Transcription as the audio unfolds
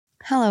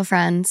Hello,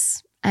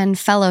 friends and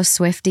fellow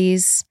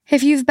Swifties.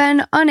 If you've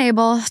been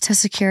unable to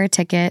secure a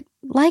ticket,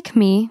 like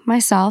me,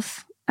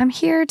 myself, I'm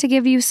here to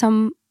give you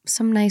some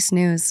nice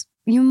news.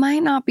 You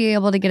might not be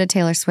able to get a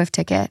Taylor Swift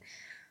ticket,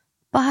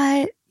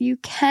 but you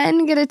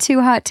can get a Two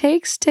Hot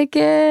Takes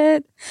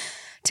ticket.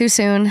 Too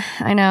soon,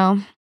 I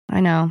know.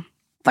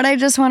 But I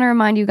just want to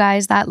remind you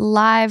guys that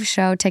live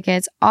show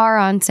tickets are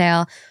on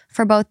sale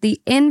for both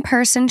the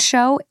in-person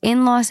show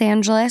in Los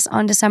Angeles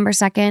on December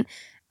 2nd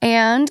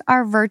and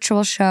our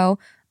virtual show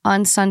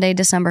on Sunday,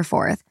 December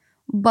 4th.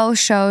 Both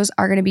shows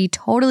are going to be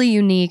totally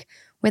unique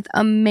with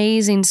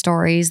amazing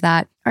stories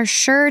that are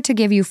sure to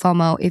give you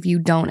FOMO if you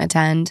don't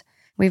attend.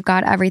 We've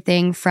got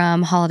everything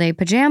from holiday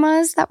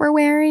pajamas that we're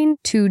wearing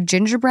to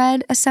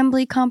gingerbread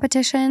assembly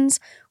competitions.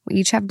 We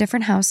each have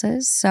different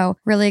houses, so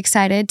really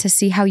excited to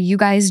see how you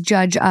guys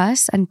judge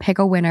us and pick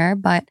a winner,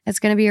 but it's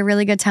going to be a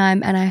really good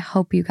time, and I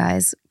hope you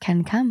guys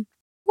can come.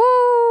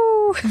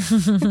 Woo!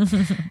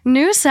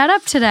 New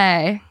setup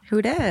today.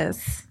 Who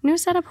dis? New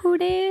setup, who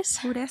dis?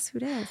 Who dis?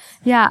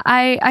 Yeah,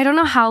 I don't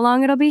know how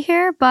long it'll be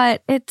here,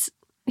 but it's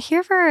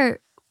here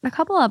for a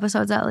couple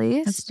episodes at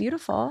least. It's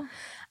beautiful.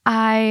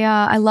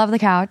 I love the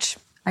couch.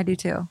 I do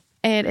too.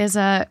 It is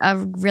a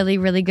really,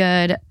 really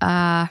good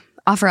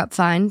OfferUp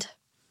find.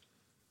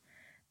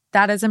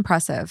 That is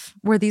impressive.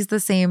 Were these the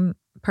same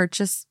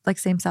purchase, like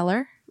same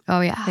seller? Oh,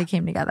 yeah. They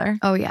came together?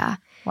 Oh, yeah.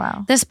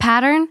 Wow. This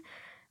pattern,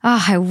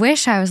 I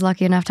wish I was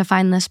lucky enough to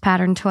find this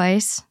pattern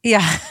twice.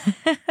 Yeah.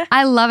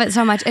 I love it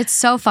so much. It's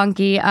so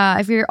funky.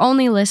 If you're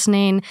only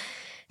listening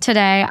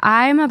today,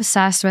 I'm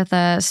obsessed with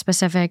a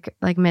specific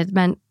like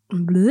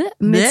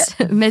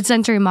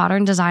mid-century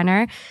modern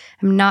designer.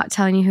 I'm not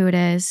telling you who it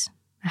is.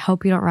 I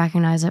hope you don't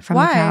recognize it from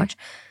the couch.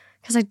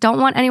 Because I don't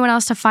want anyone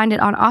else to find it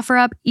on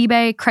OfferUp,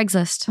 eBay,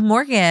 Craigslist.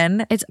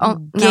 Morgan, it's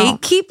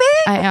gatekeeping?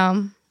 I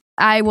am.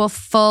 I will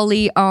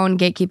fully own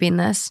gatekeeping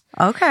this.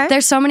 Okay.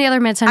 There's so many other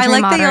mid-century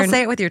modern. I like that you'll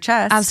say it with your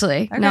chest.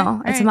 Absolutely. Okay.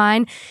 No, it's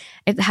mine.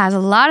 It has a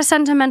lot of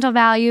sentimental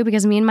value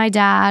because me and my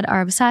dad are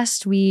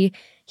obsessed.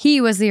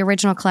 He was the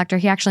original collector.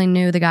 He actually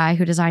knew the guy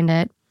who designed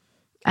it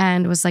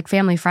and was like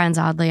family friends,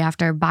 oddly,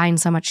 after buying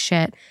so much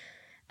shit.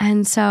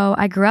 And so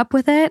I grew up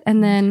with it,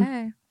 and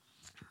then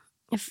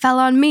it fell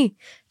on me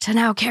to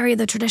now carry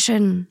the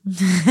tradition.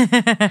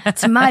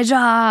 It's my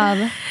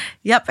job.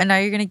 Yep. And now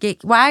you're going to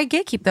why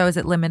gatekeep though? Is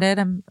it limited,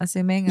 I'm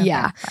assuming? Okay,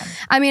 yeah. fine.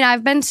 I mean,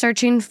 I've been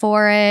searching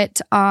for it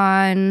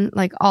on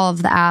like all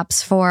of the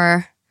apps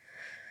for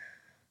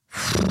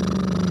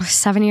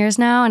 7 years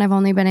now, and I've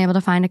only been able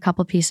to find a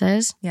couple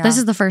pieces. Yeah. This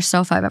is the first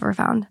sofa I've ever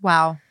found.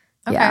 Wow.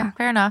 Okay, yeah.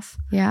 Fair enough.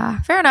 Yeah.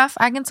 Fair enough.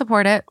 I can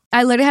support it.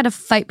 I literally had to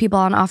fight people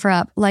on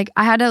OfferUp. Like,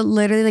 I had to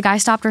literally, the guy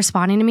stopped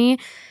responding to me,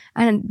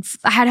 and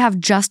I had to have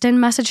Justin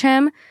message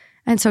him.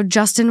 And so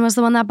Justin was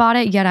the one that bought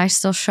it, yet I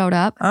still showed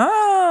up.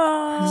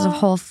 Oh. It was a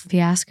whole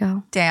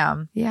fiasco.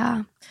 Damn.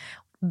 Yeah.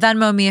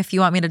 Venmo me if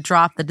you want me to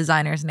drop the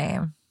designer's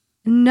name.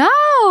 No.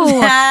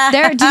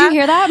 Did you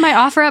hear that? My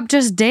OfferUp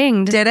just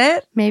dinged. Did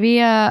it? Maybe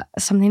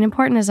something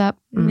important is up.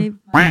 Maybe.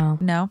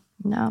 No.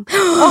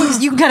 Oh,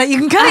 you can cut it. You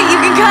can cut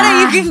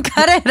it. You can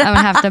cut it. I'm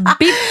gonna have to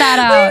beep that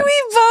out.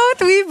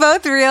 We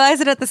both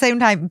realized it at the same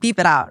time. Beep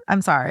it out.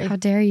 I'm sorry. How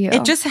dare you?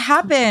 It just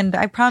happened.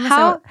 I promise.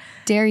 How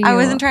dare you? I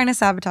wasn't trying to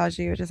sabotage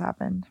you. It just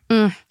happened.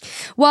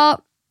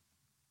 Well,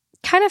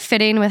 kind of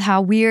fitting with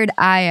how weird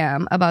I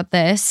am about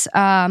this.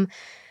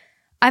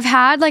 I've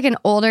had like an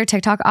older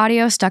TikTok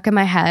audio stuck in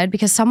my head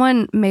because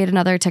someone made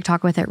another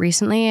TikTok with it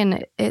recently,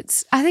 and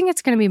I think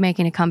it's going to be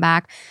making a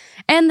comeback,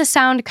 and the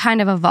sound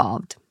kind of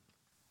evolved.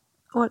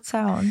 What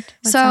sound?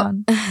 Sorry.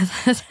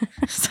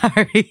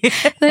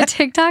 The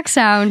TikTok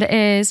sound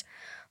is,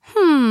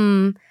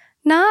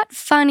 not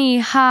funny,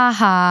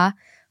 haha,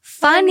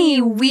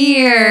 funny,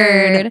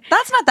 weird.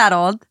 That's not that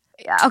old.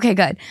 Okay,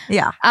 good.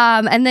 Yeah.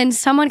 And then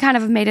someone kind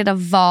of made it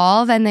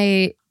evolve, and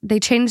they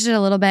changed it a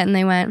little bit, and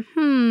they went,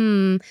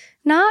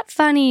 not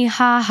funny,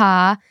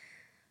 haha,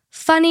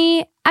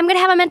 funny, I'm going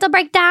to have a mental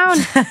breakdown.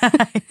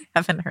 I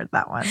haven't heard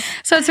that one.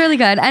 So it's really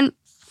good. And,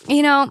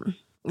 you know,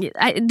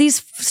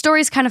 these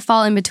stories kind of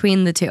fall in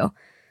between the two.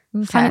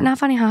 Okay. Funny, not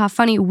funny, haha,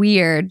 funny,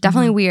 weird,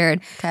 definitely weird.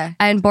 Okay.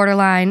 And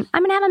borderline,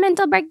 I'm going to have a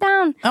mental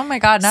breakdown. Oh my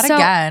God, not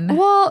again.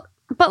 Well,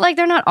 but like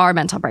they're not our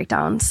mental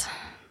breakdowns.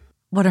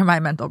 What are my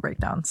mental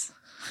breakdowns?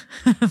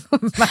 I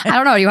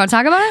don't know. Do you want to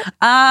talk about it?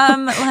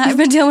 You've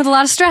been dealing with a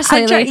lot of stress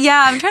lately.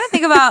 I'm trying to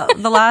think about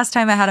the last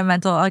time I had a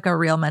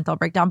real mental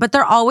breakdown. But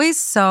they're always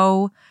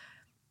so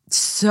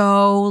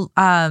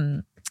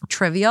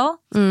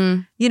trivial.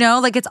 You know,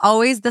 like it's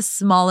always the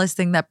smallest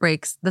thing that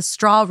breaks. The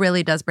straw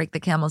really does break the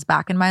camel's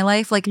back in my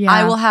life. Like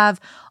I will have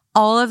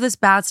all of this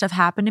bad stuff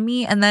happen to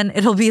me, and then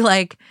it'll be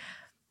like,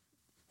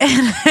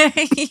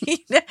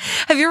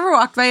 have you ever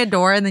walked by a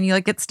door and then you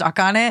like get stuck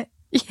on it?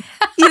 Yeah.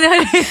 You know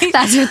what I mean?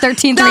 That's your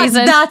 13th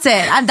reason. That's it.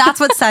 And that's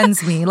what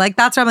sends me. Like,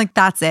 that's where I'm like,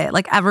 that's it.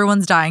 Like,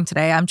 everyone's dying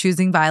today. I'm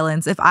choosing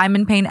violence. If I'm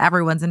in pain,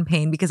 everyone's in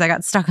pain because I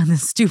got stuck on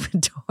this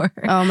stupid door.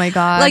 Oh my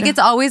God. Like, it's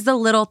always the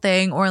little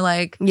thing or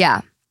like,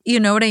 yeah. You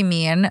know what I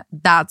mean?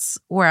 That's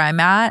where I'm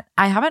at.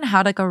 I haven't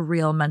had like a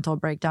real mental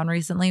breakdown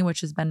recently,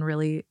 which has been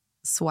really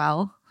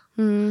swell.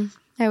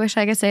 I wish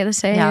I could say the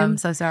same. Yeah, I'm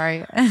so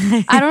sorry.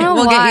 I don't know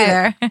we'll why. Get you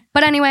there.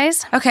 But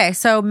anyways. Okay,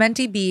 so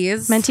Menti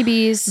Bees. Menti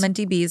Bees.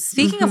 Menti Bees.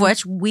 Speaking of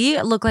which,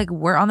 we look like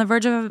we're on the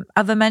verge of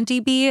a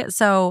Menti Bee.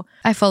 So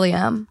I fully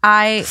am.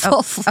 Okay.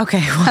 Well,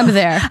 I'm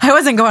there. I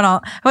wasn't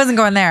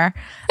going there.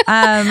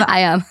 I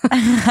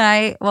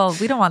am. Well,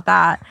 we don't want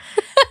that.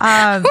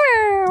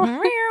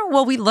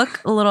 Well, we look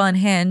a little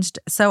unhinged.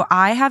 So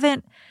I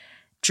haven't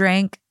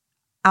drank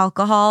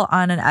alcohol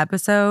on an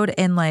episode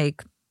in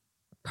like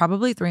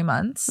probably 3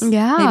 months.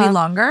 Yeah. Maybe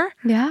longer.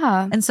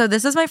 Yeah. And so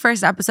this is my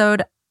first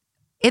episode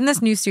in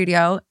this new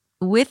studio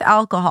with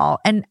alcohol.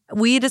 And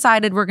we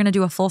decided we're going to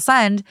do a full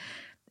send.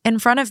 In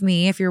front of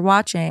me, if you're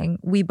watching,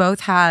 we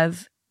both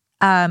have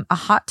a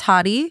hot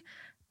toddy,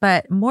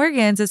 but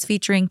Morgan's is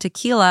featuring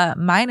tequila.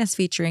 Mine is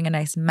featuring a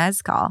nice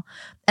mezcal.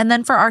 And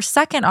then for our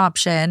second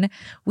option,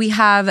 we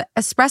have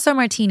espresso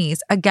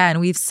martinis. Again,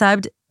 we've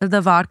subbed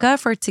the vodka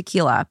for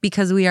tequila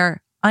because we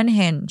are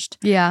unhinged.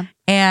 Yeah.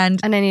 And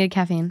I needed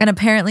caffeine. And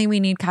apparently we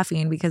need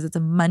caffeine because it's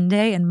a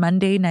Monday and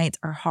Monday nights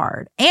are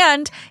hard.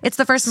 And it's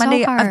the first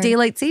Monday of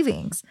daylight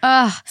savings.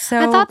 So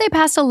I thought they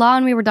passed a law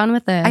and we were done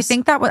with this. I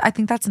think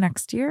that's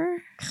next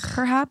year,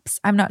 perhaps.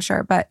 I'm not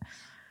sure, but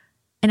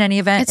in any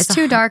event, it's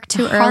too dark,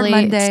 too early.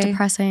 Monday. It's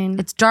depressing.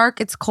 It's dark,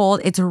 it's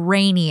cold, it's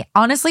rainy.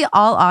 Honestly,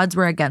 all odds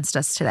were against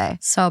us today.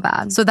 So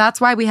bad. So that's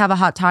why we have a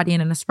hot toddy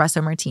and an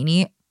espresso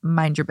martini.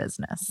 Mind your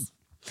business.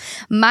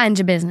 Mind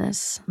your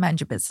business. Mind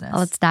your business.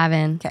 Let's dive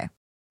in. Okay.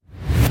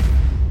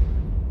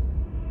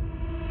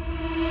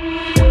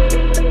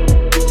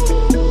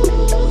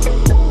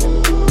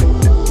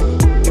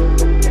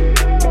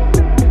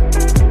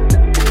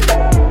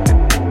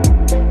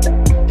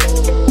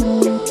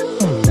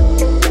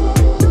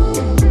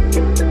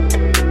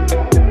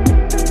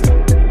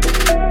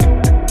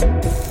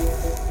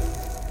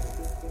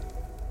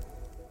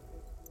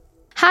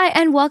 Hi,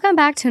 and welcome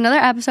back to another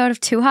episode of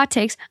Two Hot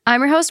Takes.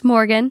 I'm your host,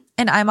 Morgan.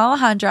 And I'm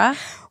Alejandra.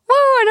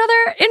 Whoa,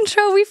 another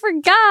intro we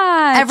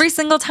forgot. Every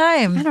single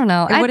time. I don't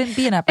know. It wouldn't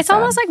be an episode. It's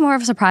almost like more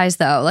of a surprise,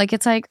 though. Like,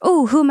 it's like,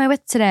 oh, who am I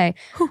with today?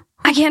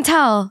 I can't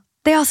tell.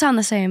 They all sound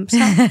the same. So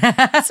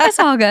it's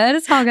all good.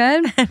 It's all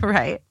good.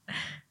 Right.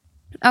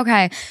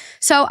 Okay.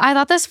 So I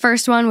thought this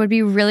first one would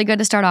be really good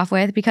to start off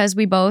with because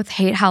we both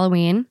hate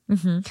Halloween.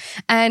 Mm-hmm.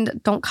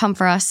 And don't come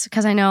for us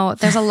because I know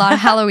there's a lot of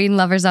Halloween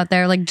lovers out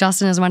there. Like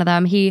Justin is one of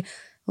them. He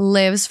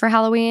lives for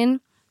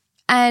Halloween.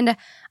 And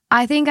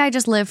I think I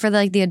just live for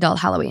the adult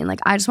Halloween.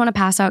 Like I just want to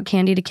pass out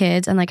candy to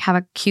kids and like have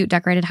a cute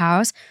decorated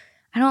house.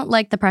 I don't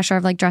like the pressure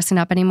of like dressing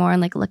up anymore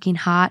and like looking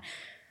hot.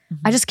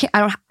 Mm-hmm. I just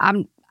can't.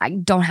 I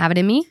don't have it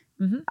in me.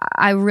 Mm-hmm.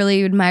 I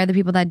really admire the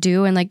people that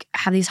do and like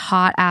have these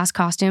hot ass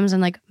costumes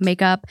and like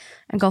makeup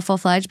and go full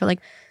fledged. But like,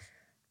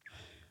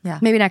 yeah,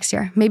 maybe next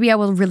year. Maybe I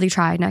will really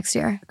try next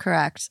year.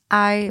 Correct.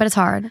 But it's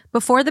hard.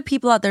 Before the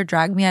people out there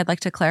drag me, I'd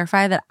like to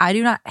clarify that I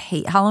do not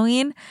hate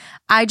Halloween.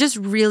 I just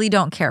really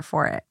don't care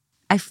for it.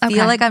 I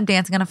feel like I'm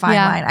dancing on a fine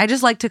line. I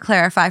just like to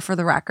clarify for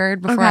the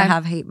record before I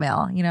have hate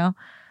mail, you know?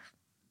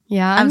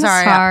 Yeah, I'm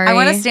sorry. I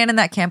want to stand in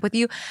that camp with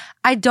you.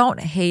 I don't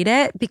hate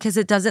it because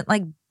it doesn't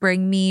like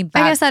bring me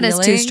bad I guess that feelings.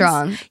 is too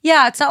strong.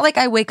 Yeah, it's not like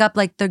I wake up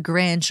like the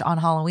Grinch on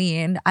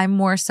Halloween. I'm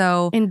more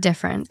so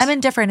indifferent. I'm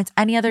indifferent. It's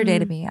any other day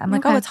to me. I'm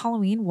like, oh, it's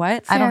Halloween.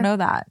 What? Fair. I don't know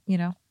that, you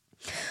know?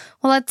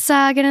 Well, let's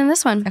get into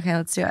this one. Okay,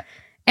 let's do it.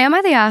 Am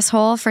I the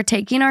asshole for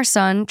taking our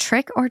son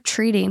trick or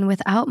treating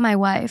without my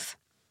wife?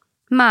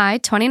 My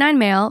 29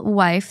 male,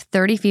 wife,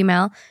 30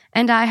 female,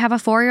 and I have a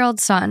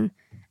 4-year-old son.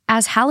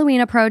 As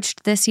Halloween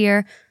approached this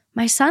year,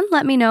 my son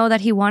let me know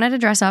that he wanted to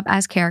dress up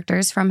as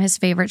characters from his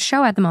favorite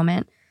show at the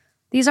moment.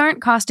 These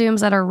aren't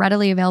costumes that are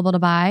readily available to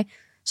buy,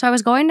 so I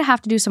was going to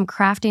have to do some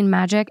crafting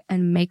magic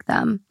and make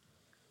them.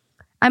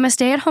 I'm a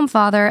stay-at-home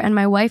father, and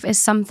my wife is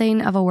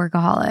something of a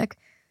workaholic.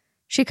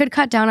 She could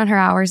cut down on her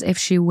hours if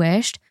she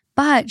wished,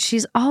 but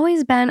she's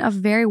always been a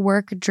very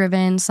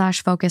work-driven /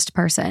 focused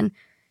person.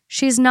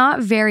 She's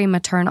not very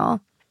maternal.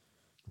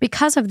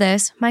 Because of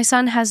this, my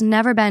son has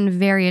never been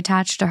very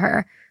attached to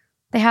her.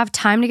 They have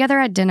time together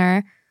at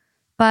dinner,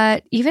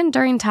 but even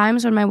during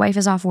times when my wife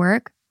is off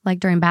work,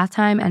 like during bath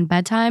time and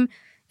bedtime,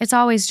 it's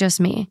always just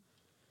me.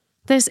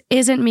 This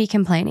isn't me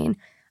complaining.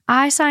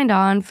 I signed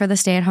on for the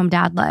stay-at-home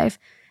dad life,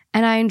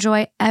 and I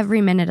enjoy every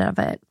minute of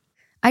it.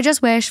 I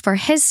just wish, for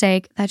his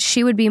sake, that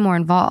she would be more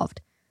involved.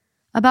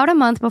 About a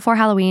month before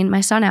Halloween,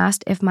 my son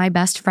asked if my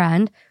best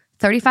friend,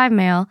 35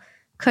 male,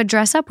 could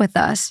dress up with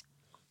us.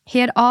 He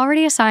had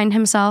already assigned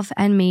himself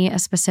and me a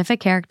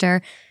specific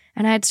character,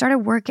 and I had started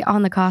working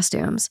on the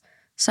costumes.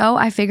 So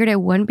I figured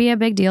it wouldn't be a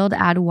big deal to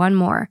add one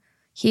more.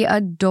 He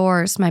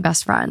adores my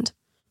best friend.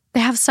 They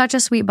have such a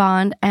sweet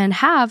bond and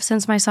have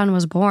since my son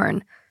was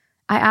born.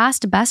 I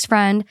asked best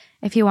friend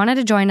if he wanted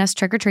to join us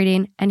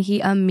trick-or-treating, and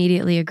he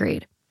immediately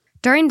agreed.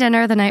 During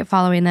dinner the night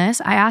following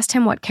this, I asked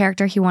him what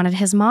character he wanted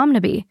his mom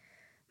to be.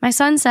 My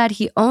son said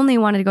he only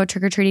wanted to go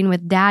trick-or-treating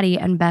with daddy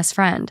and best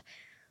friend.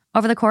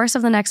 Over the course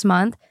of the next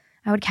month,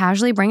 I would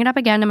casually bring it up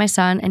again to my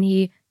son, and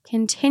he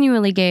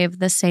continually gave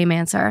the same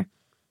answer.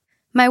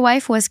 My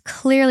wife was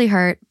clearly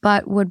hurt,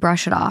 but would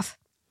brush it off.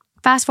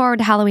 Fast forward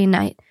to Halloween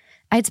night.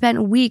 I'd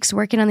spent weeks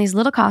working on these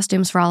little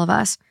costumes for all of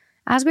us.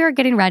 As we were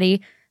getting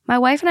ready, my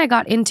wife and I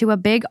got into a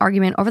big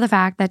argument over the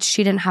fact that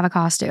she didn't have a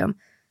costume.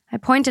 I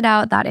pointed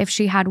out that if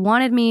she had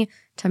wanted me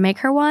to make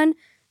her one,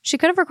 she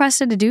could have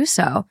requested to do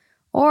so,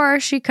 or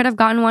she could have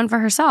gotten one for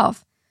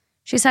herself.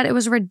 She said it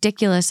was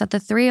ridiculous that the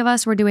three of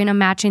us were doing a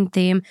matching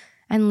theme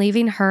and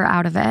leaving her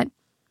out of it,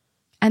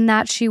 and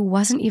that she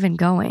wasn't even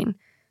going.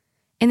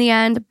 In the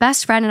end,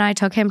 best friend and I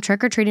took him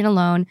trick-or-treating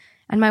alone,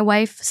 and my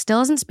wife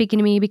still isn't speaking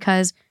to me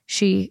because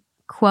she,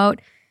 quote,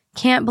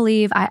 can't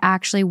believe I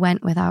actually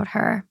went without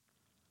her.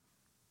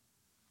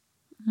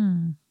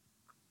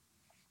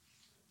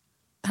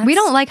 We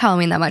don't like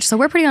Halloween that much, so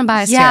we're pretty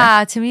unbiased here.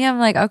 Yeah, to me, I'm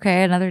like,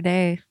 okay, another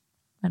day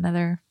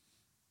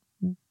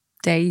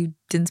you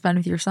didn't spend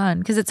with your son.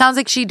 Because it sounds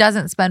like she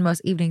doesn't spend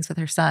most evenings with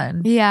her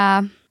son.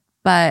 Yeah.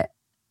 But,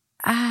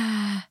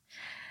 I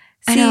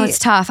know, it's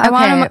tough. Okay.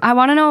 I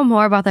want to know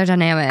more about their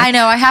dynamic. I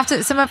know, I have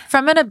to,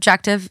 from an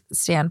objective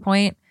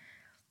standpoint,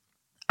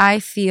 I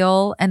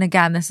feel, and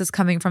again, this is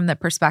coming from the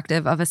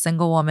perspective of a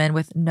single woman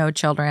with no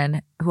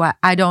children who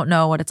I don't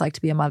know what it's like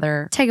to be a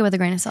mother. Take it with a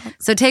grain of salt.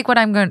 So take what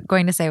I'm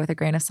going to say with a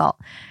grain of salt.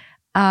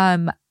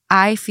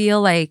 I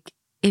feel like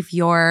if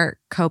you're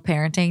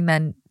co-parenting,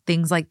 then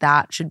things like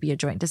that should be a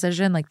joint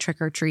decision, like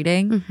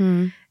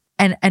trick-or-treating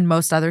and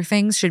most other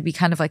things should be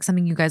kind of like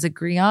something you guys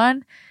agree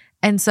on.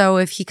 And so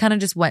if he kind of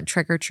just went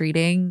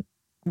trick-or-treating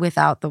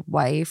without the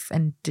wife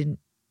and didn't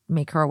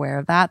make her aware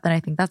of that, then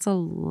I think that's a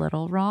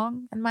little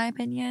wrong in my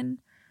opinion.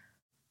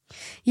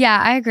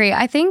 Yeah, I agree.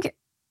 I think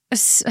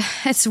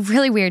it's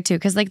really weird too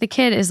because like the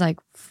kid is like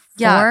 4.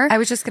 Yeah, I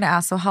was just going to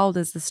ask, so how old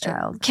is this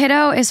child?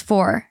 Kiddo is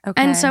 4.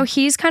 Okay. And so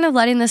he's kind of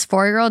letting this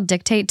 4-year-old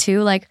dictate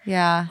too, like,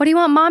 what do you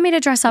want mommy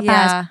to dress up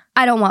as?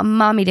 I don't want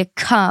mommy to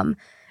come.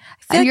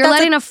 And you're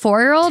letting a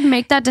 4-year-old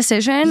make that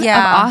decision of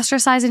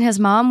ostracizing his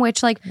mom,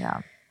 which like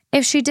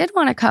if she did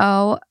want to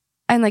go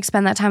and like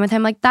spend that time with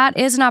him, like that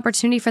is an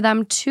opportunity for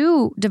them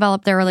to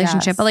develop their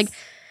relationship. But like,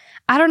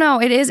 I don't know.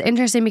 It is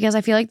interesting because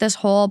I feel like this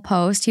whole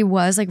post, he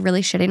was like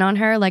really shitting on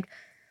her. Like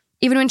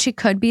even when she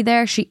could be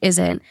there, she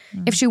isn't.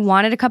 If she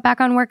wanted to cut back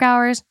on work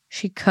hours,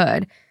 she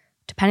could.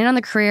 Depending on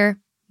the career,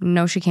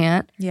 no, she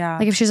can't. Yeah.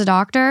 Like if she's a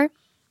doctor,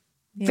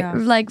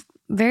 like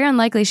very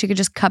unlikely she could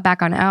just cut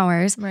back on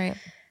hours. Right.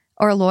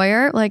 Or a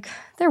lawyer, like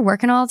they're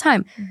working all the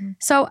time.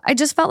 So I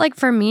just felt like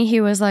for me, he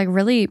was like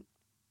really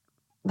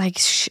like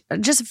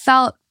just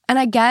felt, and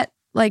I get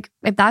like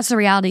if that's the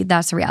reality,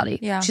 that's the reality.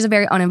 Yeah. She's a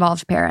very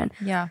uninvolved parent.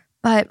 Yeah.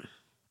 But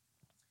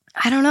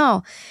I don't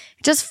know.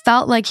 It just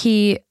felt like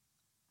he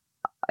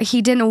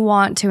didn't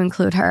want to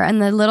include her.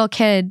 And the little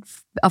kid,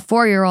 a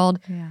 4-year-old,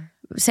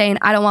 saying,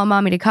 I don't want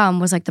mommy to come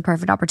was like the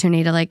perfect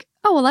opportunity to like,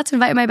 oh, well, let's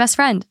invite my best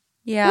friend.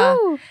 Yeah.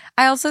 Woo!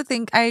 I also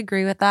think I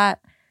agree with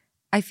that.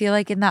 I feel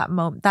like in that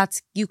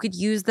moment, you could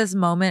use this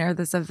moment or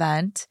this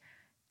event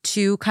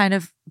to kind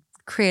of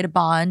create a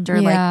bond or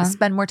like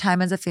spend more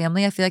time as a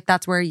family. I feel like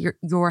that's where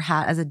your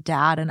hat as a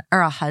dad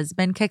or a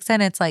husband kicks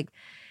in. It's like,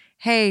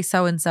 hey,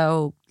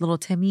 so-and-so, little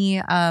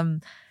Timmy,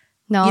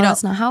 no,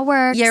 that's not how it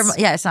works.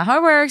 Yeah, it's not how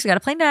it works. We got to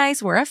play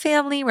nice. We're a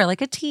family. We're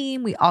like a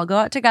team. We all go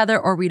out together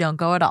or we don't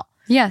go at all.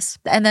 Yes.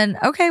 And then,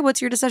 okay,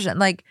 what's your decision?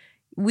 Like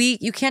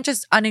you can't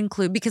just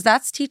uninclude because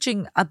that's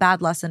teaching a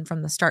bad lesson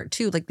from the start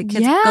too. Like the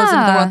kid goes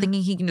into the world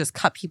thinking he can just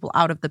cut people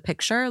out of the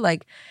picture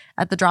like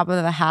at the drop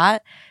of a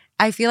hat.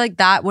 I feel like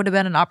that would have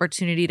been an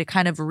opportunity to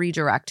kind of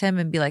redirect him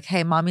and be like,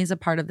 hey, mommy's a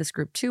part of this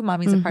group too.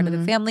 Mommy's a part of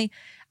the family.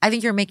 I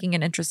think you're making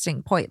an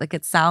interesting point. Like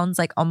it sounds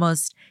like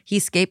almost he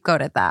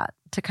scapegoated that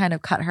to kind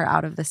of cut her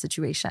out of the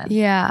situation.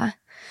 Yeah.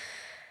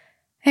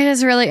 It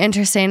is really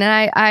interesting.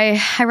 And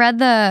I read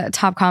the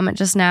top comment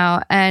just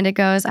now and it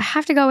goes, I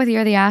have to go with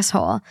you're the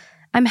asshole.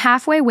 I'm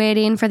halfway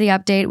waiting for the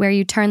update where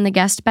you turn the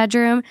guest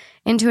bedroom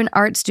into an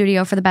art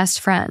studio for the best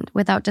friend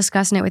without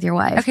discussing it with your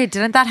wife. Okay,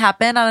 didn't that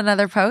happen on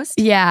another post?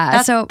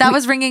 Yeah. That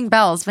was ringing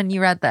bells when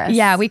you read this.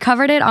 Yeah, we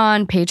covered it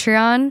on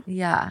Patreon.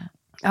 Yeah.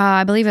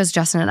 I believe it was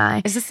Justin and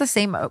I. Is this the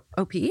same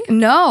OP?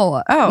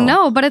 No. Oh.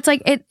 No, but it's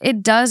like,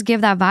 it does give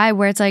that vibe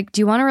where it's like,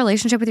 do you want a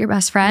relationship with your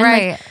best friend?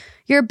 Right. Like,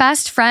 your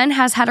best friend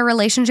has had a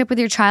relationship with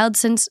your child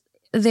since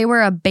they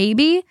were a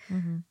baby.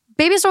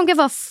 Babies don't give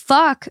a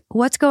fuck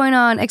what's going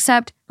on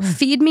except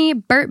feed me,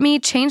 burp me,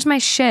 change my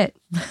shit.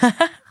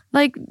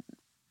 Like,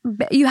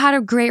 you had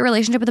a great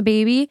relationship with a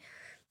baby.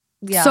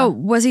 Yeah. So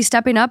was he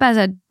stepping up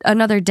as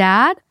another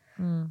dad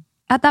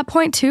at that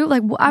point too?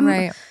 Like,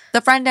 right.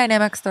 The friend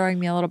dynamic's throwing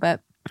me a little bit.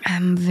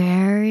 I'm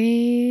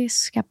very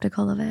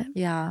skeptical of it.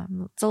 Yeah,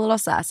 it's a little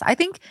sus. I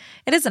think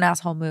it is an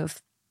asshole move.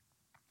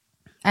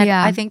 And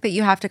I think that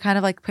you have to kind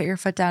of like put your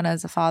foot down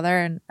as a father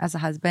and as a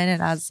husband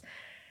and as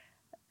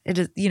it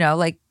is,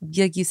 like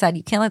you said,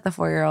 you can't let the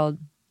 4-year-old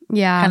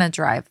kind of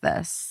drive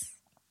this.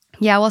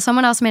 Yeah, well,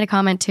 someone else made a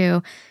comment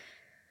too.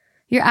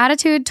 Your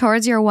attitude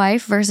towards your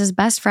wife versus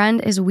best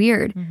friend is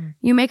weird.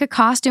 You make a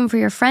costume for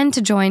your friend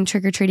to join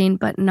trick-or-treating,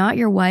 but not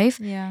your wife.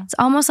 Yeah. It's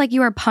almost like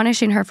you are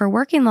punishing her for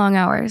working long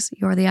hours.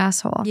 You're the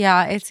asshole.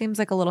 Yeah, it seems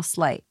like a little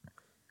slight.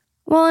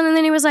 Well, and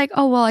then he was like,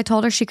 oh, well, I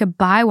told her she could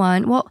buy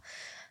one. Well,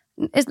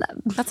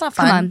 That's not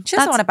fun. Come on. She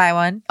doesn't want to buy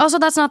one. Also,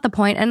 that's not the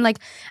point. And like,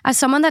 as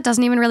someone that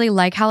doesn't even really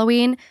like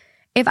Halloween,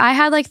 if I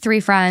had like 3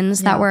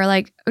 friends that were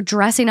like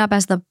dressing up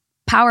as the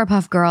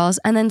Powerpuff Girls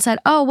and then said,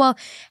 oh, well,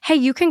 hey,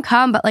 you can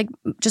come, but like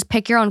just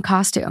pick your own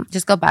costume.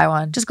 Just go buy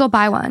one. Just go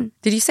buy one.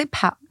 Did you say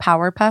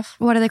Powerpuff?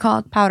 What are they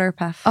called? Powder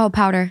Puff. Oh,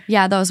 powder.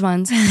 Yeah, those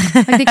ones.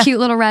 Like the cute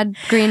little red,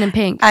 green, and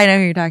pink. I know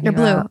who you're talking They're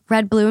about. blue.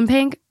 Red, blue, and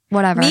pink.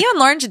 Whatever. Me and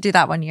Lauren should do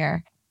that one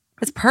year.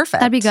 It's perfect.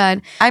 That'd be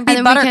good. I'd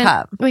be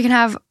Buttercup. We can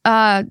have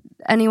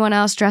anyone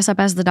else dress up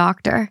as the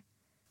Doctor.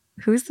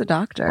 Who's the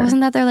Doctor?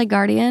 Wasn't that their like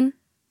guardian?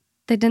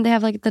 Didn't they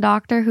have like the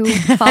Doctor who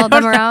followed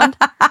them around?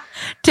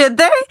 Did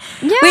they?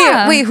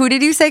 Yeah. Wait, who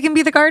did you say can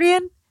be the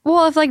guardian?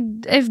 Well,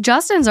 if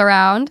Justin's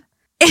around.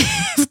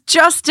 If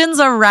Justin's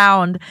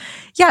around.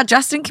 Yeah,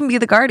 Justin can be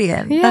the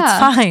guardian. Yeah. That's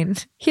fine.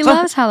 He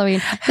loves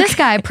Halloween. This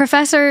guy,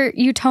 Professor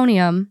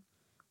Utonium,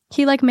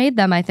 he like made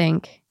them, I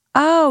think.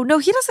 Oh, no,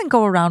 he doesn't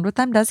go around with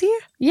them, does he?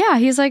 Yeah,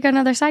 he's like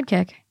another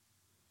sidekick.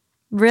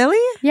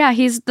 Really? Yeah,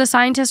 he's the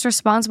scientist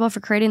responsible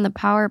for creating the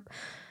power.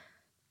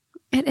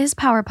 It is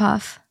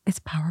Powerpuff. It's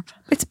Powerpuff.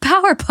 It's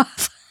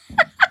Powerpuff.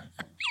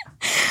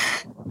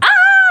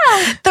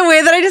 The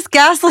way that I just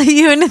gaslit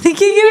you into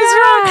thinking it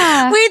was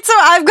wrong. Wait, so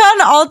I've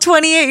gone all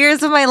 28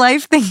 years of my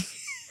life thinking.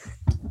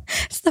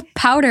 It's the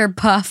Powder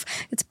Puff.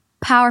 It's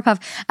Powerpuff.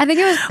 I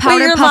think it was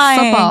Powder Puff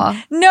football.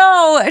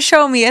 No,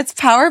 show me. It's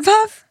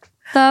Powerpuff?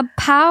 The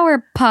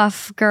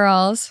Powerpuff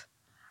Girls.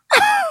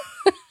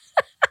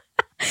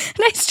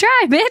 Nice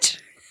try, bitch.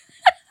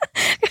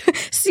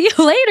 See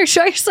you later.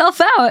 Show yourself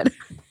out.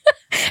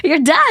 You're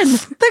done.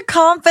 The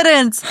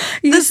confidence,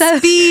 the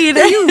speed.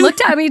 You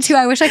looked at me too.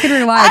 I wish I could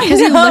rewind because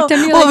you looked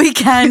at me well, we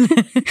can.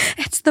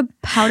 It's the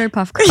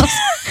Powderpuff Girls.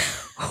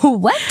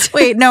 What?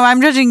 Wait, no,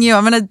 I'm judging you.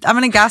 I'm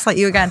gonna gaslight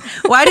you again.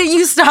 Why didn't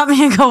you stop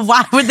me and go,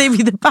 why would they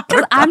be the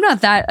Powerpuff? I'm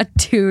not that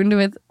attuned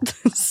with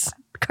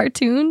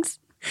cartoons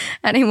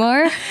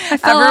anymore. I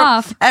fell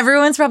off.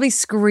 Everyone's probably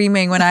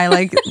screaming when I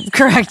like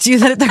correct you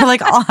that they're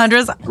like all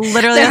hundreds.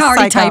 Literally, they're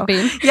already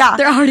typing. Yeah,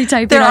 they're already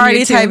typing. They're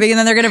already typing, and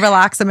then they're gonna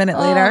relax a minute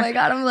later. Oh my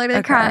god, I'm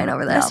literally crying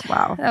over this. No,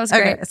 wow, that was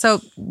great. Okay, so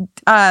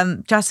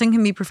Justin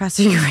can be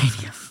Professor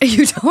Uranium.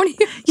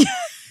 Utonium.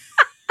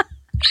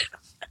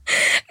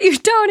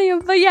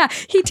 Utonium, but yeah,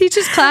 he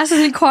teaches classes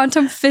in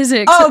quantum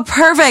physics. Oh,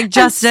 perfect,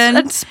 Justin.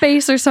 And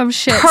space or some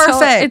shit. Perfect.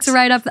 So it's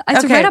right up.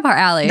 It's right up our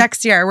alley.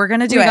 Next year, we're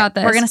gonna do it. Got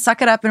this. We're gonna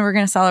suck it up, and we're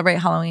gonna celebrate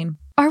Halloween.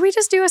 Or we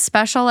just do a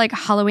special like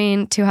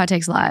Halloween 2 Hot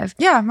Takes Live.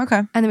 Yeah, okay.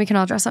 And then we can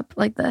all dress up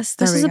like this.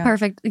 This is a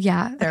perfect.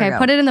 Yeah. There okay,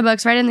 put it in the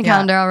books. Write it in the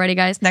calendar already,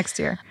 guys. Next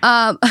year.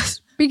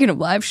 Speaking of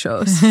live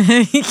shows,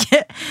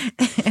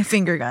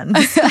 finger guns.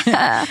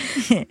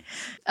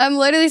 I'm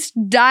literally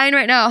dying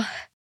right now.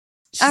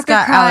 She's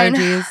got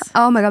allergies.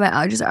 Oh my god, my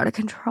allergies are out of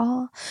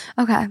control.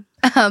 Okay.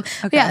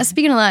 Yeah,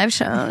 speaking of live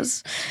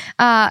shows,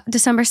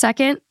 December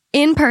 2nd,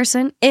 in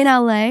person in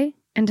LA,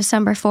 and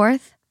December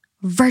 4th,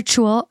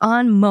 virtual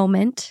on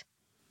Moment.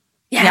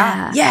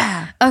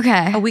 Yeah.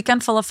 Okay. A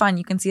weekend full of fun.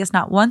 You can see us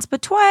not once,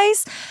 but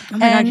twice. Oh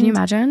my god, can you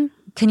imagine?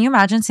 Can you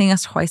imagine seeing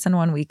us twice in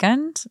one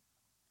weekend?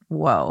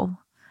 Whoa.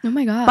 Oh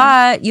my god.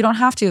 But you don't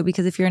have to,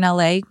 because if you're in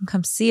LA, you can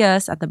come see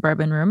us at the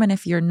Bourbon Room. And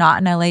if you're not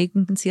in LA, you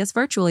can see us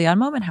virtually on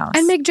Moment House.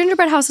 And make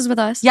gingerbread houses with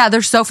us. Yeah,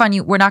 they're so fun.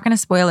 We're not going to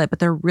spoil it, but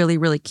they're really,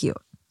 really cute.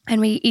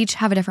 And we each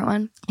have a different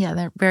one. Yeah,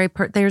 they're very,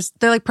 they're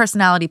like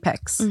personality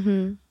picks.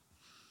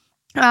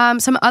 Mm-hmm.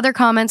 Some other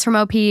comments from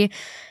OP.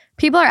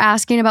 People are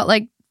asking about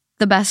like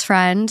the best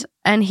friend,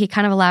 and he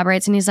kind of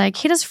elaborates and he's like,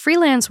 he does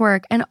freelance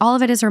work and all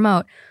of it is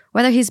remote.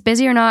 Whether he's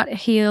busy or not,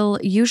 he'll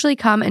usually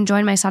come and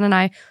join my son and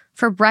I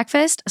for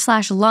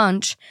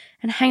breakfast/lunch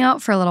and hang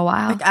out for a little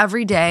while. Like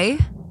every day?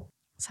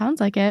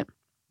 Sounds like it.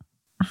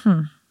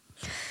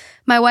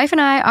 My wife and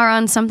I are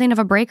on something of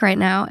a break right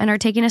now and are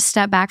taking a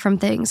step back from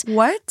things.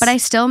 What? But I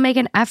still make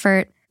an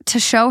effort to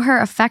show her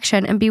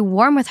affection and be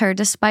warm with her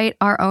despite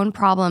our own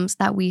problems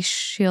that we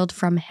shield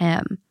from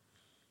him.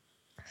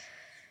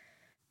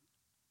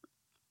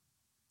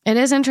 It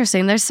is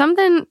interesting. There's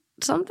something's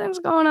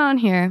going on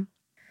here.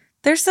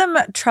 There's some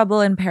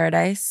trouble in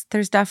paradise.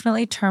 There's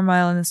definitely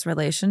turmoil in this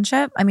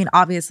relationship. I mean,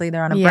 obviously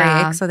they're on a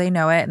break, so they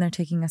know it and they're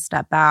taking a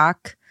step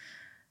back.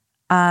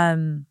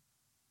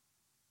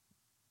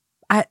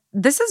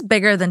 This is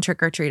bigger than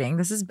trick-or-treating.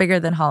 This is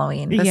bigger than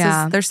Halloween.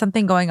 There's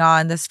something going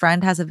on. This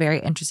friend has a very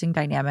interesting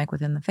dynamic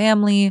within the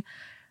family.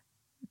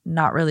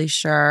 Not really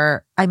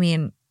sure. I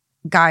mean,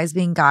 guys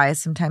being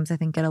guys sometimes I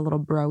think get a little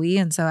bro-y.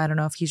 And so I don't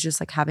know if he's just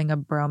like having a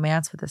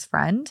bromance with his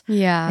friend.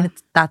 Yeah. And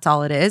that's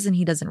all it is. And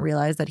he doesn't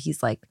realize that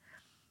he's like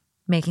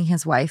making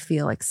his wife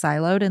feel like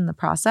siloed in the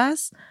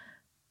process.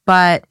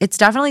 But it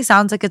definitely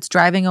sounds like it's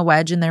driving a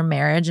wedge in their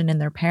marriage and in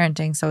their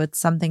parenting. So it's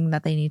something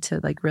that they need to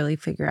like really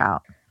figure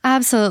out.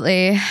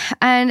 Absolutely.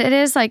 And it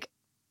is like,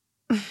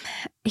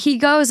 he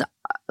goes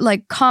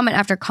like comment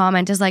after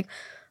comment is like,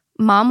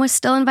 Mom was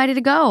still invited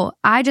to go.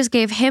 I just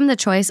gave him the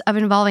choice of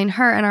involving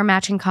her in our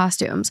matching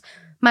costumes.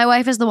 My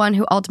wife is the one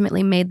who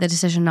ultimately made the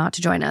decision not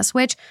to join us,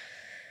 which,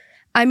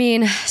 I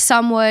mean,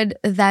 some would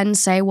then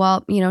say,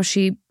 well, you know,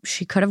 she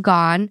could have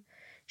gone.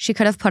 she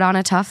could have put on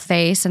a tough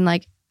face and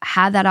like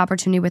had that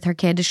opportunity with her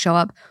kid to show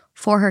up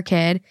for her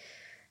kid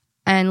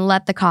and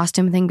let the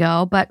costume thing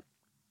go. But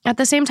at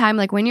the same time,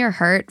 like when you're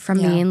hurt from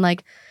being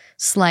like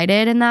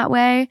slighted in that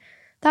way,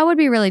 that would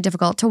be really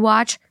difficult to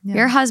watch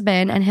your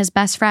husband and his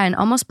best friend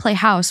almost play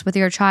house with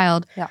your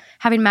child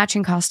having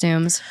matching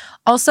costumes.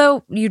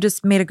 Also, you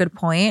just made a good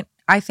point.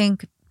 I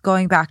think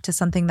going back to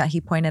something that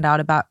he pointed out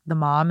about the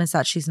mom is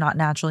that she's not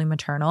naturally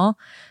maternal.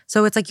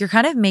 So it's like you're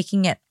kind of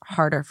making it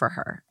harder for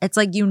her. It's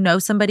like, you know,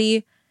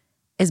 somebody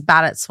is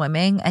bad at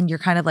swimming and you're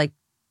kind of like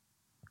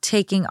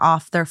taking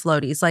off their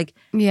floaties. Like,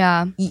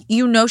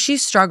 you know, she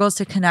struggles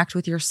to connect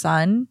with your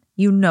son.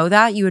 You know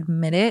that, you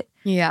admit it.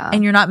 Yeah.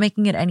 And you're not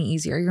making it any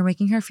easier. You're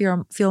making her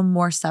feel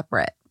more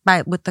separate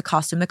with the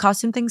costume. The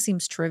costume thing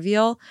seems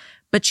trivial,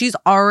 but she's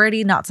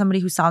already not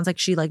somebody who sounds like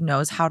she like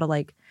knows how to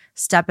like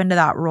step into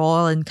that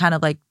role and kind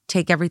of like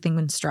take everything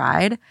in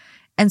stride.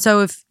 And so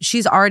if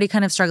she's already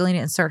kind of struggling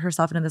to insert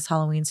herself into this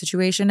Halloween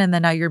situation, and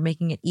then now you're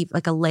making it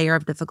like a layer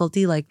of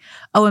difficulty, like,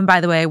 oh, and by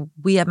the way,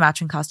 we have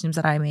matching costumes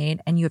that I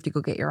made and you have to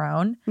go get your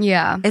own.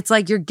 Yeah. It's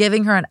like you're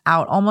giving her an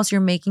out. Almost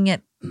you're making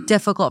it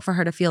difficult for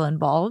her to feel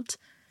involved.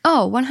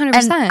 Oh,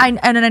 100%.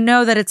 And I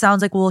know that it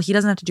sounds like, well, he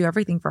doesn't have to do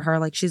everything for her.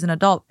 Like, she's an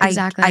adult.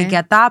 Exactly. I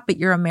get that, but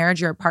you're a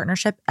marriage, you're a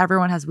partnership.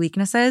 Everyone has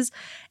weaknesses.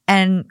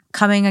 And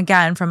coming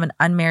again from an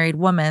unmarried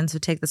woman, so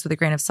take this with a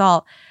grain of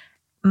salt,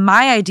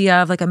 my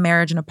idea of like a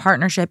marriage and a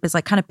partnership is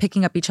like kind of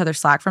picking up each other's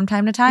slack from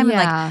time to time and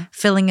like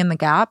filling in the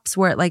gaps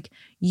where like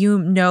you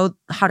know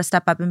how to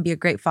step up and be a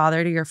great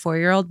father to your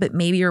 4-year-old, but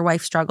maybe your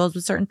wife struggles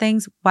with certain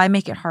things. Why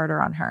make it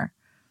harder on her?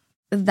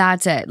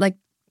 That's it. Like,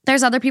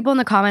 there's other people in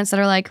the comments that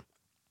are like,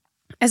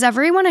 is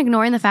everyone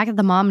ignoring the fact that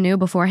the mom knew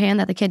beforehand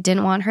that the kid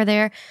didn't want her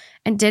there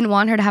and didn't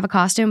want her to have a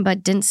costume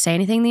but didn't say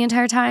anything the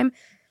entire time?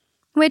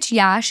 Which,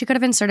 yeah, she could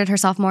have inserted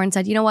herself more and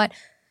said, you know what?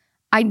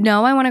 I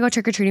know I want to go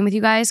trick-or-treating with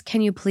you guys.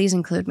 Can you please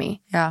include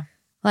me? Yeah.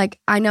 Like,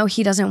 I know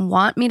he doesn't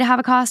want me to have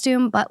a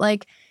costume, but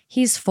like,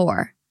 he's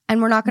 4.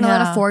 And we're not going to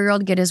let a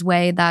 4-year-old get his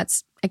way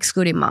that's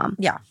excluding mom.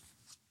 Yeah.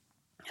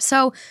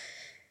 So,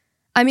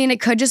 I mean,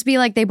 it could just be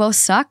like they both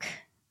suck.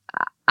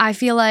 I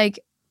feel like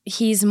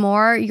he's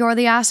more you're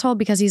the asshole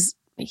because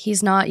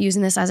he's not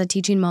using this as a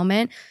teaching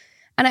moment.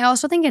 And I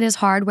also think it is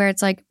hard where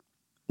it's like,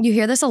 you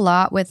hear this a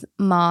lot with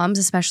moms,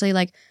 especially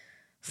like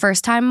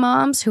first-time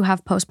moms who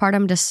have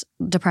postpartum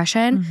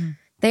depression. Mm-hmm.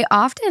 They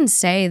often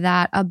say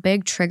that a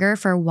big trigger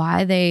for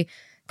why they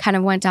kind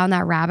of went down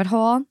that rabbit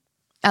hole,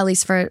 at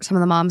least for some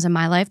of the moms in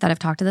my life that I've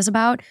talked to this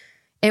about,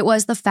 it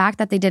was the fact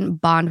that they didn't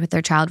bond with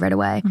their child right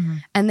away. Mm-hmm.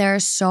 And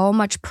there's so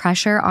much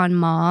pressure on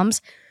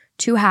moms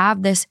to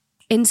have this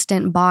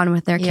instant bond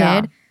with their kid.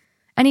 Yeah.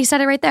 And he said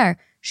it right there.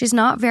 She's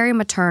not very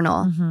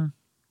maternal. Mm-hmm.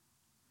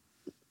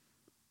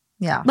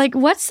 Yeah. Like,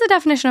 what's the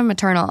definition of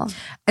maternal?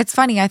 It's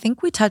funny. I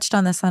think we touched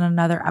on this on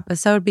another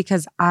episode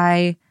because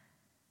I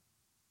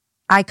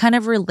kind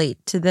of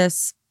relate to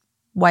this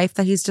wife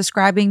that he's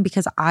describing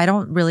because I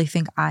don't really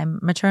think I'm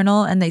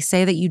maternal. And they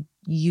say that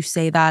you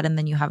say that and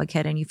then you have a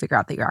kid and you figure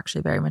out that you're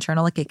actually very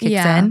maternal. Like, it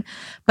kicks in.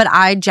 But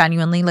I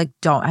genuinely like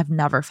I've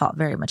never felt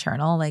very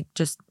maternal. Like,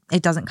 just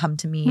it doesn't come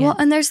to me. Well,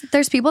 and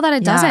there's people that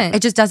it doesn't.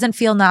 It just doesn't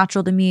feel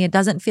natural to me. It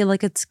doesn't feel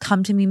like it's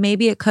come to me.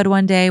 Maybe it could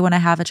one day when I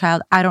have a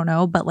child. I don't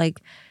know. But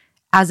like,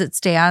 as it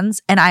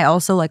stands, and I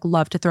also like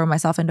love to throw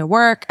myself into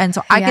work. And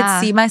so I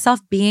could see myself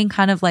being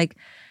kind of like,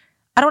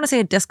 I don't want to say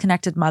a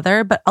disconnected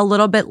mother, but a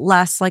little bit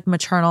less like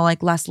maternal,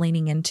 like less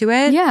leaning into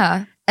it.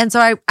 Yeah. And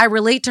so I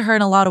relate to her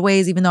in a lot of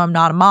ways, even though I'm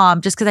not a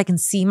mom, just because I can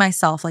see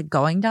myself like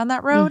going down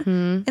that road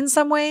in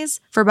some ways,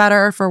 for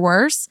better or for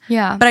worse.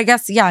 Yeah. But I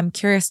guess, I'm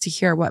curious to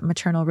hear what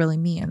maternal really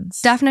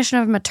means. Definition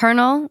of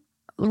maternal,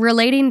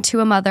 relating to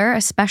a mother,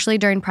 especially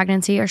during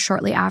pregnancy or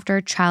shortly after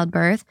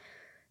childbirth,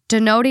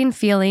 denoting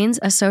feelings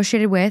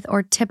associated with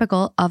or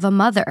typical of a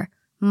mother,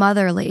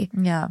 motherly,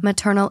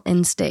 maternal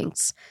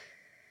instincts.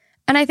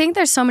 And I think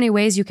there's so many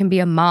ways you can be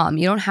a mom.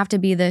 You don't have to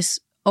be this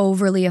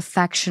overly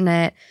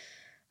affectionate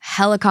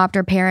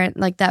helicopter parent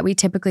like that we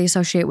typically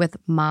associate with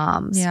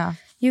moms. Yeah.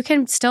 You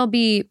can still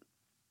be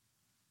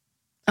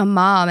a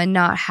mom and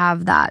not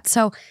have that.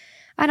 So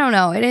I don't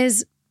know.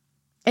 It's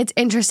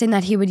interesting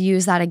that he would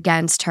use that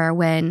against her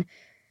when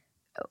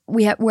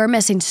we're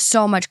missing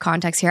so much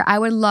context here. I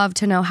would love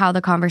to know how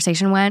the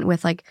conversation went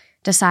with like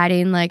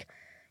deciding like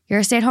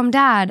you're a stay-at-home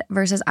dad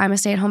versus I'm a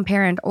stay-at-home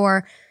parent,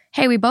 or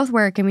hey, we both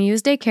work and we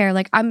use daycare.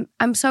 Like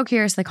I'm so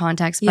curious the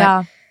context.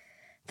 But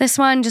this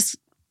one just,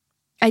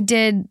 I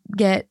did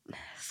get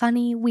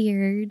funny,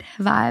 weird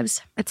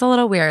vibes. It's a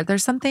little weird.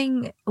 There's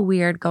something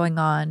weird going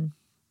on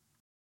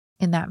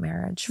in that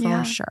marriage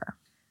for sure.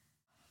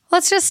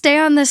 Let's just stay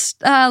on this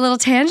little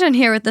tangent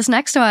here with this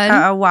next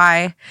one.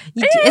 Why?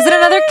 Is it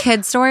another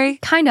kid story?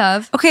 Kind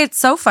of. Okay, it's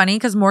so funny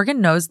because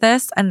Morgan knows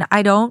this and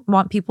I don't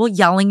want people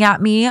yelling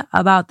at me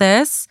about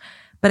this,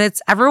 but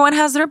it's everyone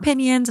has their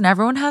opinions and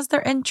everyone has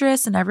their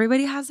interests and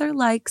everybody has their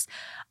likes.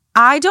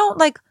 I don't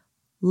like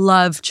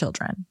love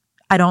children.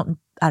 I don't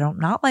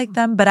not like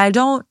them, but I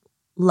don't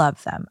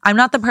love them. I'm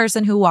not the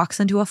person who walks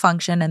into a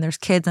function and there's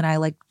kids and I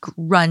like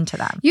run to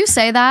them. You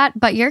say that,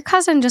 but your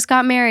cousin just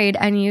got married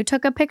and you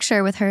took a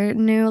picture with her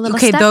new little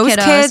step those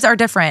kiddos. Kids are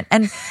different.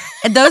 And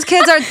those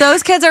kids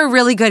are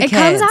really good kids. It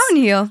comes out in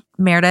you.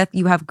 Meredith,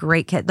 you have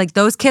great kids. Like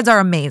those kids are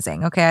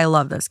amazing. Okay. I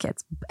love those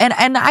kids. And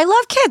I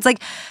love kids.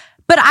 Like,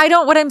 but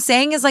what I'm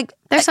saying is like.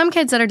 There's some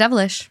kids that are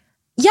devilish.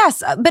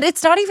 Yes, but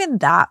it's not even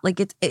that. Like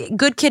it's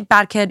good kid,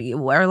 bad kid,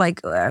 or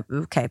like,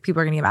 okay,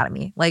 people are gonna get mad at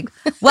me. Like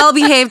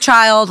well-behaved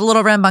child, a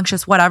little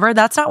rambunctious, whatever.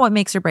 That's not what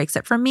makes or breaks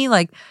it for me.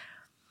 Like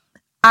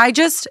I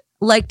just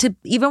like to,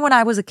 even when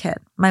I was a kid,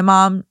 my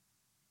mom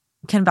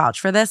can vouch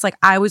for this. Like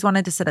I always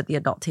wanted to sit at the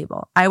adult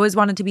table. I always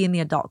wanted to be in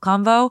the adult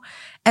convo.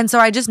 And so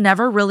I just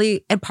never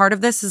really, and part of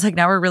this is like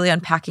now we're really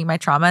unpacking my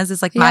traumas.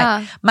 It's like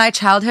my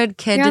childhood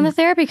kid. You're on the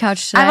therapy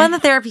couch today. I'm on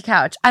the therapy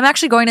couch. I'm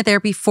actually going to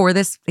therapy for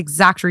this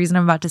exact reason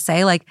I'm about to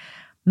say. Like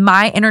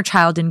my inner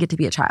child didn't get to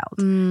be a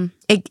child.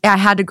 I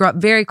had to grow up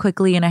very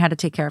quickly and I had to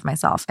take care of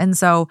myself. And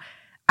so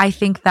I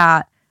think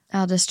that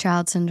eldest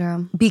child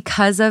syndrome,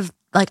 because of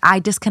like I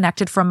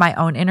disconnected from my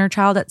own inner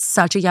child at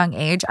such a young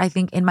age. I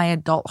think in my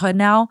adulthood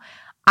now,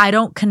 I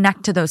don't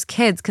connect to those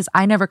kids because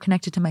I never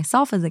connected to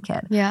myself as a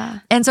kid. Yeah.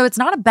 And so it's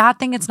not a bad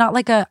thing. It's not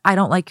like I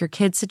don't like your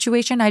kids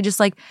situation. I just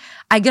like,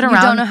 I get around.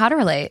 You don't know how to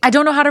relate. I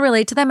don't know how to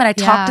relate to them and I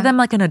talk to them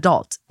like an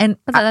adult. But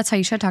that's how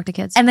you should talk to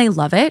kids. And they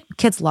love it.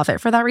 Kids love it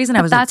for that reason.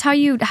 That's how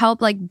you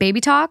help like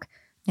baby talk.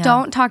 Yeah.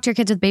 Don't talk to your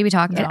kids with baby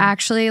talk. No. It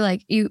actually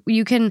like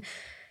you can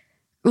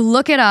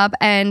look it up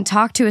and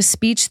talk to a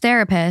speech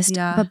therapist.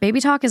 Yeah. But baby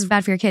talk is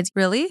bad for your kids.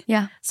 Really?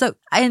 Yeah. So,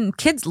 and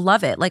kids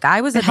love it. Like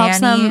I was a nanny. It helps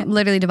them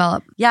literally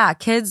develop. Yeah.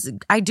 Kids,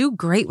 I do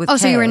great with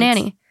kids. So you were a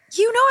nanny?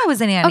 You know I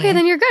was a nanny. Okay,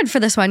 then you're good for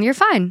this one. You're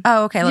fine.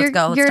 Oh, okay. Let's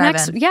go.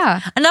 Let's dive in. Yeah.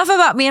 Enough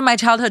about me and my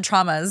childhood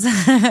traumas.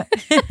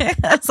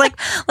 It's like,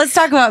 let's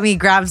talk about me,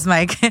 grabs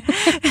Mike.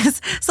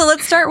 So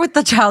let's start with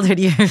the childhood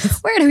years.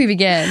 Where do we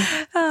begin?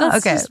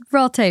 Let's just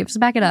roll tapes.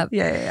 Back it up.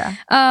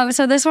 Yeah.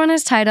 So this one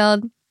is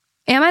titled,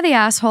 Am I the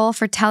asshole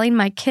for telling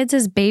my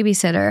kids'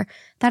 babysitter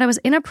that it was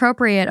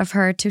inappropriate of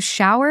her to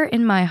shower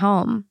in my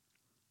home?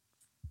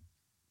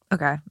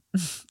 Okay.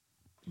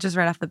 Just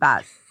right off the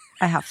bat,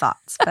 I have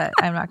thoughts, but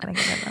I'm not going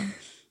to get into them.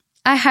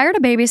 I hired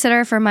a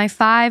babysitter for my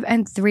 5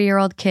 and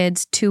 3-year-old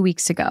kids 2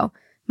 weeks ago.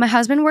 My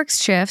husband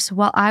works shifts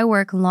while I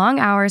work long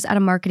hours at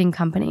a marketing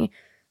company.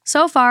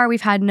 So far,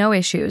 we've had no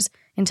issues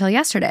until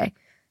yesterday.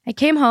 I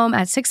came home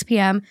at 6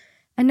 p.m.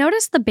 and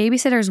noticed the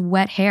babysitter's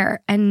wet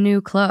hair and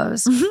new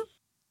clothes.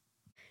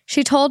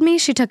 She told me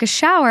she took a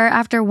shower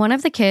after one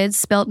of the kids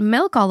spilt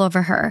milk all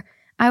over her.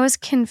 I was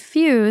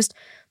confused,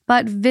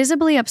 but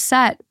visibly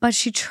upset, but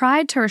she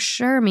tried to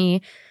assure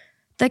me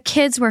the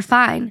kids were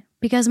fine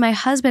because my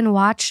husband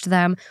watched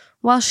them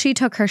while she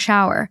took her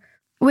shower,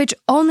 which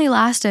only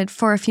lasted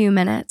for a few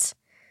minutes.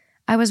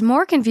 I was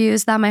more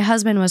confused that my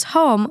husband was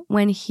home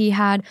when he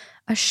had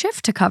a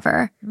shift to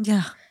cover.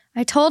 Yeah.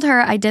 I told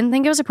her I didn't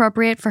think it was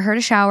appropriate for her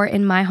to shower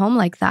in my home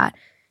like that.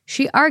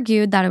 She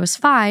argued that it was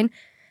fine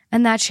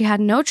and that she had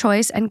no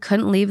choice and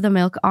couldn't leave the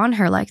milk on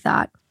her like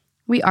that.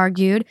 We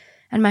argued,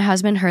 and my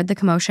husband heard the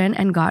commotion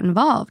and got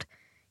involved.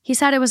 He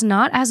said it was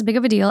not as big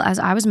of a deal as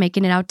I was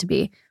making it out to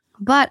be.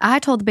 But I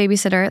told the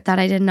babysitter that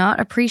I did not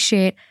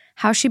appreciate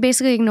how she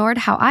basically ignored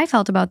how I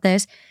felt about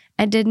this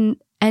and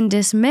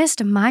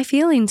dismissed my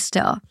feelings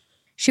still.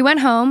 She went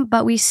home,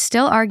 but we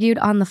still argued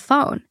on the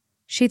phone.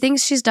 She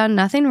thinks she's done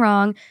nothing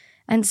wrong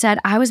and said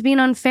I was being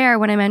unfair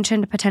when I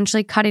mentioned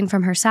potentially cutting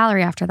from her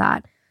salary after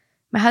that.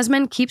 My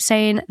husband keeps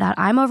saying that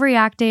I'm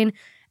overreacting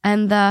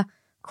and the,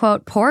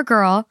 quote, poor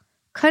girl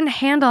couldn't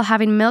handle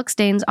having milk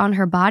stains on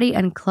her body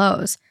and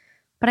clothes.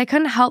 But I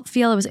couldn't help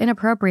feel it was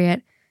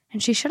inappropriate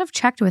and she should have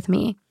checked with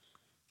me.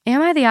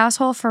 Am I the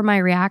asshole for my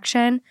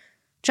reaction?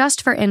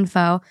 Just for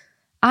info,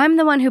 I'm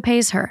the one who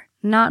pays her,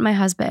 not my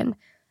husband.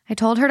 I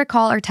told her to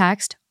call or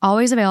text,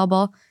 always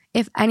available,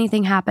 if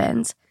anything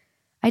happens.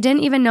 I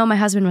didn't even know my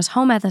husband was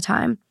home at the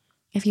time.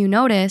 If you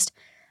noticed,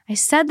 I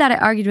said that I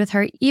argued with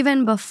her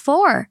even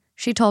before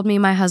she told me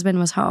my husband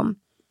was home.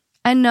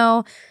 And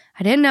no,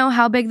 I didn't know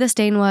how big the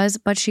stain was,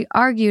 but she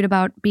argued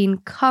about being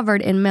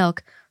covered in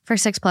milk for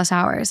 6+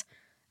 hours.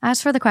 As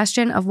for the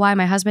question of why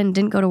my husband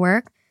didn't go to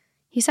work,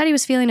 he said he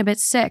was feeling a bit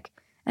sick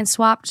and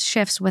swapped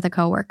shifts with a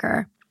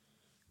coworker.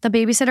 The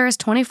babysitter is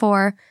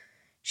 24.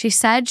 She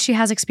said she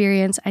has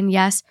experience, and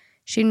yes,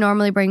 she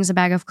normally brings a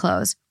bag of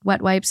clothes,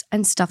 wet wipes,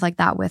 and stuff like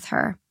that with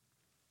her.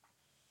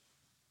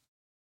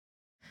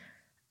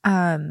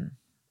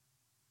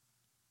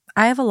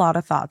 I have a lot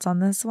of thoughts on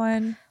this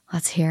one.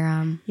 Let's hear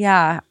them.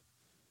 Yeah.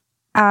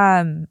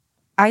 I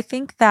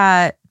think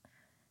that,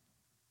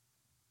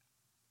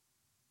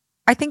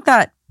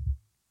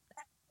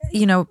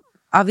 you know,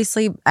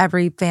 obviously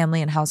every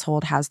family and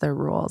household has their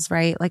rules,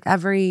 right? Like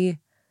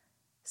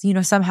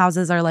some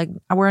houses are like,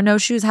 we're a no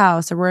shoes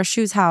house or we're a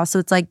shoes house. So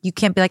it's like, you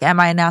can't be like, am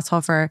I an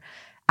asshole for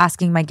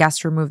asking my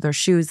guests to remove their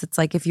shoes? It's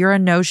like, if you're a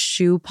no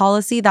shoe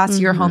policy, that's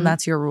your home,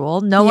 that's your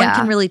rule. No one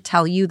can really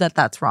tell you that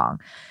that's wrong.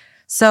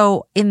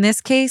 So in this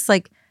case,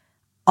 like,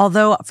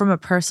 although from a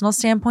personal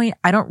standpoint,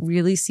 I don't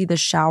really see the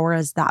shower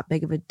as that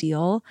big of a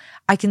deal.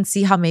 I can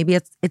see how maybe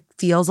it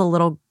feels a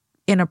little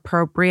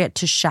inappropriate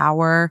to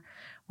shower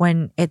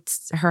when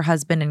it's her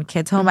husband and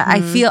kids home.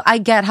 I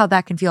get how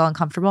that can feel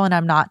uncomfortable, and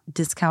I'm not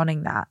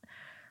discounting that.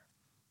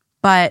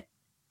 But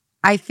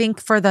I think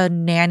for the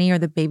nanny or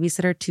the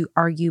babysitter to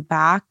argue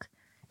back,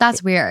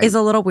 that's weird. Is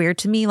a little weird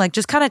to me. Like,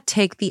 just kind of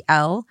take the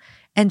L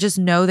and just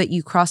know that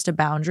you crossed a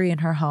boundary in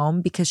her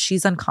home because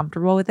she's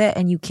uncomfortable with it,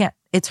 and you can't,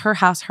 it's her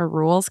house, her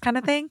rules kind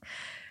of thing.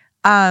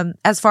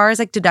 As far as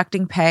like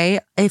deducting pay,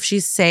 if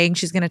she's saying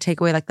she's going to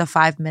take away like the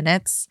 5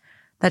 minutes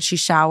that she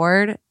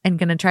showered and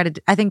going to try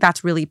to, I think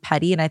that's really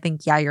petty. And I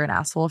think, yeah, you're an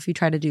asshole if you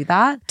try to do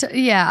that.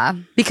 Yeah.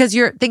 Because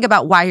think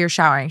about why you're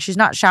showering. She's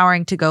not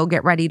showering to go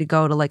get ready to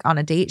go to like on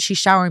a date. She's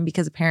showering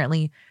because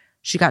apparently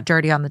she got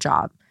dirty on the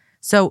job.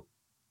 So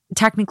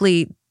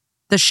technically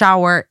the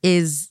shower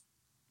is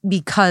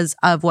because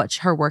of what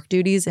her work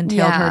duties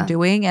entailed her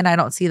doing. And I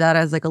don't see that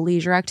as like a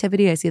leisure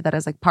activity. I see that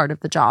as like part of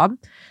the job.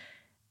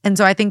 And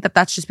so I think that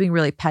that's just being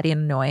really petty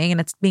and annoying,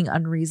 and it's being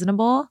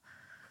unreasonable.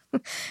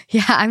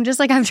 Yeah, I'm just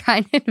like, I'm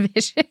trying to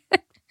envision.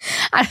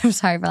 I'm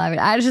sorry for laughing.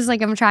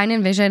 I'm trying to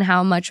envision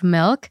how much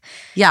milk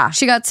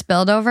she got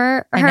spilled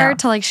over her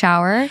to like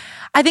shower.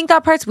 I think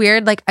that part's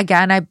weird. Like,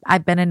 again,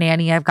 I've been a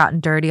nanny. I've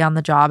gotten dirty on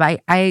the job.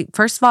 I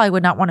first of all, I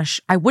would not want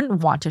to, I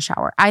wouldn't want to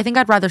shower. I think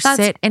I'd rather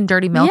sit in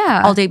dirty milk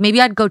all day. Maybe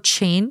I'd go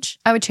change.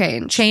 I would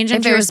change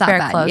into your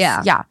spare clothes.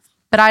 Yeah.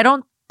 But I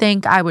don't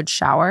think I would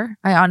shower.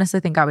 I honestly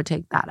think I would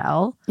take that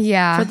L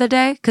for the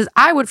day because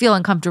I would feel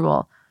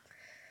uncomfortable.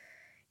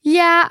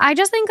 Yeah, I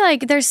just think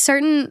like there's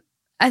certain,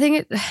 I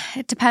think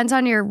it depends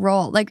on your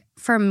role. Like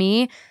for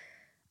me,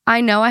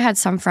 I know I had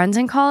some friends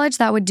in college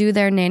that would do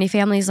their nanny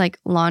family's like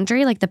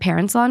laundry, like the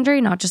parents'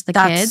 laundry, not just the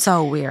kids. That's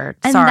so weird.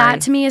 And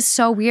that to me is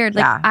so weird.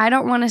 Like I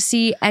don't want to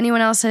see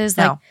anyone else's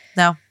like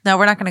No,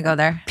 we're not going to go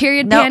there.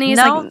 Period panties,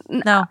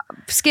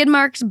 skid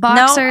marks,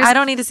 boxers. No, I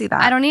don't need to see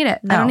that. I don't need it.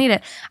 I don't need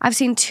it. I've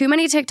seen too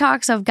many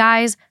TikToks of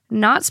guys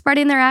not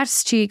spreading their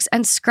ass cheeks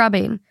and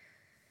scrubbing.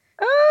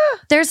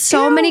 There's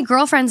so many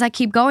girlfriends that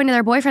keep going to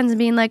their boyfriends and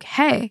being like,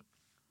 hey,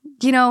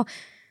 you know,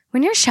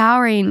 when you're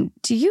showering,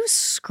 do you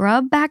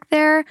scrub back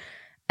there?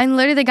 And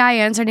literally the guy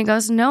answered and he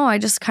goes, no, I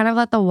just kind of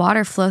let the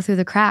water flow through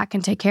the crack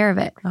and take care of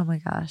it. Oh my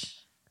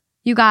gosh.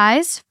 You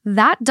guys,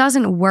 that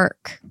doesn't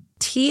work.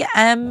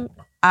 TMI,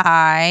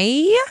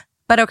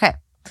 but okay.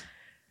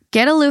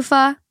 Get a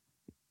loofah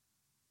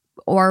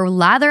or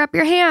lather up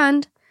your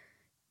hand.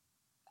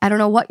 I don't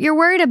know what you're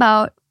worried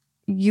about.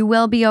 You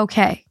will be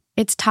okay.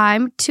 It's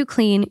time to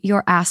clean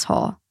your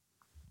asshole.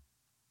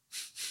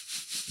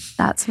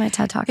 That's my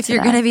TED Talk If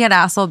you're going to be an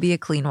asshole, be a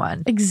clean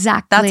one.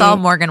 Exactly. That's all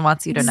Morgan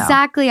wants you to know.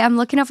 Exactly. I'm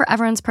looking out for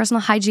everyone's personal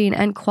hygiene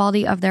and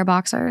quality of their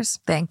boxers.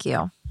 Thank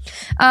you.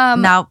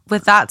 Now,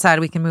 with that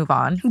said, we can move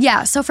on.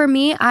 Yeah. So for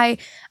me, I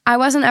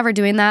wasn't ever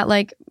doing that.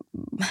 Like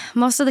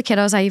most of the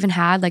kiddos I even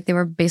had, like they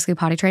were basically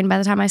potty trained by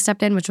the time I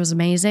stepped in, which was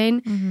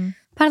amazing. Mm-hmm.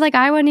 But like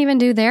I wouldn't even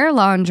do their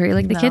laundry,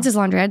 like the kids'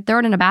 laundry. I'd throw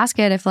it in a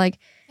basket if like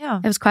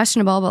it was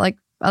questionable. But like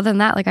other than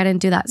that, like I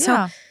didn't do that.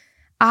 So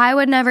I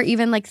would never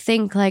even like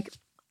think like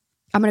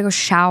I'm going to go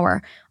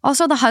shower.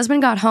 Also, the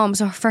husband got home.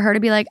 So for her to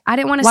be like, I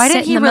didn't want to sit in the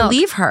milk. Why didn't he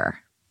relieve her?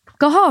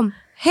 Go home.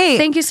 Hey.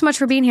 Thank you so much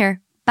for being here.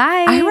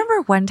 Bye. I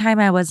remember one time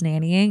I was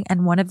nannying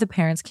and one of the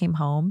parents came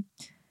home.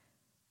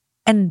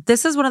 And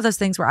this is one of those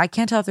things where I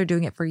can't tell if they're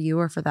doing it for you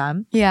or for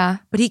them. Yeah.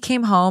 But he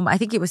came home. I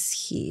think it was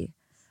he.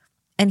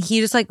 And he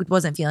just like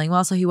wasn't feeling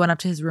well. So he went up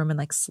to his room and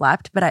like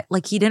slept. But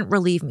he didn't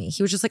relieve me.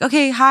 He was just like,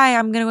 okay, hi,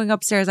 I'm going to go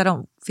upstairs. I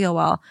don't feel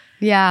well.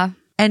 Yeah.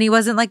 And he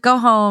wasn't like, go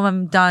home.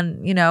 I'm done.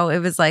 You know, it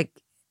was like,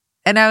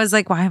 and I was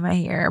like, why am I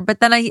here?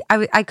 But then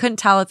I couldn't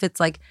tell if it's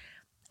like,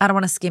 I don't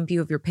want to skimp you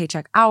of your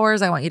paycheck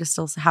hours. I want you to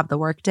still have the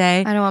work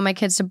day. I don't want my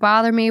kids to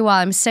bother me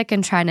while I'm sick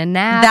and trying to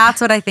nap.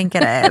 That's what I think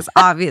it is.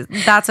 Obvious.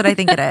 That's what I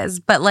think it is.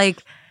 But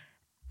like,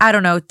 I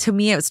don't know. To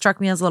me, it struck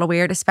me as a little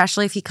weird,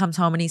 especially if he comes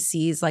home and he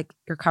sees like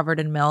you're covered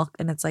in milk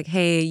and it's like,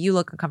 hey, you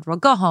look uncomfortable.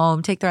 Go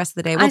home. Take the rest of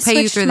the day. We'll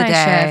pay you through the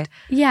day. Shift.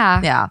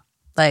 Yeah. Yeah.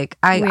 Like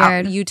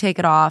you take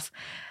it off.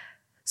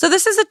 So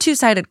this is a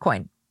two-sided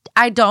coin.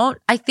 I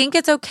think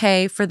it's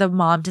okay for the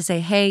mom to say,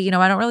 hey, you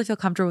know, I don't really feel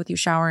comfortable with you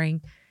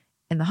showering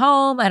in the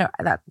home.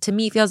 That to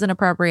me feels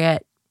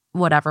inappropriate,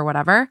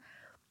 whatever.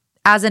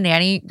 As a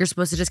nanny, you're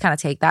supposed to just kind of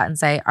take that and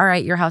say, all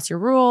right, your house, your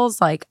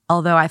rules. Like,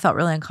 although I felt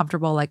really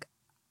uncomfortable, like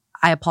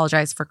I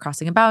apologize for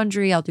crossing a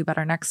boundary. I'll do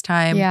better next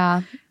time.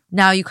 Yeah.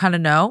 Now you kind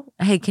of know,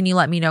 hey, can you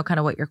let me know kind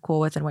of what you're cool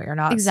with and what you're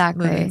not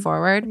moving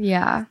forward?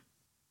 Yeah.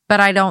 But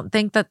I don't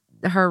think that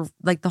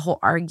the whole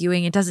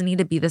arguing, it doesn't need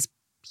to be this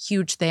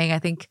huge thing. I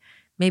think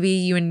maybe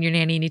you and your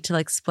nanny need to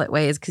like split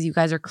ways because you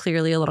guys are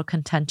clearly a little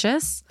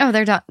contentious. Oh,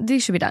 they're done.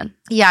 These should be done.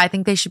 Yeah, I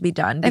think they should be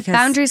done. If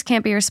boundaries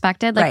can't be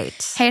respected, like,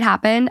 right. Hey, it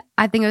happened.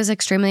 I think it was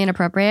extremely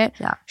inappropriate.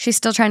 Yeah. She's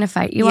still trying to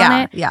fight you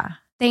on it. Yeah.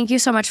 Thank you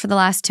so much for the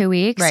last 2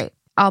 weeks. Right.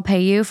 I'll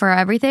pay you for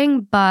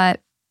everything,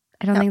 but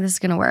I don't think this is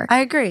going to work. I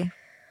agree.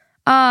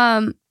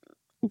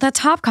 The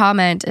top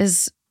comment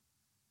is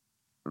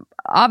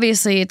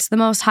obviously, it's the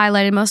most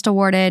highlighted, most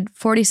awarded,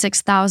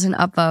 46,000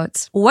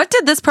 upvotes. What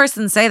did this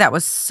person say that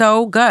was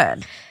so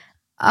good?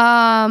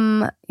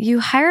 You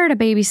hired a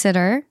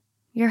babysitter.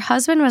 Your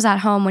husband was at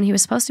home when he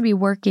was supposed to be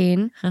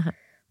working.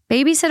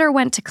 Babysitter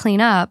went to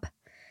clean up.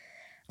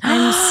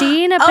 I'm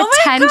seeing a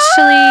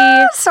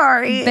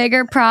potentially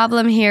bigger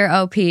problem here,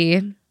 OP.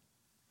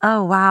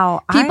 Oh,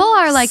 wow. People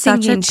are like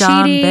thinking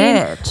cheating.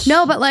 Bitch.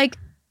 No, but like,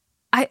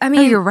 I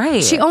mean, you're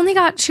right. She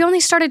only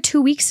started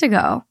 2 weeks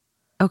ago.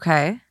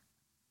 Okay.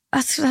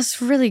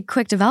 That's really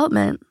quick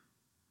development.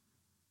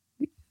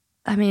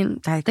 I mean,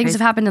 things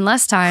have happened in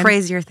less time.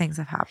 Crazier things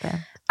have happened.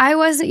 I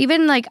wasn't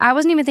even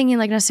thinking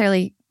like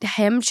necessarily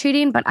him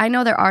cheating, but I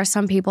know there are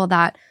some people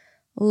that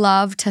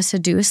love to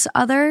seduce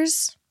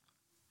others.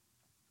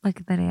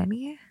 Like the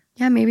nanny?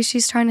 Yeah, maybe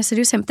she's trying to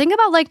seduce him. Think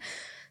about like,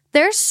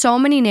 there's so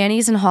many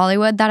nannies in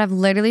Hollywood that have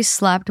literally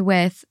slept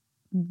with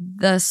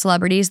the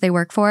celebrities they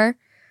work for.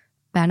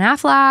 Ben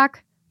Affleck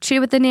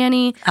cheated with the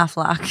nanny.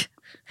 Affleck.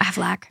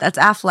 That's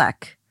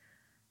Affleck.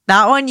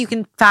 That one you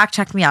can fact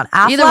check me on.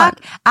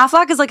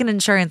 Affleck is like an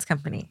insurance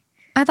company.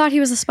 I thought he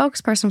was a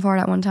spokesperson for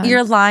it at one time.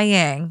 You're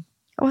lying.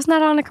 Wasn't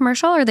that on a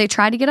commercial or they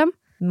tried to get him?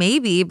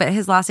 Maybe, but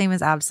his last name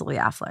is absolutely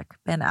Affleck.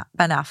 Ben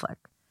Affleck.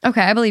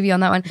 Okay, I believe you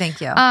on that one.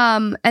 Thank you.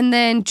 And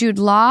then Jude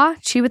Law,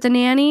 cheated with the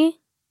nanny.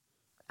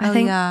 I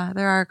think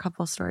there are a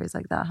couple stories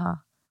like that, huh?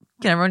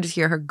 Can everyone just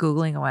hear her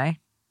Googling away?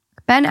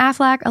 Ben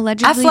Affleck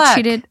allegedly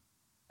cheated.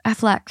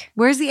 Affleck.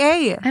 Where's the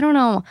A? I don't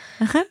know.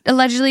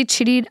 Allegedly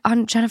cheated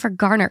on Jennifer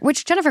Garner,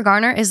 which Jennifer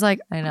Garner is like,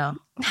 I know.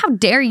 How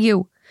dare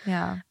you?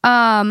 Yeah.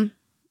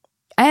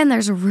 And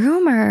there's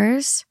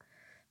rumors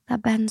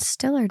that Ben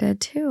Stiller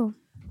did too.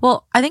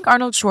 Well, I think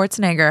Arnold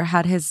Schwarzenegger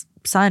had his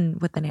son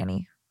with the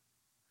nanny.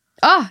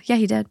 Oh, yeah,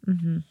 he did.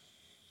 Mm-hmm.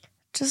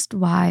 Just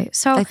why?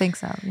 So I think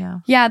so, yeah.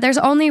 Yeah, there's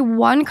only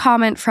one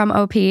comment from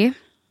OP,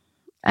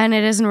 and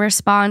it is in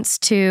response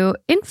to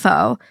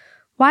info.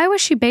 Why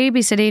was she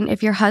babysitting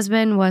if your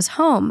husband was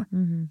home?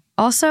 Mm-hmm.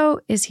 Also,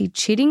 is he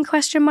cheating? ?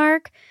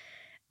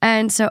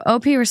 And so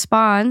OP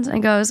responds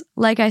and goes,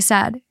 like I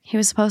said, he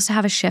was supposed to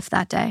have a shift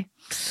that day.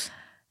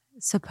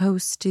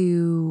 Supposed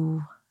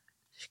to,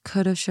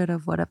 coulda, shoulda,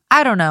 woulda.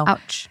 I don't know.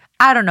 Ouch.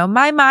 I don't know.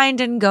 My mind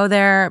didn't go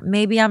there.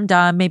 Maybe I'm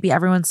dumb. Maybe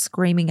everyone's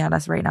screaming at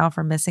us right now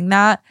for missing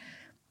that.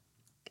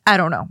 I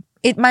don't know.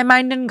 My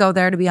mind didn't go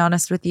there, to be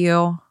honest with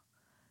you.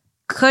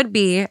 Could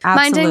be. Absolutely.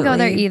 Mine didn't go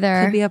there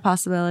either. Could be a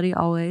possibility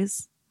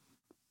always.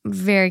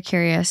 Very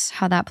curious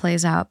how that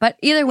plays out. But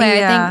either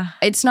way, I think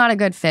it's not a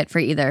good fit for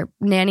either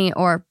nanny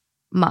or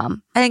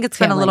mom. I think it's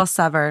been a little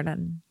severed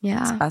and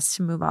it's best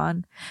to move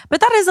on. But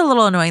that is a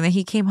little annoying that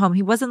he came home.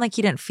 He wasn't like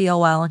he didn't feel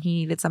well and he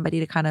needed somebody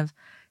to kind of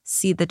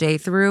see the day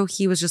through.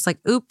 He was just like,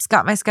 oops,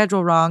 got my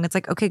schedule wrong. It's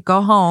like, okay,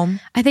 go home.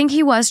 I think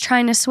he was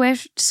trying to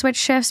switch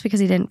shifts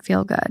because he didn't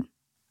feel good.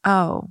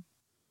 Oh.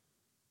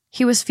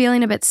 He was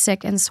feeling a bit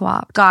sick and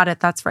swapped. Got it.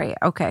 That's right.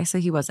 Okay. So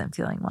he wasn't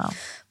feeling well.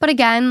 But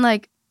again,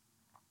 like,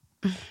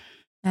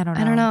 I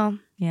don't know.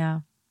 Yeah.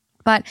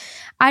 But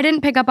I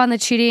didn't pick up on the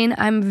cheating.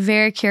 I'm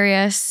very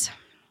curious.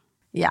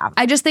 Yeah.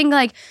 I just think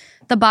like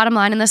the bottom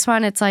line in this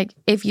one, it's like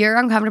if you're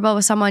uncomfortable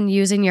with someone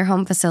using your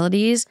home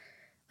facilities,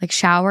 like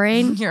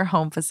showering. Your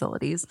home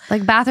facilities.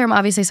 Like bathroom,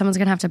 obviously someone's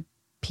going to have to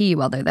pee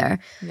while they're there.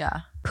 Yeah.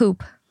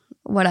 Poop,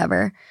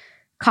 whatever.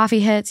 Coffee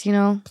hits,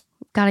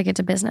 got to get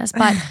to business.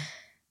 But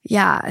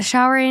yeah,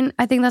 showering,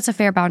 I think that's a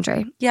fair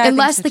boundary. Yeah.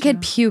 Unless the kid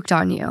puked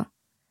on you.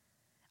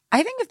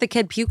 I think if the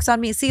kid pukes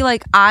on me, see,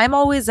 like I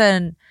always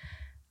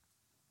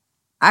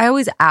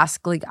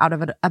ask like out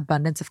of an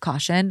abundance of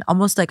caution,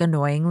 almost like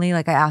annoyingly,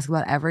 like I ask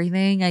about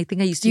everything. I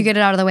think I used to. You get it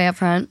out of the way up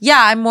front? Yeah,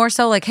 I'm more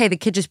so like, hey, the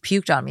kid just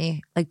puked on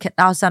me. Like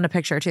I'll send a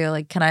picture too.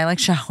 Like, can I like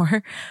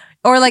shower?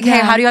 Or like, hey,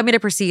 how do you want me to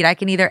proceed? I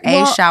can either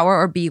A, shower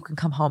or B, you can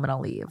come home and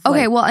I'll leave.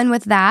 Okay, well, and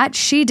with that,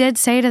 she did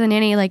say to the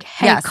nanny, like,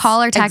 hey,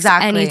 call or text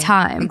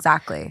anytime.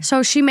 Exactly.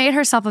 So she made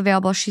herself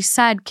available. She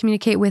said,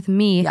 communicate with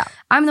me. Yeah.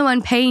 I'm the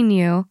one paying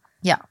you.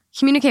 Yeah.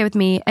 Communicate with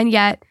me. And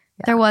yet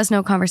there was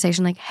no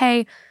conversation. Like,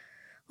 hey,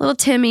 little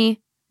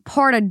Timmy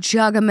poured a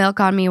jug of milk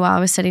on me while I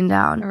was sitting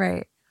down.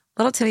 Right.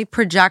 Little Timmy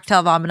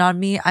projectile vomit on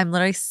me. I'm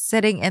literally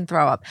sitting in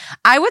throw up.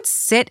 I would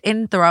sit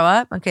in throw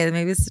up. Okay,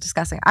 maybe this is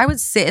disgusting. I would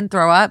sit in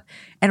throw up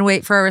and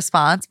wait for a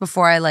response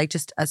before I like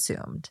just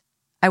assumed.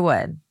 I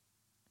would.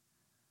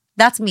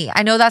 That's me.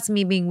 I know that's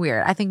me being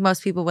weird. I think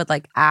most people would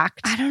like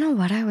act. I don't know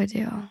what I would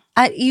do.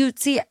 You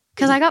see,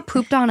 because I got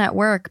pooped on at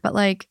work, but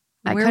like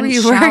I where couldn't were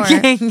you shower.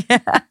 working?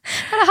 At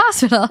a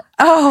hospital.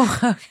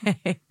 Oh,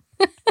 okay.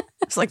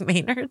 It's like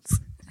Maynard's.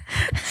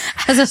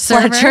 As a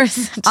server,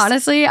 Fletcher's.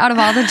 Honestly, out of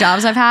all the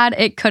jobs I've had,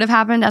 it could have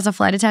happened as a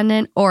flight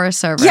attendant or a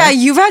server. Yeah,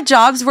 you've had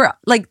jobs where,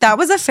 like, that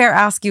was a fair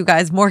ask, you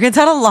guys. Morgan's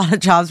had a lot of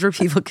jobs where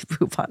people could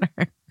poop on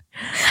her.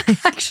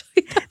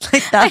 Actually,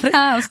 like that, I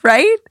have.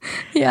 Right?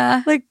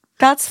 Yeah, like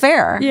that's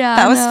fair. Yeah,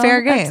 that was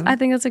fair game. I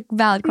think that's a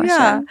valid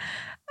question.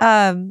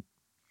 Yeah.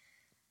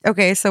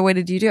 Okay, so what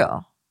did you do?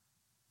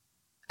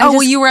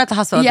 Well, you were at the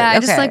hospital. Yeah, I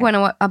just like went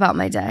about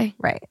my day.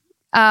 Right.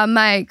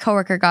 My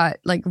coworker got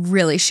like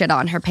really shit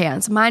on her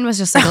pants. Mine was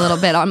just like a little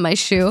bit on my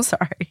shoe.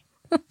 Sorry.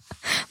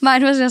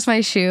 Mine was just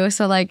my shoe.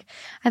 So like,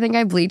 I think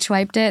I bleach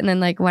wiped it and then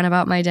like went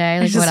about my day.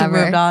 Like just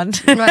whatever. Moved on.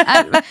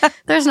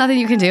 There's nothing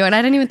you can do. And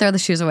I didn't even throw the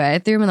shoes away. I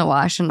threw them in the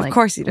wash and like of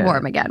course you did. Wore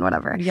them again,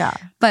 whatever. Yeah.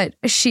 But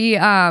she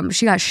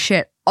got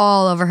shit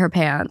all over her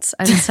pants.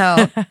 And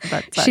so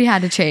she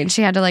had to change.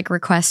 She had to like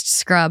request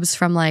scrubs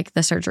from like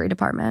the surgery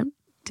department.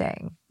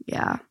 Dang.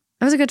 Yeah.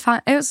 It was a good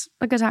fun. It was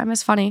a good time. It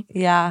was funny.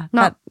 Yeah.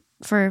 Not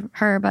for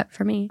her, but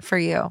for me. For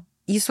you.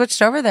 You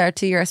switched over there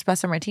to your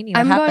espresso martini.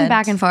 I'm going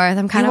back and forth.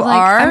 I'm kind of like,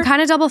 I'm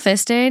kind of double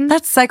fisting.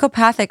 That's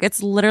psychopathic.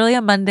 It's literally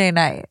a Monday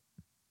night.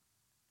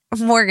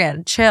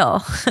 Morgan,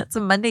 chill. It's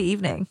a Monday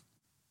evening.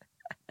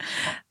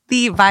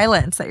 The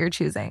violence that you're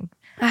choosing.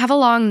 I have a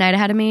long night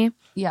ahead of me.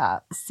 Yeah.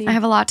 See, I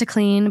have a lot to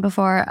clean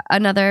before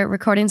another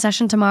recording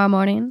session tomorrow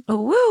morning.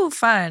 Woo,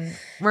 fun.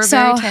 We're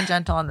very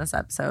tangential on this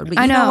episode.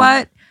 But you know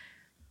what?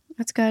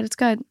 It's good. It's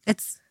good.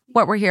 It's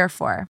what we're here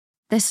for.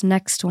 This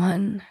next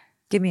one.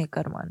 Give me a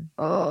good one.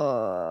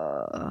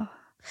 Oh,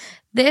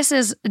 this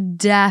is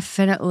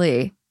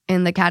definitely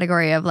in the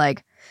category of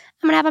like,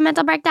 I'm going to have a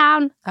mental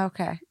breakdown.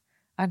 Okay.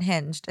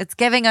 Unhinged. It's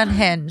giving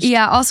unhinged.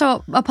 Yeah.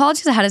 Also,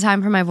 apologies ahead of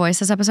time for my voice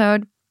this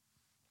episode.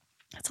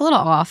 It's a little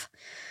off.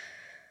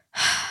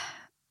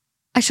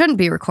 I shouldn't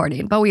be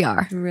recording, but we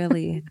are.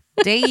 Really?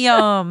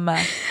 Damn.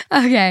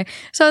 Okay.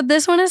 So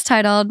this one is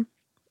titled,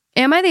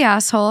 Am I the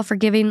asshole for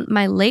giving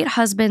my late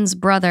husband's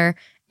brother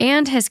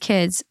and his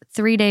kids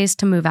 3 days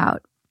to move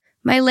out?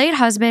 My late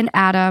husband,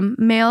 Adam,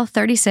 male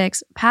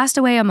 36, passed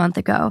away a month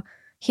ago.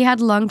 He had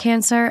lung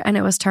cancer and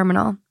it was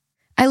terminal.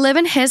 I live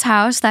in his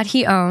house that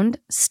he owned,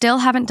 still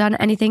haven't done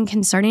anything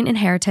concerning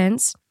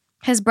inheritance.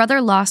 His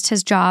brother lost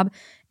his job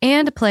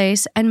and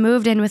place and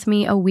moved in with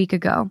me a week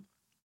ago.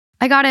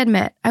 I gotta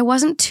admit, I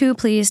wasn't too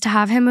pleased to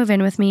have him move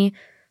in with me,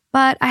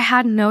 but I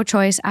had no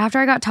choice after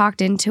I got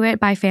talked into it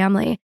by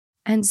family,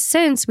 and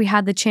since we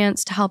had the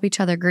chance to help each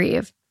other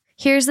grieve.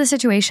 Here's the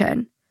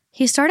situation.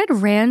 He started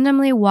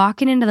randomly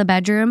walking into the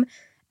bedroom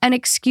and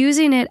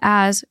excusing it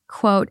as,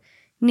 quote,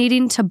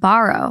 needing to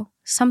borrow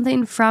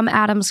something from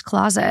Adam's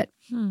closet.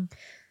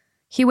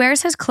 He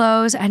wears his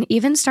clothes and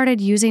even started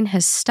using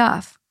his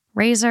stuff,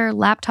 razor,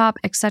 laptop,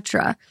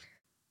 etc.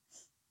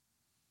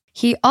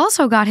 He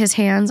also got his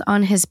hands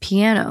on his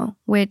piano,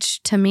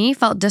 which to me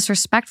felt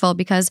disrespectful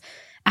because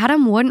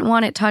Adam wouldn't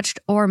want it touched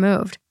or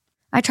moved.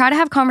 I try to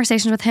have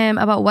conversations with him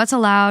about what's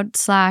allowed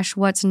 /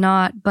 what's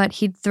not, but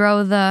he'd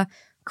throw the,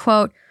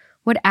 quote,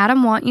 would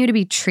Adam want you to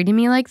be treating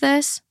me like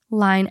this?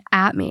 Line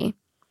at me.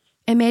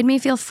 It made me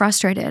feel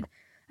frustrated.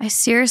 I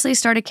seriously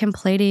started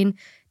complaining,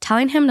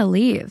 telling him to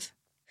leave.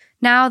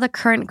 Now the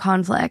current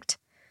conflict.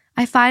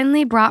 I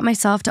finally brought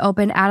myself to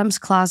open Adam's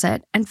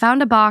closet and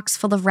found a box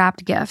full of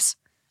wrapped gifts.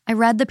 I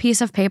read the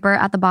piece of paper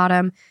at the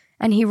bottom,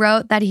 and he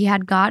wrote that he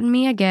had gotten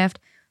me a gift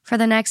for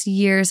the next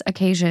year's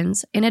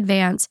occasions in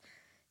advance,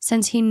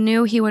 since he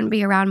knew he wouldn't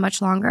be around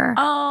much longer.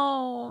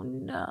 Oh,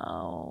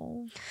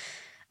 no.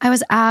 I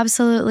was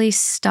absolutely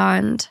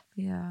stunned.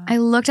 Yeah. I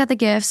looked at the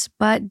gifts,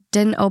 but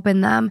didn't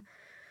open them.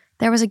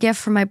 There was a gift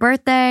for my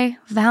birthday,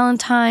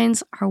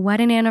 Valentine's, our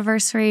wedding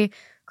anniversary,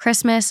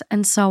 Christmas,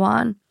 and so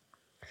on.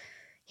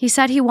 He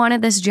said he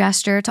wanted this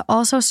gesture to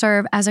also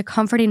serve as a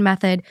comforting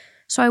method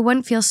so I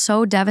wouldn't feel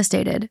so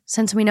devastated,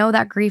 since we know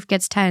that grief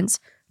gets tense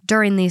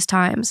during these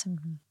times.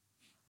 Mm-hmm.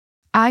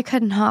 I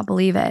could not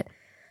believe it.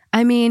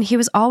 I mean, he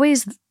was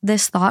always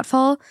this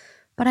thoughtful,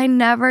 but I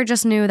never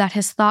just knew that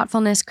his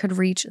thoughtfulness could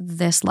reach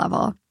this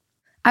level.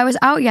 I was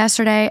out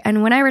yesterday,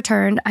 and when I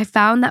returned, I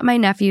found that my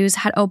nephews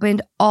had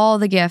opened all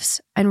the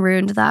gifts and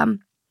ruined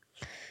them.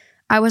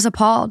 I was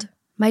appalled.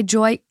 My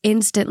joy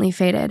instantly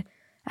faded.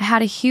 I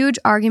had a huge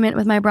argument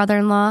with my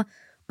brother-in-law,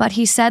 but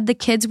he said the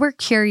kids were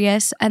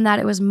curious and that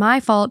it was my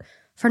fault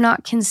for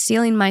not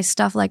concealing my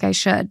stuff like I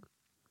should.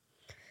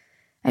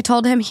 I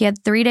told him he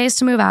had 3 days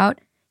to move out.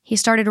 He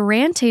started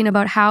ranting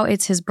about how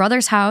it's his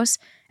brother's house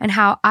and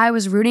how I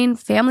was ruining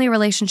family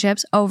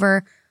relationships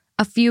over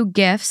a few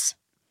gifts.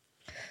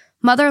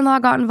 Mother-in-law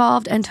got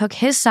involved and took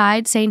his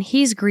side, saying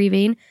he's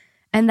grieving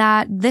and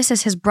that this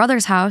is his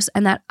brother's house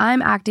and that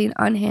I'm acting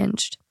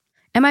unhinged.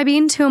 Am I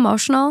being too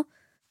emotional?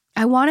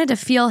 I wanted to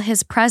feel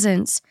his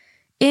presence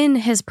in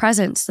his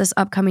presence this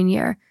upcoming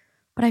year,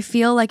 but I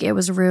feel like it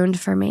was ruined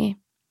for me.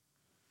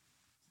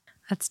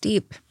 That's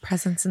deep.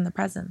 Presence in the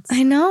presence.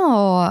 I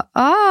know.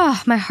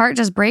 Oh, my heart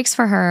just breaks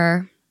for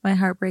her. My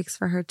heart breaks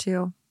for her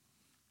too.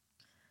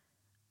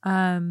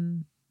 I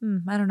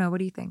don't know. What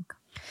do you think?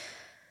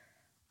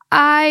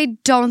 I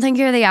don't think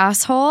you're the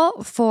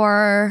asshole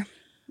for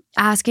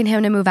asking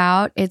him to move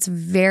out. It's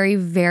very,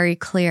 very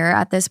clear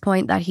at this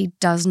point that he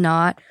does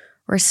not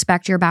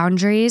respect your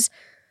boundaries.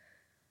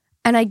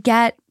 And I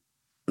get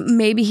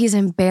maybe he's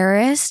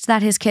embarrassed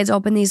that his kids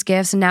opened these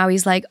gifts and now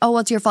he's like, oh, well,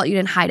 it's your fault you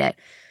didn't hide it.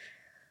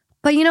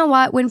 But you know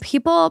what? When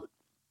people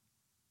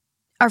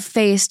are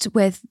faced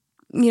with,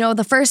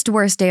 the first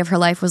worst day of her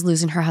life was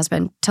losing her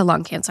husband to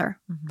lung cancer.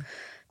 Mm-hmm.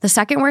 The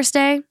second worst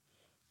day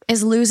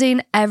is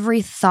losing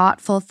every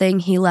thoughtful thing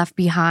he left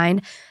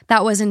behind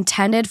that was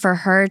intended for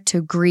her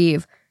to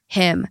grieve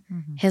him,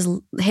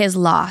 mm-hmm. his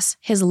loss,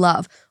 his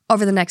love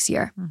over the next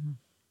year. Mm-hmm.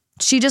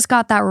 She just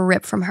got that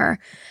ripped from her.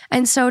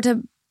 And so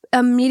to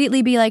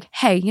immediately be like,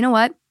 hey, you know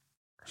what?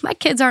 My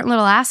kids aren't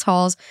little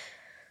assholes.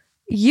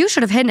 You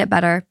should have hidden it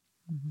better.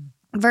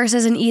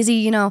 Versus an easy,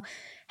 you know,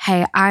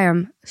 hey, I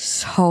am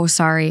so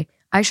sorry.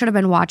 I should have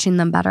been watching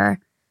them better.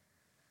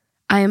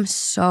 I am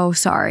so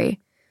sorry.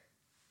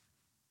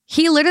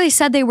 He literally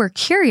said they were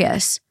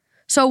curious.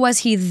 So was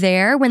he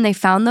there when they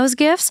found those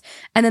gifts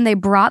and then they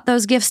brought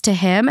those gifts to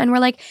him and were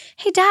like,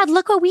 hey, Dad,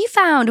 look what we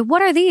found.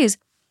 What are these?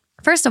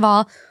 First of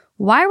all,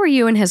 why were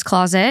you in his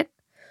closet?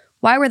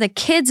 Why were the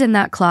kids in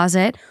that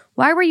closet?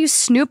 Why were you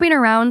snooping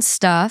around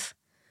stuff?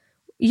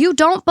 You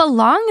don't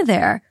belong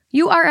there.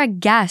 You are a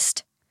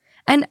guest.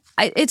 And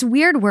it's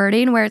weird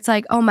wording where it's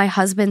like, oh, my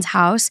husband's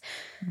house.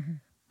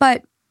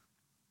 But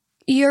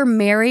you're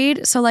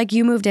married. So like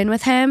you moved in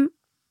with him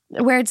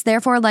where it's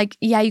therefore like,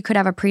 yeah, you could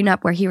have a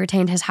prenup where he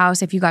retained his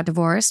house if you got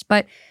divorced.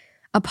 But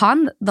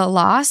upon the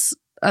loss,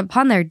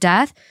 upon their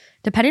death,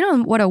 depending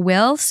on what a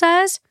will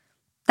says,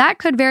 that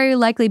could very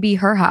likely be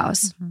her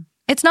house.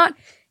 It's not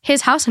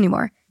his house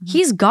anymore.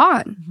 He's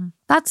gone.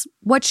 That's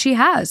what she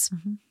has.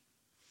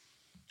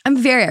 I'm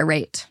very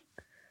irate.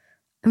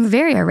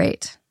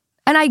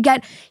 And I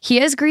get, he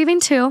is grieving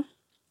too.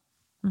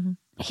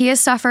 He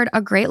has suffered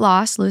a great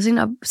loss, losing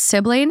a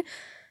sibling.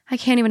 I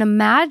can't even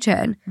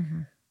imagine.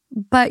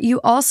 But you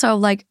also,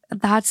 like,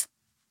 that's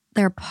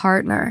their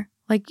partner.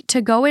 Like,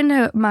 to go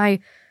into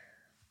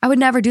I would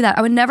never do that.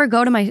 I would never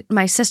go to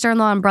my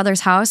sister-in-law and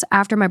brother's house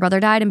after my brother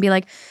died and be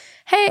like,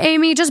 hey,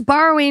 Amy, just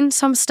borrowing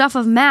some stuff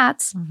of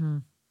Matt's.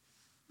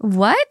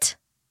 What?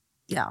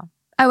 Yeah.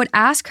 I would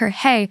ask her,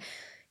 hey,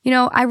 you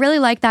know, I really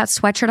like that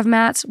sweatshirt of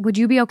Matt's. Would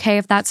you be okay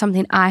if that's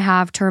something I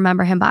have to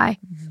remember him by?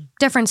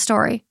 Different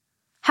story.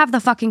 Have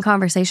the fucking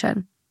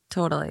conversation.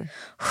 Totally.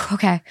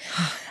 Okay.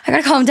 I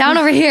gotta calm down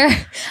over here.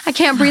 I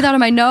can't breathe out of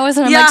my nose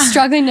and I'm like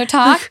struggling to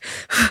talk.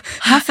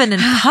 Huffing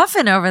and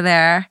puffing over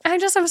there. I'm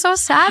so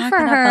sad for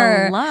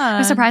her.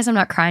 I'm surprised I'm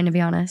not crying, to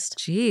be honest.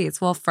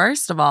 Jeez. Well,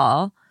 first of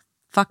all,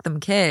 fuck them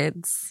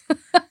kids.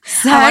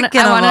 I want to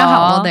know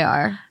how old they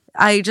are.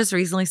 I just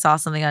recently saw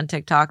something on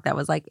TikTok that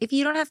was like, if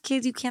you don't have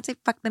kids, you can't say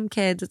fuck them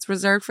kids. It's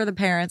reserved for the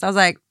parents. I was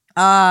like,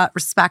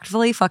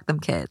 respectfully, fuck them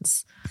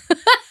kids.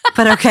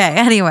 But okay,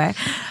 anyway.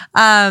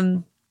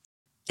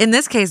 In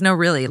this case, no,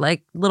 really,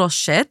 like little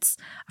shits.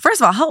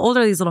 First of all, how old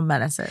are these little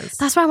menaces?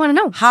 That's what I want to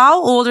know.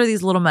 How old are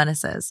these little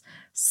menaces?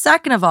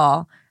 Second of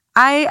all,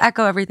 I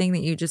echo everything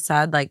that you just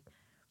said. Like,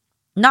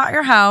 not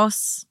your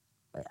house.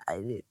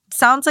 It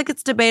sounds like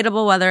it's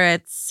debatable whether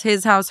it's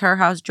his house, her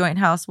house, joint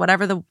house,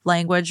 whatever the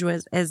language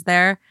is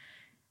there.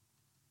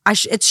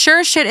 It's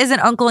sure as shit isn't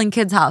uncle and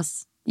kid's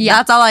house. Yeah.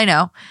 That's all I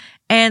know.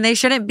 And they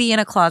shouldn't be in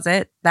a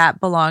closet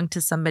that belonged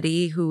to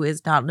somebody who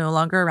is no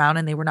longer around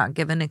and they were not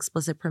given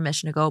explicit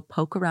permission to go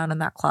poke around in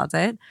that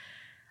closet.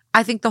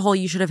 I think the whole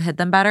you should have hid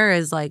them better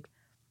is like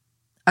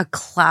a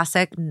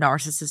classic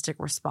narcissistic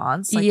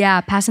response. Like,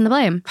 yeah, passing the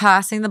blame.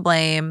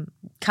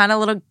 Kind of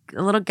a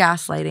little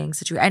gaslighting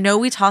situation. I know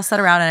we toss that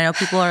around and I know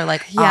people are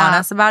like on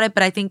us about it,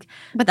 but I think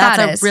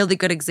that's a really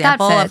good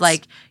example of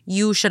like,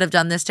 you should have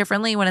done this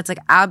differently when it's like,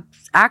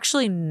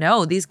 actually,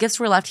 no, these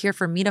gifts were left here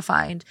for me to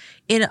find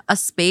in a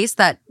space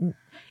that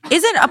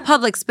isn't a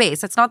public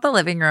space. It's not the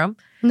living room.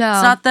 No.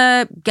 It's not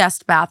the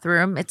guest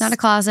bathroom. It's not a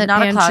closet,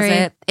 not pantry. A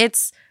closet.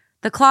 It's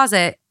the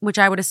closet, which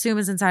I would assume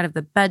is inside of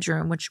the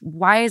bedroom, which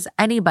why is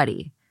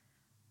anybody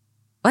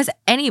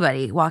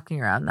walking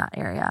around that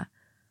area?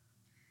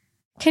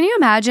 Can you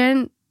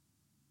imagine?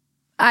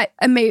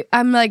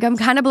 I'm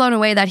kind of blown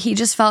away that he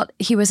just felt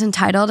he was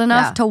entitled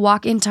enough to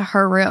walk into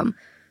her room.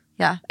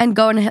 Yeah. And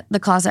go in the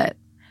closet.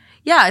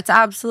 Yeah, it's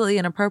absolutely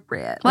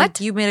inappropriate. What? Like,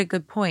 you made a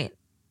good point.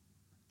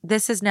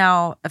 This is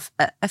now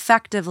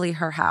effectively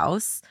her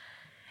house.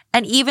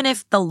 And even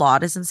if the law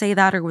doesn't say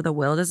that or the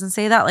will doesn't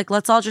say that, like,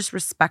 let's all just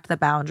respect the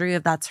boundary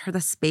of that's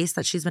the space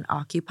that she's been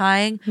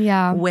occupying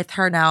with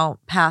her now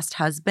past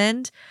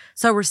husband.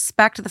 So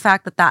respect the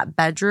fact that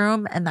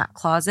bedroom and that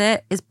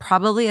closet is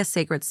probably a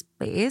sacred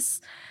space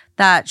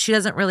that she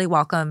doesn't really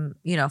welcome,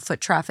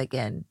 foot traffic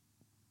in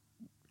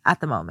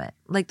at the moment.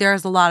 Like,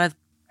 there's a lot of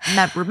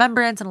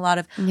remembrance and a lot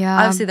of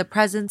obviously the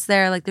presence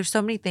there. Like, there's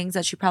so many things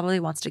that she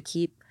probably wants to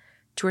keep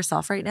to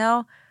herself right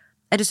now.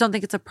 I just don't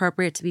think it's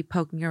appropriate to be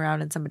poking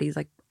around in somebody's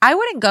like, I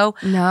wouldn't go.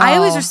 No. I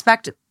always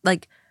respect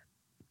like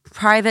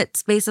private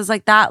spaces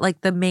like that,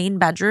 like the main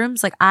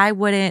bedrooms. Like, I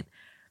wouldn't,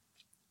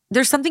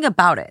 there's something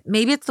about it.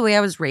 Maybe it's the way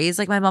I was raised.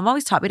 Like, my mom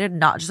always taught me to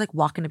not just like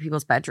walk into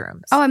people's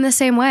bedrooms. Oh, I'm the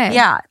same way.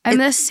 Yeah. I'm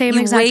the same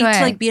exact way. You wait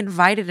to like be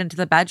invited into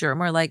the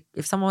bedroom or like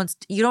if someone wants,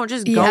 you don't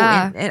just go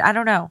in. I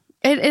don't know.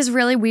 It is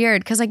really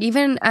weird because like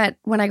even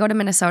when I go to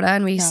Minnesota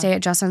and we stay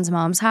at Justin's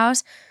mom's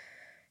house,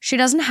 she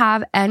doesn't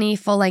have any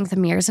full-length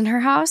mirrors in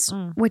her house,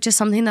 which is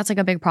something that's like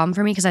a big problem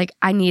for me because like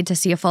I need to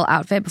see a full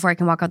outfit before I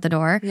can walk out the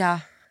door. Yeah.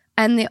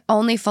 And the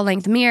only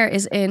full-length mirror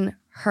is in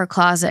her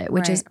closet,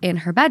 which is in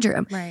her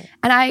bedroom. Right.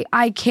 And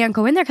I can't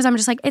go in there because I'm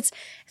just like, it's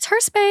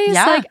her space.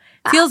 Yeah. Like,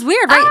 feels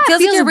weird, right? It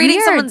feels like you're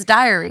reading someone's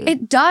diary.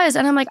 It does.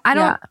 And I'm like, I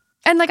don't,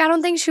 and like, I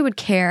don't think she would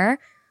care,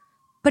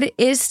 but it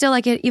is still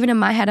like, even in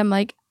my head, I'm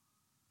like,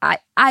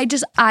 I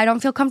don't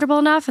feel comfortable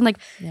enough. And like,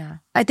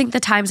 I think the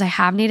times I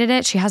have needed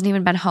it, she hasn't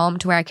even been home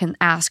to where I can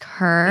ask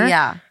her.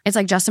 Yeah. It's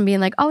like Justin being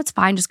like, oh, it's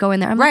fine. Just go in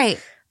there. I'm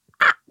right.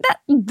 Like,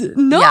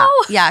 no.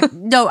 Yeah.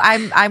 No,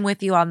 I'm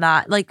with you on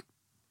that. Like,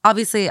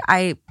 obviously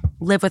I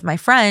live with my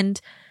friend,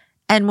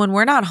 and when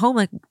we're not home,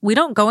 like we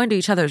don't go into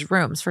each other's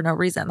rooms for no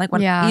reason. Like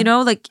when, you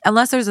know, like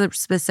unless there's a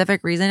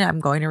specific reason,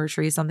 I'm going to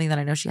retrieve something that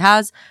I know she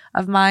has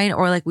of mine,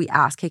 or like we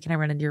ask, hey, can I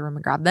run into your room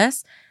and grab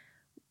this?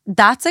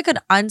 That's like an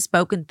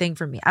unspoken thing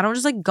for me. I don't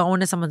just like go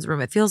into someone's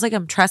room. It feels like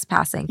I'm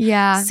trespassing.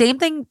 Yeah. Same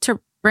thing to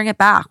bring it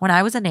back. When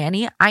I was a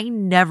nanny, I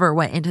never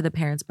went into the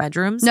parents'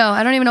 bedrooms. No,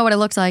 I don't even know what it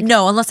looks like.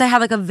 No, unless I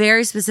had like a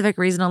very specific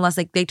reason, unless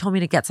like they told me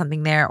to get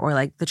something there, or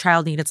like the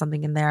child needed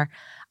something in there.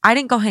 I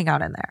didn't go hang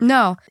out in there.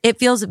 No. It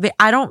feels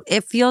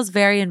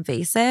very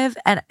invasive.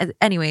 And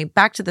anyway,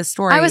 back to the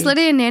story. I was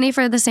literally a nanny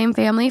for the same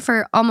family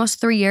for almost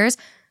 3 years.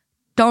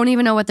 Don't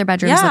even know what their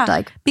bedrooms looked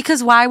like.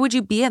 Because why would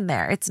you be in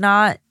there? It's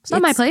not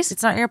my place.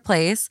 It's not your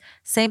place.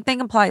 Same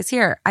thing applies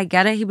here. I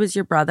get it. He was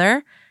your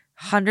brother.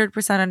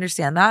 100%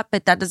 understand that.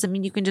 But that doesn't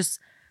mean you can just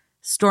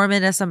storm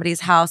into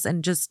somebody's house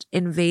and just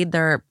invade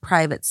their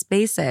private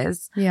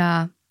spaces.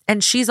 Yeah.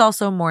 And she's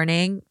also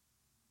mourning.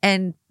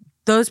 And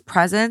those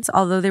presents,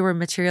 although they were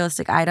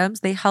materialistic items,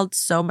 they held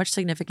so much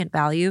significant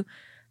value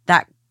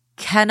that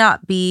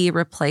cannot be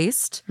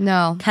replaced.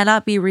 No.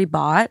 Cannot be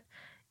rebought.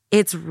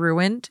 It's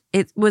ruined.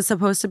 It was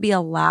supposed to be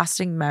a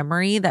lasting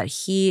memory that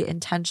he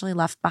intentionally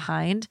left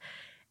behind.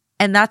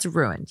 And that's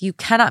ruined. You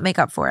cannot make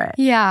up for it.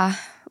 Yeah.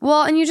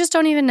 Well, and you just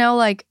don't even know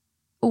like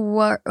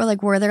what, or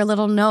like were there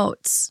little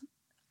notes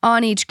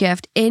on each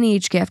gift, in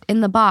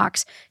the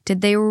box?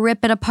 Did they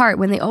rip it apart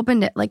when they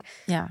opened it? Like,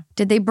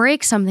 did they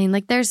break something?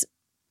 Like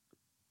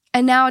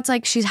and now it's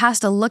like she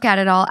has to look at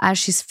it all as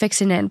she's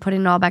fixing it and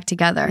putting it all back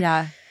together.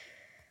 Yeah.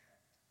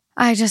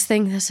 I just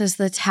think this is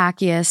the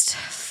tackiest,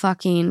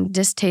 fucking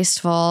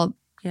distasteful,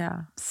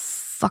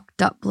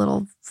 fucked up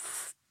little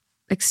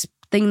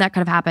thing that could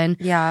have happened.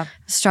 Yeah.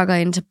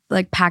 Struggling to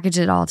like package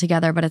it all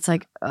together, but it's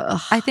like,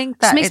 ugh, I think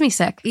that just makes me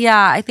sick.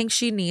 Yeah, I think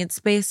she needs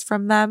space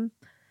from them.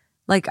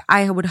 Like,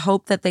 I would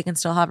hope that they can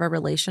still have a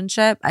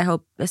relationship. I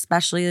hope,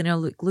 especially, you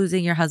know,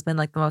 losing your husband,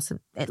 like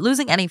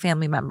losing any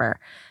family member.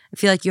 I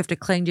feel like you have to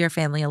cling to your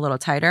family a little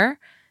tighter.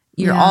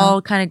 You're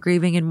all kind of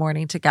grieving and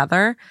mourning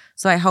together.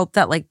 So I hope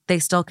that like they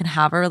still can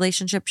have a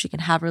relationship. She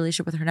can have a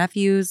relationship with her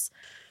nephews.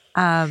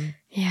 And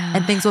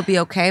things will be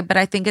okay. But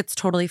I think it's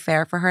totally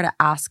fair for her to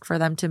ask for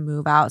them to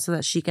move out so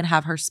that she can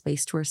have her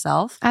space to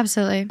herself.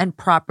 Absolutely. And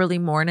properly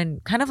mourn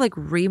and kind of like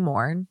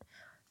re-mourn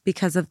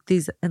because of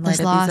these, in light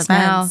of these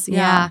Now. events.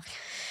 Yeah.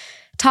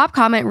 Top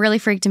comment really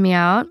freaked me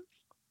out.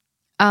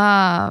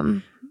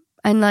 And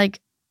like,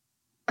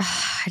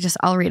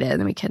 I'll read it and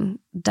then we can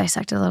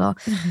dissect it a little.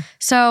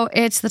 So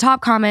it's the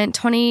top comment,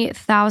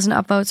 20,000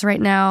 upvotes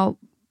right now.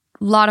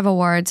 A lot of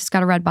awards. It's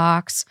got a red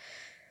box.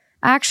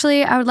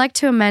 Actually, I would like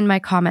to amend my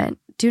comment.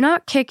 Do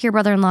not kick your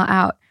brother-in-law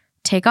out.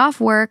 Take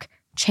off work,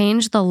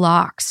 change the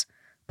locks,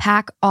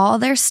 pack all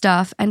their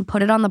stuff and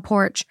put it on the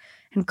porch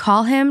and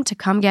call him to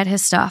come get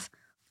his stuff.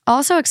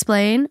 Also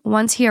explain,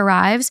 once he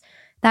arrives,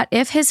 that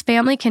if his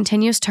family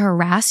continues to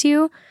harass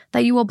you,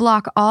 that you will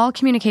block all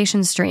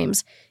communication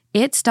streams.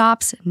 It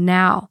stops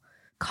now.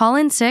 Call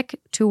in sick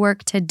to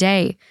work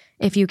today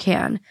if you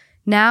can.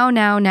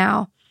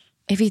 Now.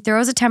 If he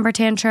throws a temper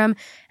tantrum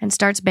and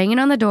starts banging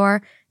on the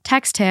door,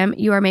 text him,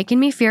 you are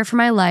making me fear for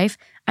my life.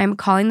 I'm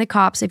calling the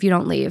cops if you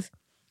don't leave.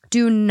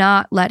 Do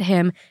not let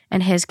him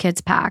and his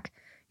kids pack.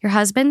 Your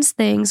husband's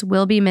things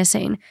will be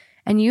missing,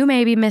 and you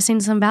may be missing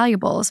some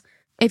valuables.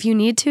 If you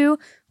need to,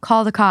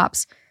 call the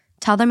cops.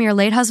 Tell them your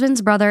late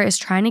husband's brother is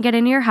trying to get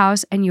into your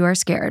house and you are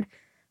scared.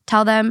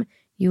 Tell them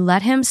you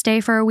let him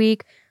stay for a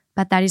week,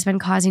 but that he's been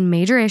causing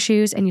major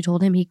issues and you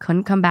told him he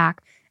couldn't come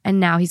back and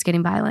now he's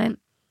getting violent.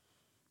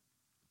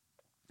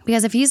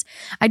 Because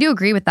I do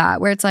agree with that,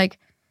 where it's like,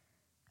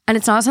 and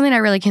it's not something I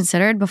really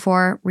considered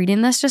before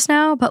reading this just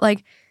now, but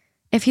like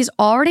if he's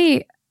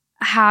already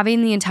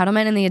having the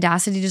entitlement and the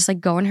audacity to just like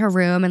go in her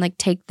room and like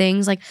take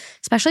things, like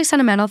especially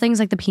sentimental things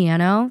like the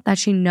piano that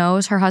she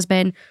knows her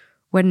husband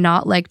would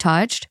not like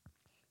touched,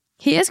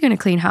 he is going to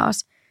clean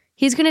house.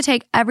 He's going to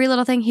take every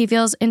little thing he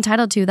feels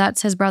entitled to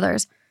that's his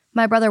brother's.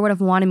 My brother would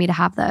have wanted me to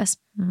have this.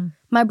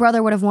 My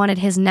brother would have wanted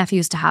his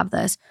nephews to have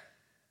this.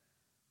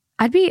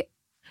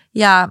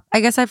 Yeah,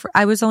 I guess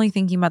I was only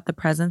thinking about the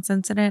presence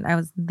incident. I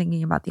wasn't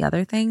thinking about the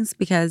other things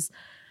because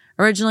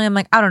originally I'm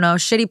like, I don't know,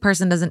 shitty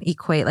person doesn't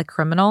equate like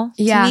criminal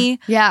to me.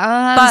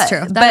 Yeah, that's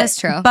true. That is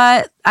true.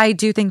 But I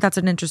do think that's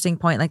an interesting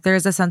point. Like there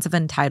is a sense of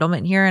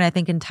entitlement here, and I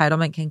think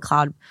entitlement can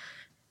cloud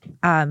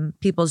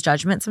people's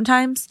judgment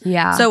sometimes.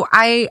 Yeah. So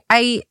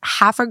I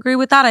half agree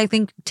with that. I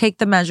think take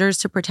the measures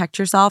to protect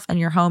yourself and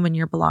your home and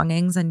your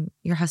belongings and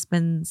your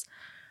husband's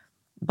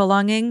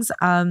belongings.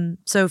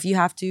 So if you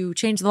have to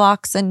change the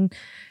locks and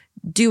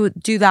do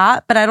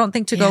that, but I don't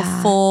think to go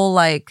full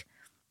like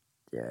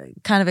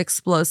kind of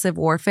explosive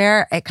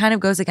warfare, it kind of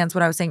goes against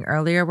what I was saying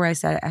earlier, where I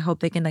said I hope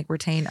they can like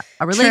retain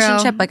a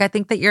relationship. True. Like I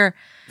think that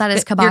that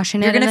is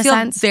kiboshing you're going to feel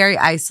sense. very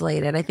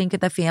isolated. I think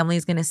that the family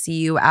is going to see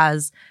you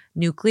as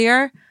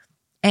nuclear,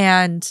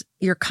 and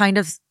you're kind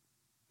of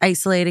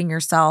isolating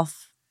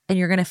yourself, and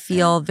you're going to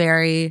feel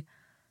very,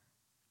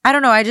 I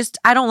don't know.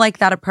 I don't like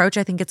that approach.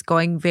 I think it's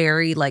going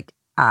very like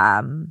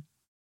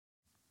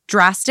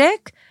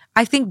drastic.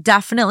 I think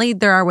definitely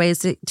there are ways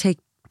to take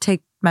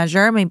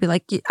measure. Maybe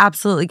like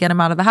absolutely get him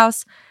out of the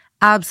house.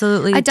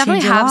 Absolutely. I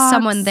definitely have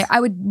someone there. I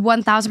would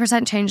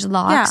 1000% change the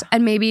locks.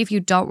 And maybe if you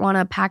don't want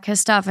to pack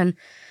his stuff and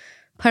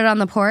put it on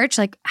the porch,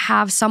 like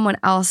have someone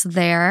else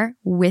there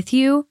with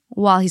you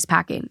while he's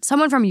packing.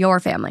 Someone from your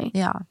family.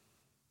 Yeah.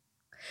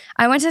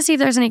 I went to see if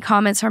there's any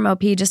comments from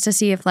OP just to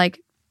see if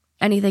like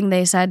anything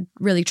they said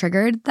really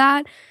triggered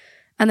that.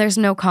 And there's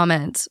no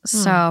comments.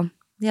 So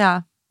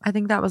yeah, I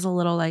think that was a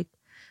little like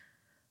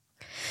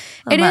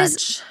It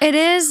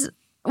is.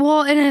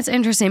 Well, and it's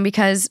interesting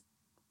because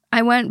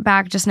I went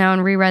back just now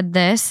and reread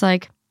this.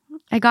 Like,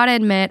 I gotta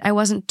admit, I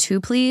wasn't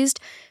too pleased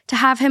to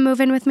have him move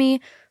in with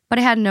me, but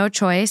I had no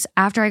choice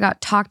after I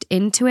got talked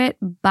into it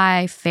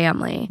by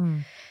family.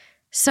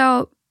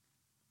 So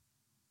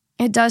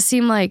it does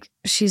seem like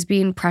she's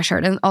being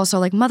pressured. And also,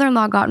 like,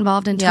 mother-in-law got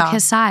involved and took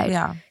his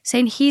side,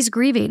 saying he's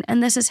grieving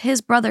and this is his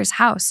brother's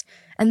house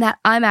and that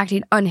I'm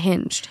acting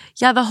unhinged.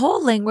 Yeah, the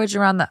whole language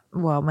around that.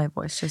 Well, my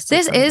voice just.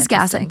 This is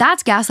gaslighting.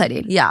 That's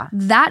gaslighting. Yeah.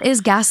 That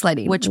is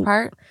gaslighting. Which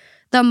part?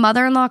 The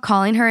mother-in-law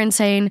calling her and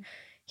saying,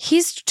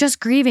 he's just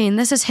grieving.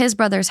 This is his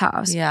brother's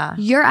house. Yeah.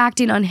 You're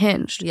acting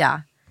unhinged. Yeah.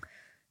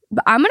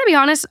 But I'm going to be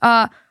honest.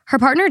 Her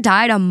partner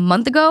died a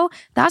month ago.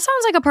 That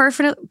sounds like a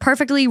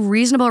perfectly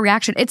reasonable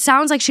reaction. It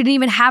sounds like she didn't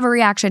even have a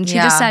reaction. She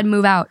just said,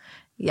 move out.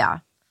 Yeah.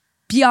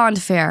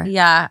 Beyond fair.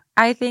 Yeah.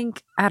 I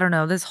think, I don't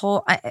know, this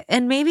whole,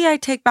 and maybe I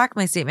take back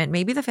my statement.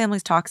 Maybe the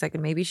family's toxic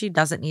and maybe she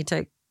doesn't need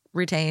to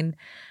retain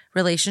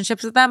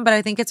relationships with them. But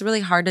I think it's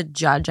really hard to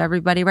judge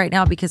everybody right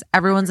now because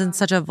everyone's in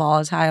such a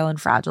volatile and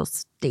fragile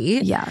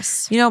state.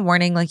 Yes. You know,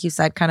 mourning, like you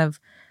said, kind of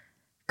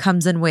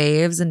comes in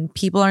waves and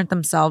people aren't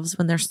themselves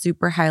when they're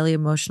super highly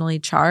emotionally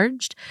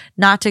charged.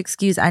 Not to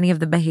excuse any of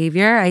the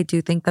behavior. I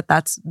do think that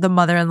the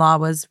mother-in-law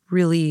was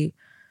really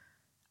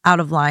out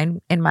of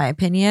line in my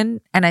opinion.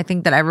 And I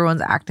think that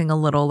everyone's acting a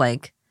little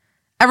like,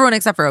 everyone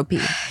except for OP.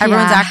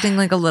 Everyone's acting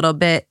like a little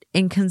bit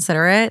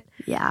inconsiderate.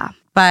 Yeah.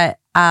 But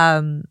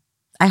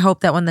I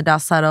hope that when the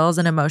dust settles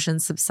and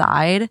emotions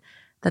subside,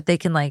 that they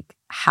can like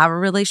have a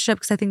relationship.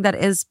 Because I think that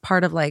is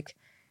part of like,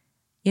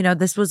 you know,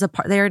 this was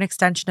they're an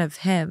extension of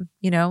him,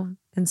 you know?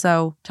 And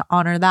so to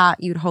honor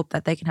that, you'd hope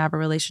that they can have a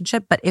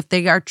relationship. But if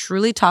they are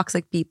truly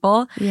toxic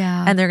people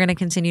and they're going to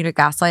continue to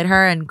gaslight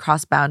her and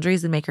cross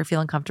boundaries and make her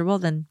feel uncomfortable,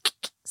 then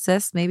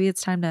sis, maybe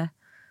it's time to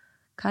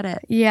cut it.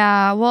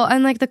 Yeah. Well,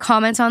 and like the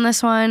comments on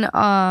this one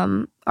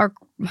are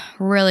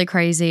really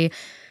crazy.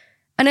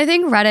 And I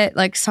think Reddit,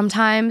 like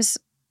sometimes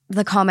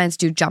the comments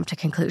do jump to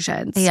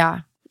conclusions.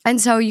 Yeah. And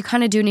so you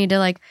kind of do need to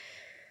like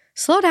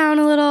slow down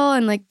a little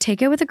and like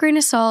take it with a grain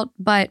of salt.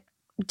 But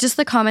just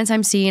the comments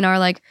I'm seeing are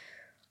like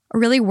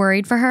really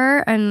worried for her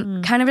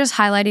and kind of just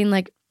highlighting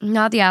like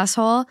not the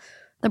asshole.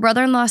 The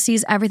brother-in-law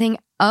sees everything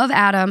of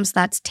Adam's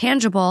that's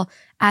tangible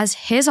as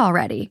his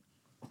already.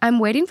 I'm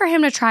waiting for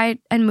him to try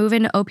and move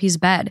into OP's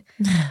bed.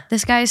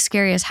 This guy is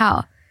scary as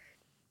hell.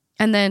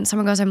 And then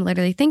someone goes, I'm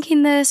literally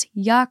thinking this.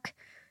 Yuck.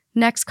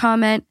 Next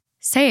comment.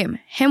 Same.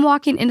 Him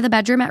walking into the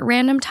bedroom at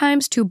random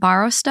times to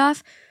borrow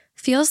stuff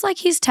feels like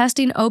he's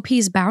testing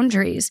OP's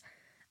boundaries.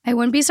 I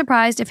wouldn't be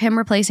surprised if him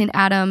replacing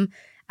Adam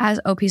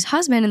as OP's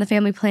husband in the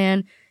family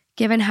plan,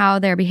 given how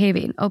they're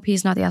behaving.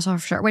 OP's not the asshole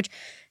for sure. Which,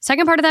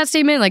 second part of that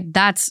statement, like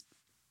that's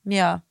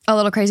a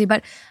little crazy.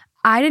 But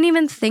I didn't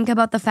even think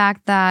about the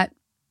fact that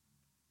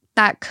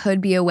that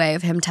could be a way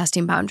of him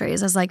testing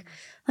boundaries. As like,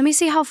 let me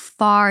see how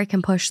far I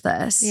can push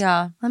this.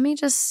 Yeah. Let me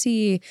just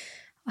see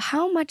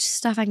how much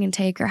stuff I can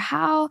take or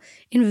how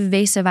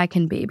invasive I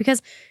can be.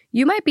 Because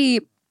you might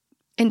be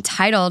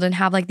entitled and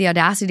have like the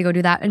audacity to go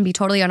do that and be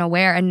totally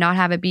unaware and not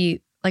have it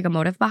be like a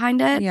motive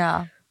behind it.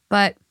 Yeah.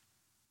 But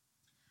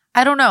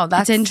I don't know.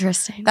 That's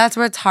interesting. That's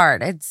where it's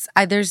hard.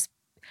 I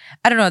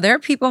don't know. There are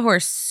people who are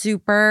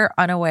super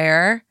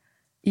unaware.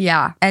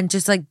 Yeah. And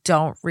just like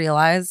don't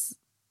realize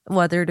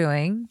what they're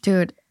doing.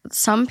 Dude,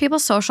 some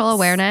people's social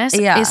awareness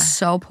is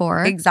so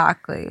poor.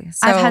 Exactly.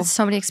 So, I've had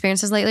so many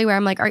experiences lately where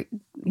I'm like,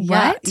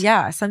 what?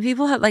 Yeah. Some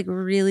people have like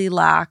really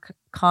lack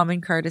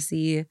common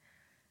courtesy,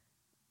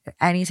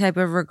 any type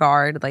of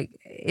regard. Like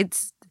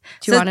it's.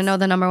 Do you want to know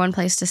the number one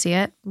place to see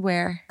it?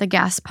 Where? The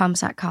gas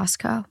pumps at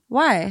Costco.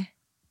 Why?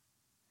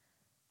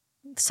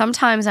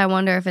 Sometimes I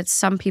wonder if it's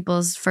some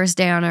people's first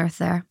day on earth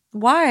there.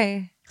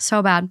 Why?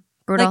 So bad.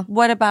 Brutal. Like,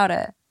 what about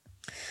it?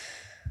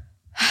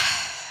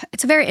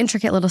 It's a very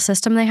intricate little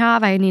system they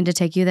have. I need to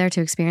take you there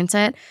to experience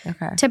it.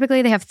 Okay.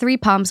 Typically, they have 3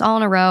 pumps all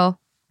in a row,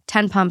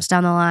 10 pumps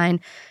down the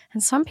line.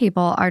 And some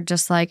people are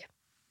just like,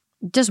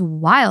 just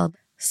wild.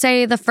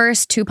 say the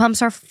first 2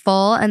 pumps are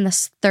full and the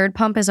third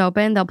pump is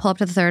open, they'll pull up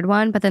to the third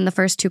one, but then the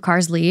first 2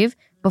 cars leave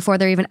before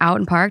they're even out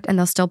and parked, and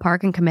they'll still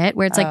park and commit,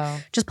 where it's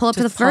like, just pull up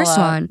to the first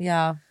one.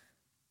 Yeah.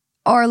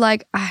 Or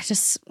like, that's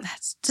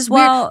just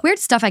weird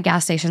stuff at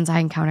gas stations I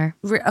encounter.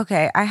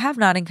 Okay, I have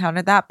not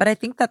encountered that, but I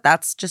think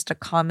that's just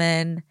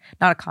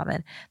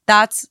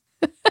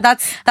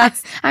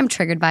that's I'm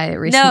triggered by it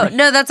recently.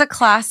 No, that's a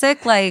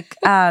classic. Like,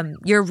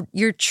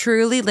 you're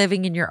truly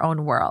living in your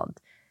own world.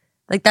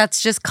 Like,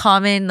 that's just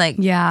common. Like,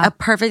 a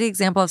perfect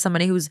example of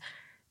somebody who's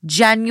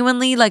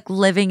genuinely like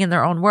living in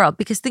their own world.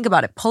 Because think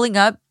about it, pulling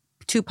up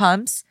 2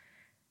 pumps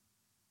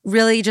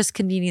really just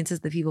conveniences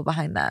the people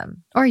behind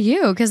them. Or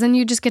you, because then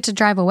you just get to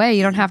drive away.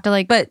 You don't have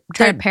to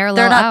try to parallel.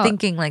 They're not out.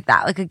 thinking like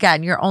that. Like,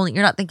 again, you're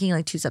not thinking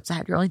like 2 steps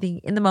ahead. You're only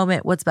thinking in the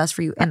moment what's best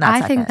for you in that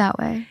second. I think that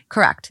way.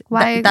 Correct.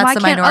 Why that's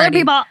the can't minority. other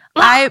people?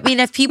 I mean,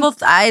 if people,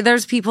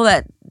 there's people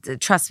that,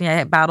 trust me,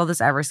 I battle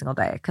this every single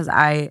day because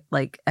I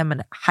am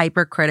a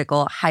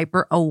hypercritical,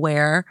 hyper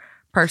aware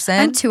person.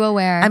 I'm too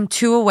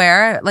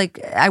aware. Like,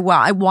 I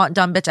want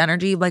dumb bitch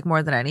energy like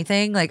more than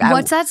anything. Like,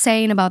 what's that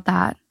saying about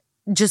that?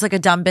 Just like a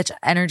dumb bitch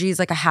energy is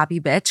like a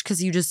happy bitch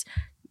because you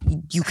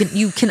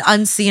can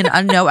unsee and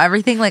unknow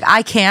everything. Like,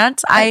 I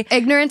can't.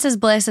 Ignorance is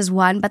bliss is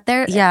one, but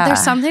there's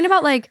something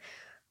about like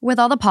with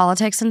all the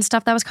politics and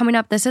stuff that was coming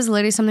up. This is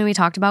literally something we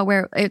talked about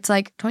where it's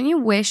like, don't you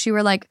wish you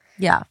were like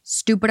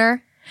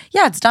stupider?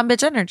 Yeah, it's dumb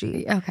bitch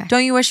energy. Okay.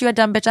 Don't you wish you had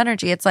dumb bitch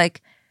energy? It's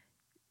like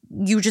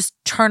you just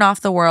turn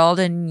off the world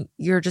and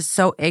you're just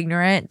so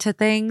ignorant to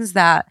things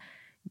that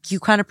you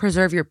kind of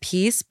preserve your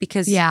peace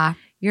because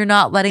you're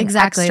not letting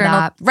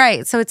external.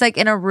 Right. So it's like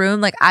in a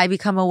room, like I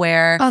become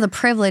aware. Oh, the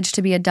privilege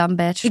to be a dumb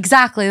bitch.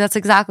 Exactly. That's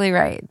exactly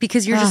right.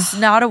 Because you're just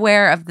not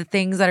aware of the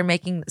things that are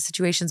making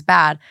situations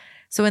bad.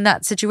 So in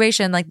that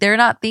situation, like they're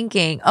not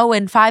thinking, oh,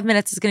 in 5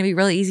 minutes it's going to be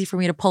really easy for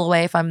me to pull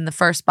away if I'm in the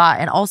first spot.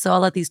 And also I'll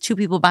let these 2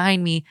 people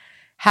behind me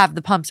have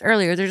the pumps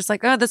earlier. They're just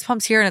like, oh, this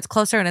pump's here and it's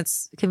closer and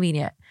it's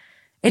convenient.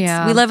 We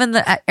live in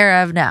the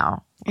era of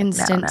now.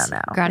 Instant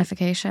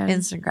gratification.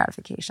 Instant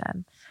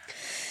gratification.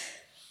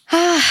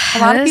 A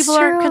lot of people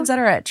are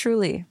considerate,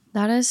 truly.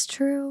 That is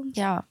true.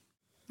 Yeah.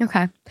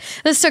 Okay.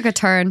 This took a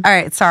turn. All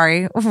right.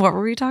 Sorry. What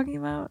were we talking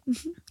about?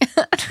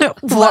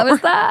 What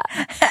was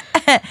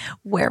that?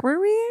 Where were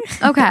we?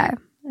 Okay.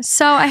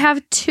 So I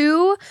have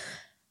 2.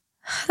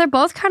 They're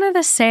both kind of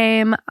the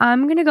same.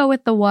 I'm going to go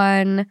with the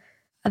one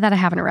that I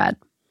haven't read.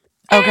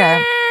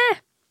 Okay.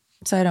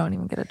 So I don't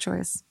even get a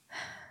choice.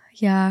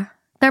 Yeah.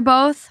 They're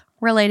both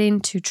relating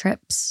to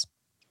trips.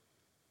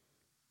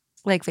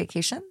 Like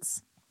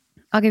vacations?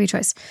 I'll give you a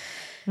choice.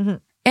 Mm-hmm.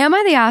 Am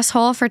I the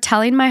asshole for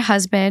telling my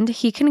husband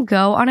he can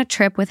go on a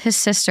trip with his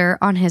sister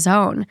on his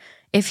own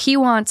if he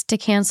wants to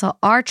cancel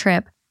our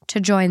trip to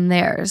join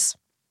theirs?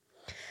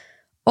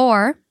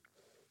 Or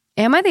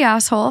am I the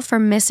asshole for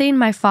missing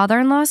my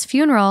father-in-law's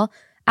funeral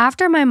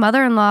after my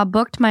mother-in-law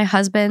booked my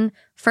husband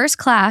first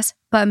class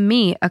but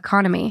me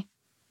economy?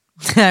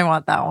 I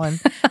want that one.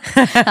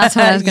 That's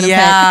what I was going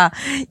to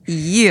pick.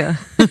 Yeah.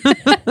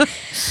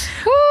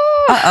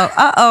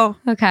 Uh-oh.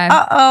 Okay.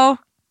 Uh-oh.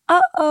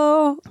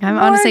 I'm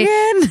honestly...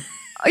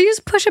 Oh, you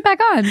just push it back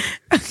on.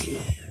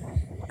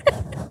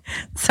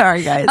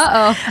 Sorry, guys.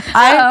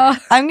 Uh-oh.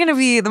 I'm going to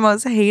be the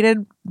most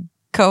hated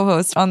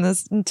co-host on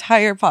this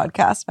entire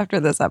podcast after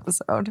this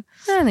episode.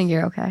 I think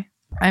you're okay.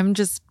 I'm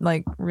just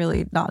like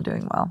really not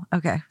doing well.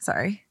 Okay,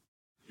 sorry.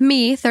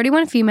 Me,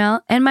 31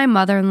 female, and my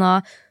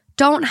mother-in-law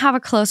don't have a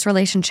close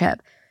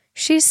relationship.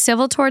 She's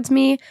civil towards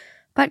me,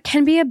 but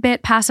can be a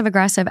bit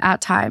passive-aggressive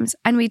at times,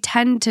 and we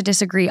tend to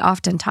disagree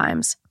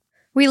oftentimes.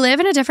 We live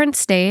in a different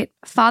state.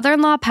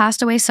 Father-in-law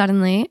passed away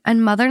suddenly,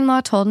 and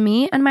mother-in-law told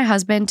me and my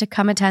husband to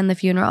come attend the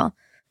funeral.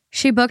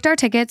 She booked our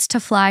tickets to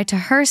fly to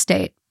her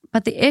state,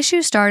 but the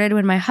issue started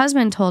when my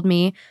husband told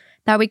me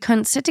that we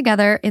couldn't sit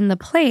together in the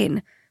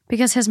plane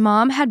because his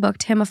mom had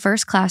booked him a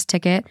first-class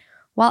ticket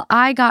while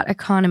I got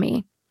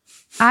economy.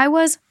 I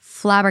was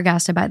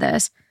flabbergasted by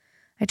this.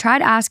 I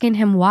tried asking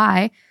him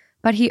why,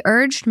 but he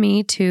urged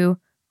me to,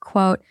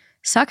 quote,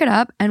 suck it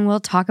up and we'll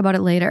talk about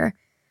it later.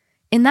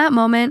 In that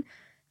moment,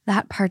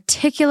 that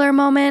particular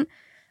moment,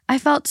 I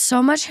felt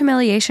so much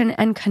humiliation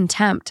and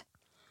contempt.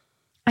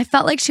 I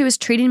felt like she was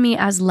treating me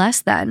as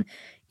less than,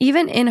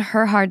 even in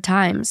her hard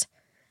times.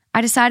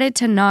 I decided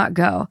to not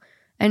go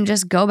and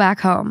just go back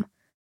home.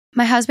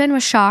 My husband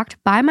was shocked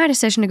by my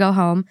decision to go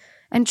home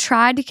and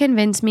tried to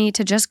convince me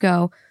to just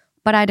go,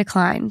 but I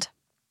declined.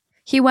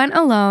 He went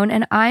alone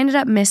and I ended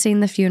up missing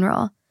the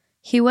funeral.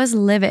 He was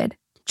livid,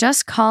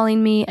 just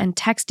calling me and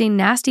texting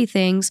nasty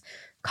things,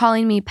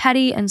 calling me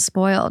petty and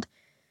spoiled.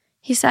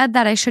 He said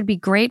that I should be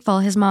grateful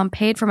his mom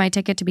paid for my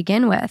ticket to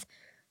begin with.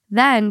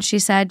 Then she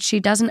said she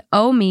doesn't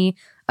owe me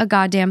a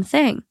goddamn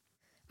thing.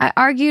 I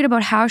argued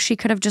about how she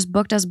could have just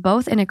booked us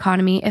both in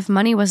economy if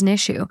money was an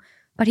issue,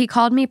 but he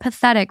called me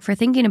pathetic for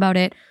thinking about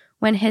it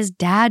when his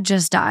dad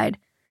just died.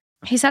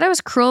 He said I was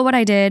cruel what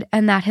I did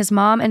and that his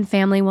mom and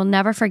family will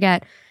never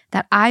forget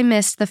that I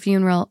missed the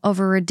funeral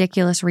over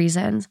ridiculous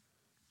reasons.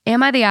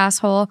 Am I the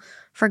asshole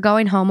for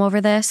going home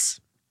over this?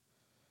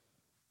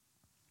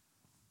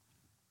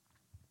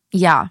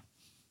 Yeah,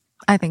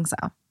 I think so.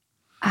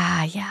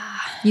 Yeah.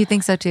 You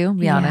think so too?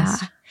 Be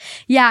honest.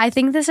 Yeah, I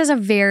think this is a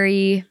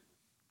very...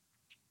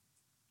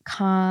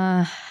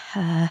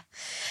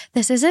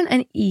 this isn't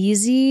an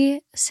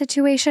easy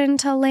situation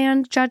to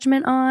land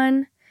judgment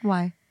on.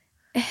 Why?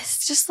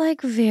 It's just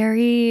like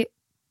very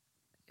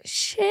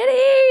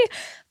shitty.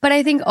 But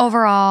I think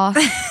overall,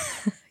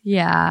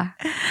 yeah.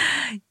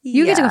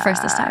 You get to go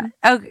first this time.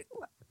 Okay.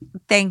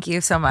 Thank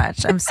you so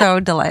much. I'm so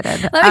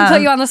delighted. Let me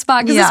put you on the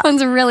spot because this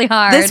one's really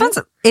hard.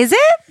 Is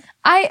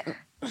it?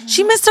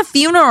 She missed a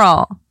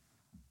funeral.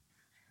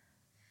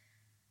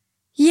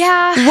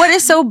 Yeah. What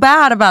is so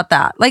bad about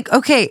that? Like,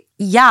 okay,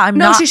 yeah,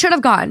 No, she should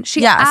have gone.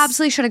 She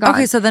absolutely should have gone.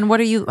 Okay, so then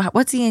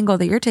what's the angle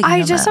that you're taking?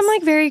 I'm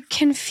like very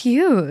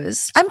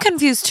confused. I'm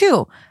confused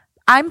too.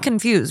 I'm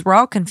confused. We're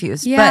all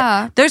confused.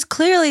 Yeah. But there's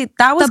clearly,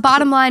 that was... The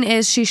bottom line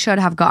is she should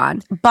have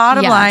gone.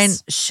 Bottom line,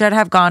 should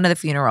have gone to the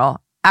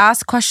funeral.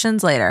 Ask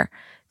questions later.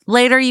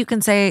 Later, you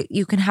can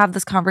have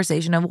this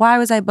conversation of why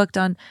was I booked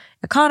on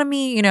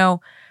economy? You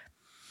know,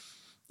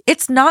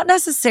 it's not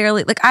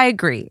necessarily, like, I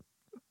agree.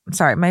 I'm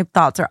sorry, my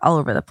thoughts are all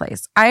over the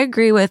place. I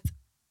agree with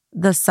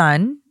the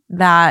son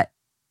that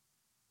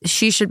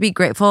she should be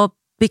grateful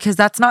because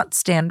that's not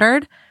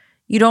standard.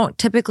 You don't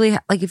typically,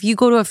 like, if you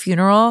go to a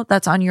funeral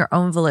that's on your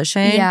own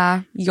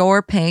volition,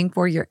 you're paying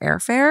for your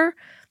airfare.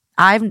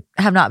 I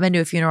have not been to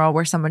a funeral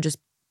where someone just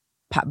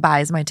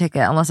buys my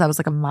ticket unless I was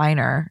like a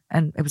minor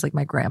and it was like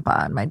my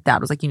grandpa and my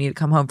dad was like, you need to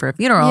come home for a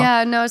funeral.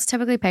 Yeah, no, it's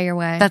typically pay your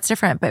way. That's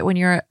different. But when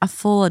you're a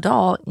full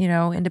adult, you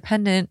know,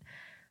 independent.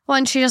 Well,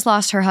 and she just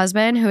lost her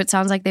husband, who it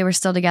sounds like they were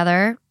still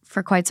together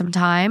for quite some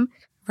time.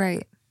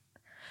 Right.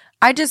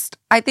 I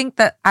think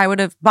that I would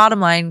have, bottom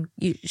line,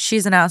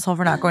 she's an asshole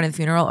for not going to the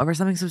funeral over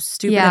something so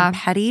stupid and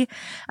petty.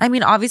 I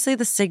mean, obviously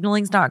the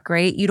signaling's not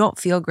great. You don't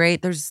feel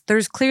great.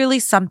 There's clearly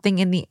something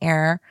in the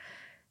air.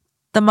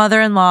 The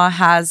mother-in-law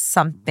has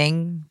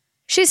something.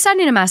 She's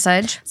sending a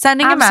message.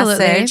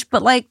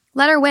 But like.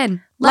 Let her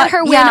win. Let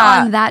her win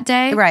on that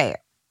day. Right.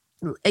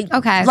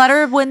 Okay. Let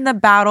her win the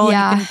battle.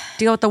 Yeah. You can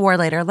deal with the war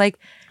later. Like,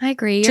 I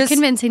agree. You're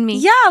convincing me.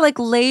 Yeah. Like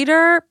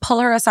later, pull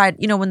her aside.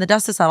 You know, when the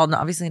dust is settled,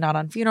 obviously not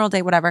on funeral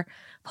day, whatever.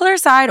 Pull her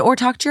aside or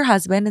talk to your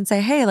husband and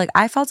say, hey, like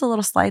I felt a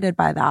little slighted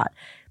by that.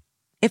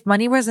 If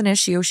money was an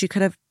issue, she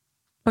could have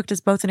booked us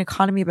both in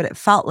economy, but it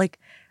felt like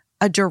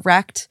a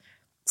direct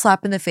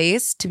slap in the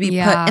face to be put.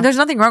 And there's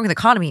nothing wrong with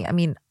economy. I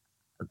mean,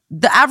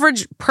 the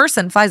average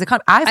person flies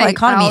economy. I fly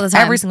economy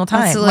every single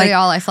time. That's literally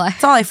all I fly.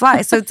 That's all I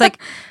fly. So it's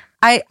like,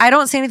 I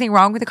don't see anything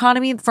wrong with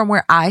economy from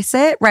where I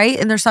sit, right?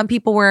 And there's some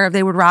people where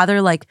they would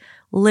rather like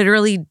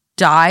literally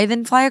die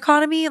than fly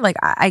economy. Like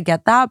I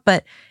get that.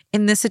 But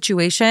in this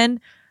situation,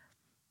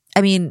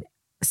 I mean,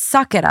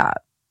 suck it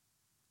up.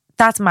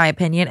 That's my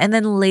opinion. And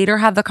then later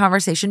have the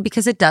conversation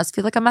because it does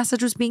feel like a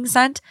message was being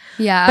sent.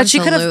 Yeah, but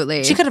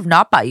absolutely. She could have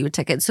not bought you a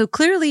ticket. So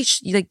clearly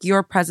like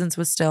your presence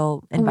was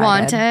still invited.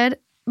 Wanted.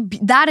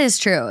 That is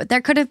true.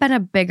 There could have been a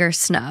bigger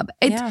snub.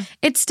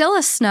 It's still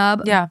a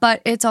snub,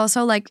 but it's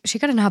also like she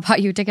could have not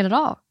bought you a ticket at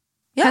all.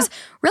 Because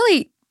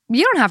really,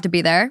 you don't have to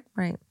be there.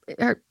 Right.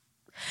 Her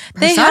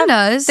son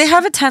does. They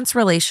have a tense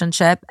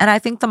relationship. And I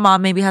think the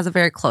mom maybe has a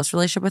very close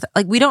relationship with,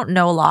 like, we don't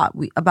know a lot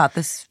about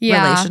this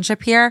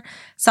relationship here.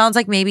 Sounds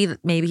like maybe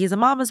he's a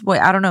mama's boy.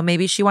 I don't know.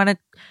 Maybe she wanted,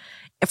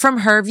 from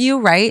her view,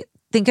 right?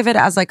 Think of it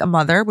as like a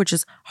mother, which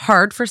is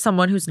hard for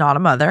someone who's not a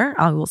mother.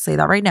 I will say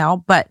that right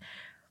now. But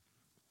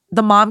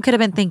the mom could have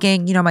been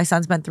thinking, you know, my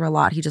son's been through a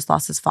lot. He just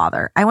lost his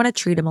father. I want to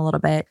treat him a little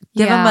bit.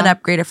 Give him an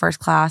upgrade to first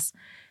class.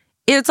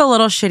 It's a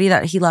little shitty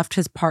that she left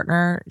his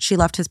partner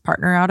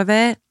out of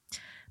it.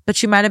 But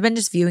she might have been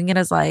just viewing it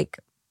as like,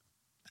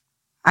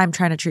 I'm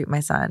trying to treat my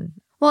son.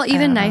 Well,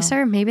 even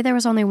nicer, maybe there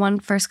was only one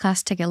first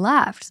class ticket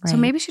left. Right. So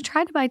maybe she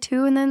tried to buy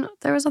two and then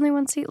there was only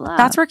one seat left.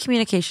 That's where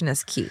communication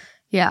is key.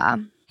 Yeah.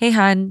 Hey,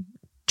 hun,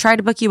 tried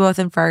to book you both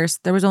in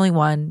first. There was only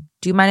one.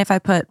 Do you mind if I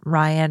put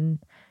Ryan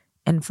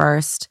in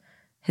first?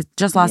 He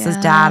just lost his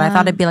dad. I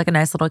thought it'd be like a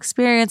nice little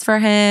experience for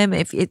him.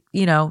 If it,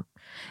 you know,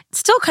 it's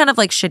still kind of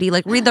like shitty.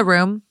 Like read the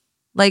room.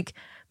 Like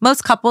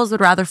most couples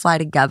would rather fly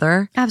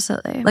together.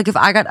 Absolutely. Like if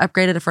I got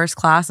upgraded to first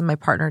class and my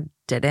partner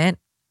didn't,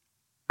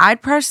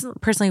 I'd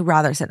personally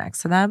rather sit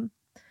next to them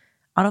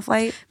on a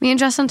flight. Me and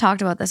Justin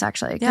talked about this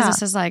actually because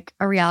this is like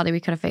a reality we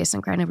could have faced.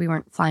 And granted, we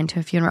weren't flying to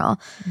a funeral,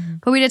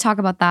 but we did talk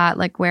about that,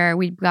 like where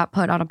we got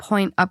put on a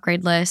point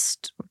upgrade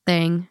list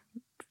thing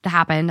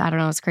happened. I don't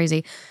know. It's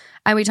crazy.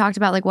 And we talked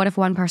about like, what if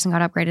one person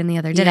got upgraded and the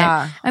other didn't?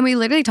 Yeah. And we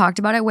literally talked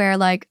about it where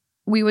like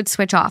we would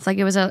switch off. Like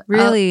it was a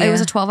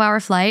 12-hour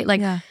flight.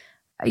 Like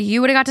you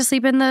would have got to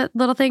sleep in the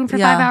little thing for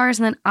 5 hours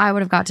and then I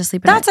would have got to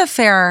sleep in That's a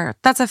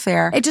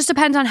fair. It just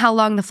depends on how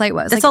long the flight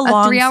was. It's like a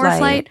long 3-hour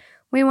flight.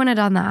 We wouldn't have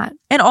done that.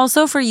 And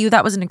also for you,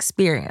 that was an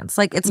experience.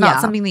 Like it's not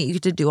something that you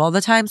get to do all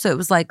the time. So it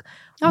was like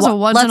that was a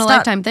once in a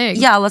lifetime thing.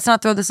 Yeah, let's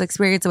not throw this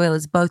experience away.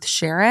 Let's both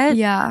share it.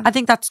 Yeah. I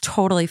think that's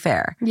totally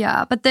fair.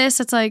 Yeah. But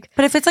it's like.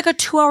 But if it's like a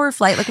 2-hour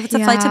flight, like if it's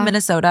a flight to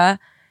Minnesota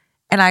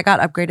and I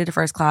got upgraded to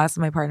first class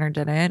and my partner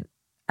didn't,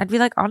 I'd be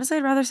like, honestly,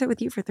 I'd rather sit with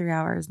you for 3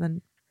 hours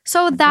than.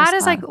 So that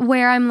is like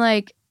where I'm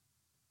like,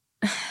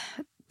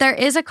 there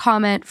is a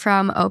comment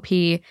from OP,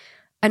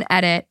 an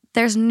edit.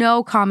 There's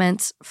no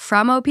comments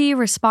from OP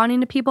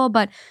responding to people,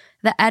 but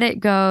the edit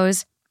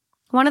goes,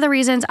 one of the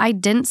reasons I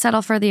didn't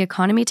settle for the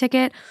economy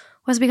ticket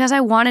was because I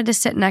wanted to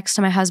sit next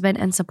to my husband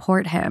and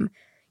support him.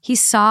 He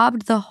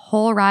sobbed the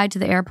whole ride to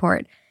the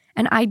airport,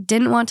 and I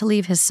didn't want to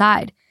leave his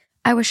side.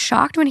 I was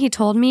shocked when he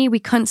told me we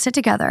couldn't sit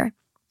together,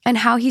 and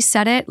how he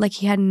said it like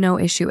he had no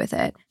issue with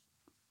it.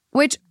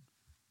 Which,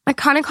 it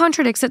kind of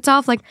contradicts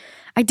itself. Like,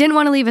 I didn't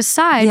want to leave his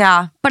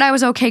side, but I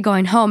was okay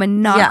going home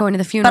and not going to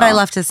the funeral. But I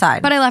left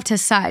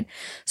his side.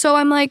 So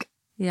I'm like,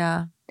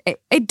 yeah.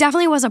 It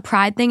definitely was a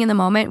pride thing in the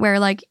moment where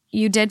like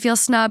you did feel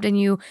snubbed and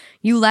you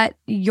let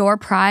your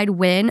pride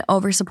win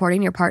over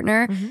supporting your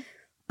partner. Mm-hmm.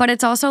 But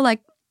it's also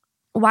like,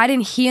 why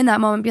didn't he in that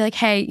moment be like,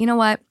 hey, you know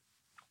what?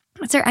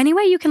 Is there any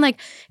way you can like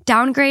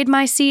downgrade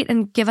my seat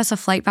and give us a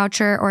flight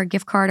voucher or a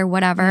gift card or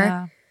whatever?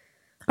 Yeah.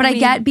 But I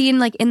get being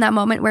like in that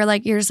moment where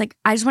like you're just like,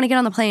 I just want to get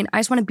on the plane. I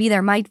just want to be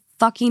there. My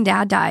fucking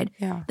dad died.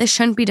 Yeah. This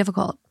shouldn't be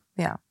difficult.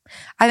 Yeah.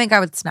 I think I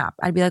would snap.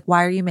 I'd be like,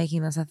 why are you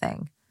making this a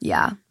thing?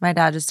 Yeah. My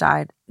dad just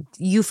died.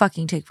 You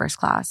fucking take first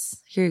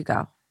class. Here you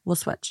go. We'll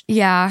switch.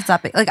 Yeah.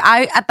 Stop it. Like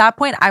at that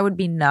point, I would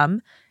be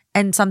numb,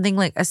 and something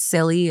like as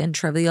silly and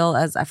trivial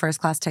as a first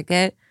class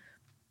ticket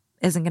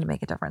isn't going to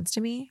make a difference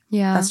to me.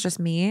 Yeah. That's just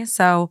me.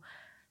 So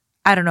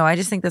I don't know. I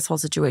just think this whole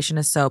situation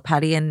is so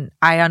petty. And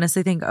I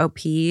honestly think OP,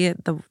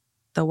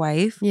 the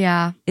wife,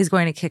 is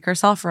going to kick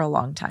herself for a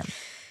long time.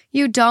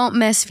 You don't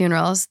miss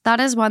funerals.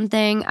 That is one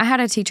thing. I had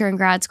a teacher in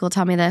grad school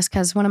tell me this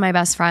because one of my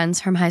best friends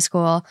from high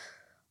school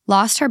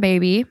lost her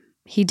baby.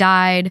 He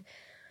died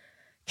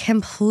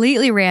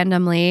completely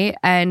randomly,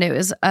 and it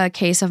was a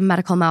case of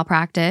medical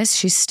malpractice.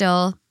 She's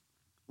still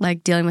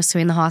like dealing with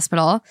suing the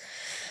hospital.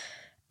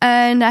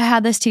 And I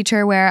had this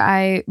teacher where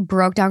I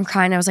broke down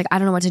crying. I was like, I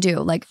don't know what to do.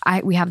 Like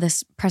we have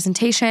this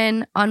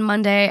presentation on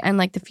Monday and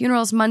like the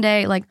funeral's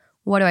Monday. Like,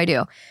 what do I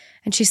do?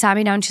 And she sat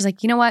me down. She's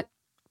like, you know what?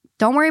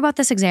 Don't worry about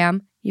this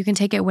exam. You can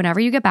take it whenever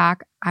you get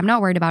back. I'm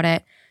not worried about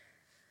it.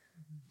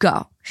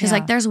 Go. She's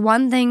like, there's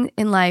one thing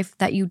in life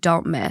that you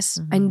don't miss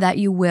and that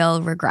you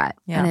will regret.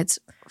 Yeah. And it's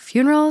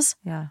funerals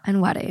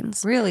and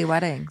weddings. Really,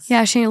 weddings?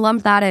 Yeah, she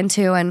lumped that in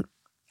too, and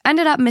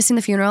ended up missing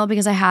the funeral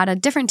because I had a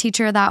different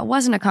teacher that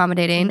wasn't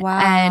accommodating. Wow.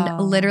 And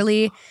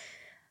literally,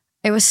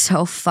 it was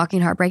so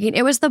fucking heartbreaking.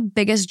 It was the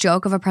biggest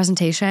joke of a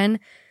presentation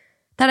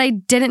that I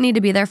didn't need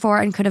to be there for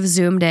and could have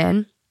Zoomed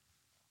in.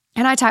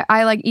 And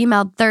I like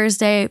emailed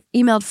Thursday,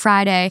 emailed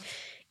Friday,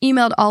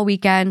 emailed all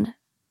weekend.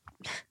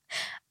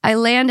 I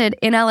landed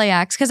in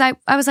LAX because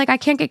I was like, I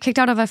can't get kicked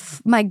out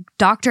of my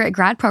doctorate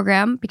grad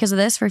program because of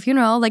this for a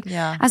funeral. Like,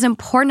 as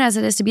important as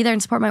it is to be there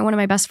and support one of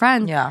my best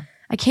friends,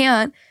 I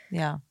can't.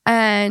 Yeah.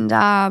 And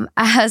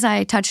as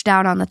I touched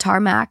down on the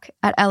tarmac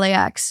at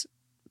LAX,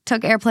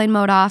 took airplane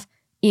mode off,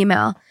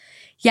 email.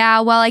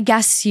 Yeah, well, I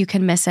guess you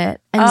can miss it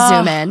and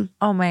zoom in.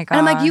 Oh my God.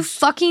 And I'm like, you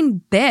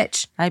fucking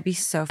bitch. I'd be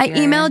so furious.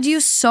 I emailed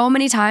you so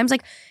many times.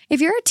 Like,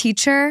 if you're a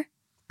teacher,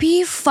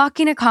 be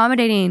fucking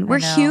accommodating. We're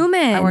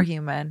human. We're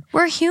human.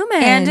 We're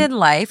human. And in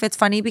life, it's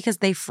funny because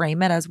they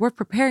frame it as we're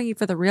preparing you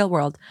for the real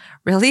world.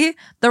 Really?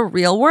 The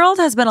real world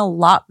has been a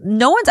lot.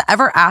 No one's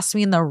ever asked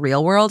me in the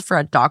real world for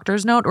a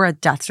doctor's note or a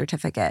death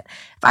certificate.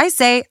 If I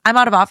say I'm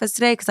out of office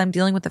today because I'm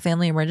dealing with a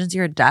family emergency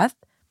or death,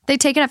 they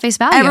take it at face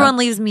value. Everyone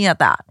leaves me at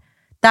that.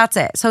 That's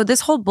it. So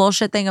this whole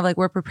bullshit thing of like,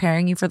 we're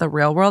preparing you for the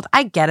real world.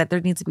 I get it. There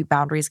needs to be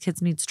boundaries.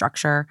 Kids need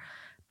structure.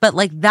 But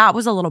like, that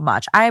was a little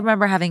much. I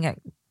remember having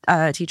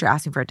a teacher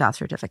asking for a death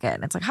certificate,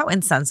 and it's like, how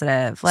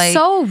insensitive. Like,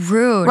 so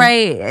rude.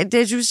 Right.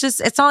 It was just,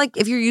 it's not like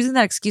if you're using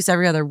that excuse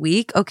every other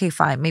week, okay,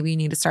 fine. Maybe you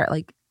need to start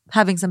like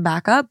having some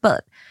backup.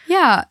 But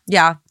yeah.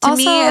 To also,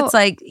 me, it's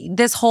like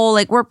this whole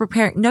like, we're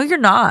preparing. No, you're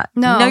not.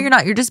 No, you're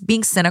not. You're just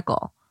being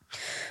cynical.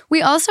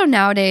 We also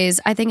nowadays,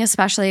 I think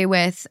especially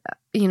with,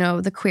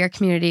 the queer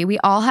community, we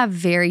all have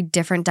very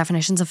different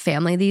definitions of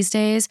family these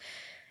days.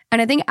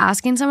 And I think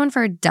asking someone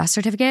for a death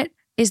certificate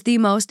is the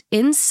most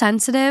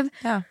insensitive,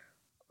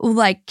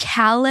 like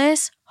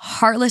callous,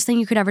 heartless thing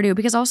you could ever do.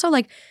 Because also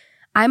like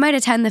I might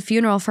attend the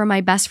funeral for my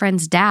best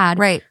friend's dad,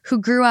 who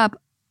grew up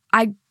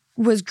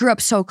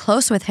so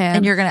close with him.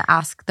 And you're going to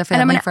ask the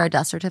family for a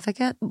death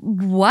certificate?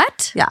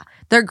 What? Yeah.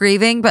 They're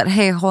grieving, but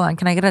hey, hold on.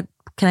 Can I get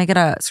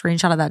a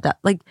screenshot of that death?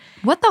 Like,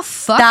 what the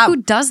fuck? Who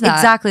does that?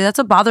 Exactly. That's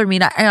what bothered me.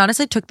 I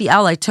honestly took the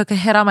L. I took a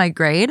hit on my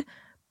grade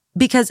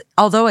because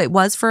although it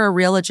was for a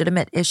real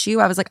legitimate issue,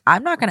 I was like,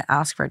 I'm not going to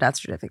ask for a death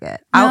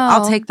certificate. No.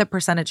 I'll take the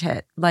percentage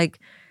hit. Like,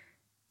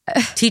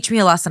 teach me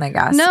a lesson, I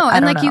guess. No,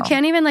 and like you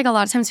can't even like a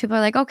lot of times people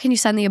are like, oh, can you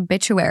send the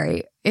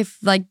obituary? If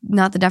like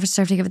not the death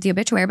certificate, but the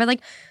obituary. But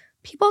like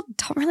people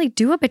don't really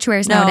do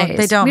obituaries nowadays.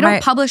 They don't. We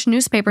don't publish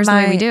newspapers the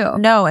way we do.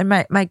 No, and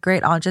my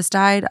great aunt just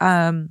died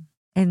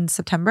in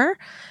September.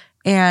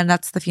 And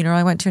that's the funeral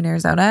I went to in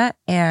Arizona.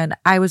 And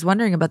I was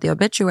wondering about the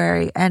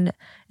obituary. And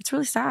it's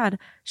really sad.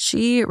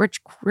 She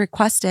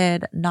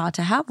requested not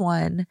to have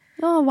one.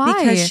 Oh, why?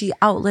 Because she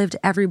outlived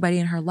everybody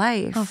in her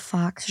life. Oh,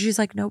 fuck. So she's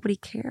like, nobody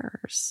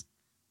cares.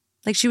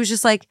 Like, she was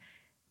just like,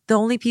 the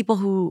only people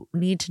who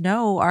need to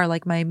know are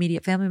like my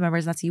immediate family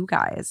members. And that's you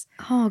guys.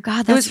 Oh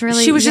God, that's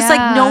She was just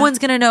like, no one's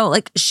going to know.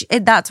 Like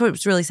that's what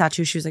was really sad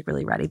too. She was like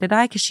really ready to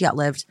die because she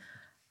outlived.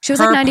 She was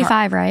like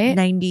 95, right?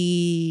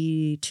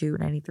 92,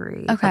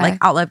 93. Okay. But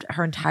like outlived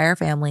her entire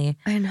family.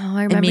 I know.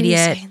 I remember you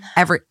saying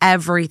that.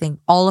 Everything.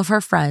 All of her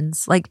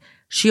friends. Like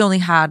she only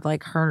had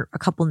like a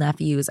couple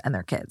nephews and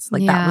their kids.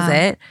 Like that was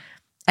it.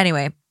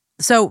 Anyway,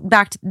 so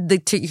back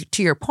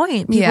to your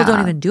point, people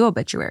don't even do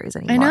obituaries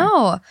anymore. I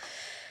know.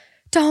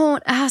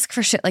 Don't ask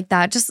for shit like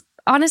that. Just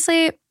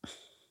honestly,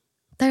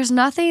 there's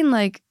nothing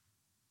like.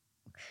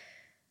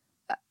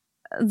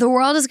 The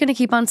world is going to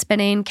keep on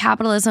spinning.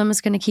 Capitalism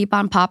is going to keep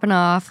on popping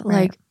off.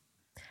 Right. Like,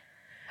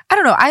 I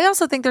don't know. I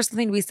also think there's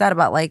something to be said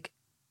about like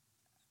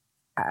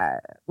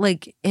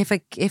if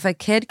a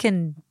kid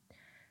can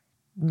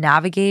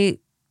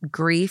navigate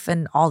grief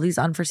and all these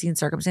unforeseen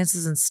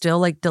circumstances and still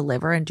like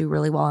deliver and do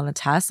really well on a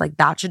test, like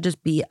that should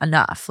just be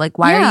enough. Like,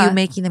 why are you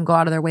making them go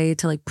out of their way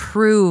to like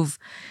prove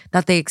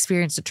that they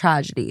experienced a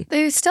tragedy?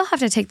 They still have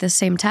to take the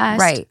same test.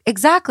 Right.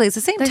 Exactly. It's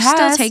the same test.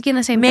 They're still taking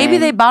the same Maybe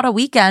thing. they bought a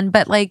weekend,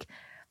 but like,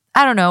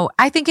 I don't know.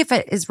 I think if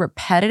it is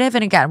repetitive,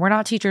 and again, we're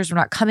not teachers, we're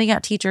not coming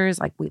at teachers.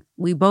 Like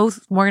we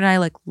both, Morgan and I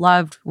like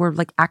we're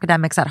like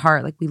academics at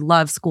heart. Like we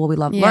love school, we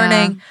love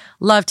learning,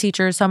 love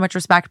teachers, so much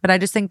respect. But I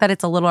just think that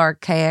it's a little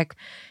archaic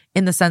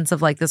in the sense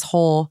of like this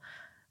whole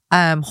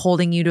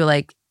holding you to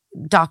like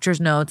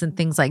doctor's notes and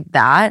things like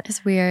that.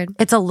 It's weird.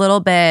 It's a little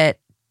bit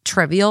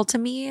trivial to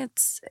me.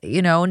 It's,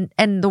 you know,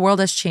 and the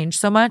world has changed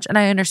so much. And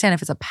I understand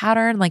if it's a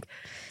pattern, like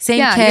same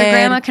kid. Your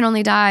grandma can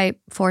only die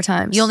 4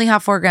 times. You only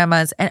have 4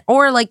 grandmas.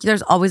 Or like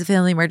there's always a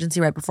family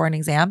emergency right before an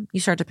exam. You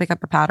start to pick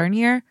up a pattern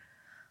here.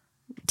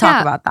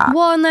 Talk about that.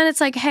 Well, and then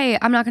it's like, hey,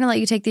 I'm not going to let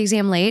you take the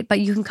exam late, but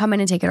you can come in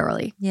and take it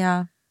early.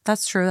 Yeah,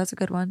 that's true. That's a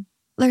good one.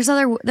 There's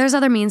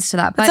other means to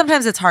that. But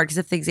sometimes it's hard because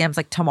if the exam's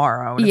like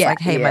tomorrow and it's like,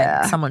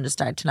 hey, someone just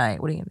died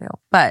tonight. What are you going to do?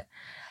 But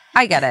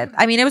I get it.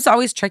 I mean, it was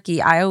always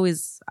tricky. I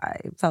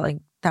felt like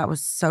that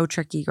was so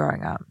tricky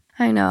growing up.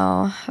 I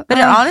know. But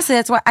honestly,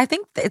 that's why I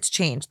think it's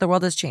changed. The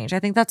world has changed. I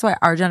think that's why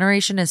our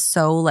generation is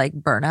so like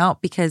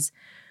burnout, because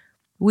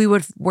we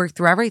would work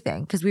through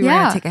everything because we were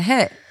going to take a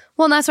hit.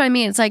 Well, and that's what I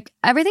mean. It's like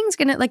everything's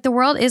going to, like the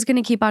world is going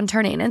to keep on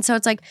turning. And so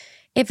it's like,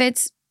 if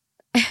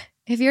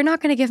you're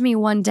not going to give me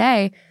one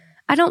day,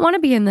 I don't want to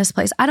be in this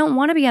place. I don't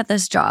want to be at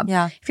this job.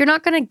 Yeah. If you're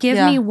not going to give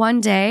me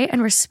one day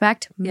and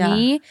respect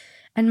me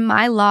and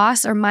my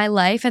loss or my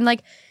life, and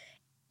like,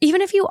 even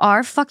if you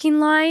are fucking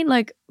lying,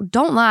 like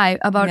don't lie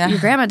about your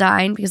grandma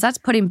dying, because that's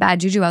putting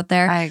bad juju out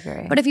there. I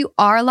agree. But if you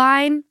are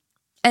lying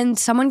and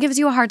someone gives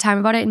you a hard time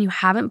about it and you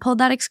haven't pulled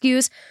that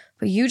excuse,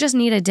 but you just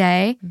need a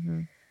day,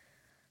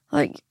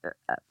 like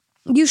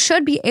you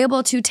should be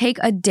able to take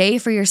a day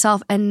for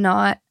yourself and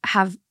not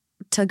have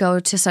to go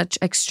to such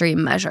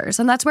extreme measures.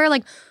 And that's where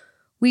like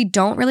we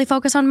don't really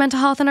focus on mental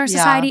health in our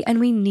society, and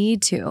we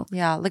need to.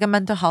 Yeah, like a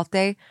mental health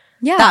day.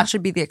 Yeah. That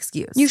should be the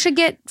excuse. You should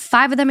get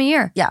 5 of them a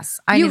year. Yes,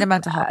 I need a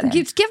mental health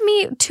day. Give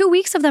me 2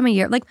 weeks of them a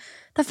year. Like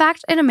the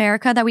fact in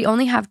America that we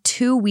only have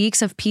 2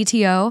 weeks of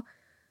PTO,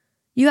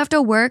 you have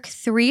to work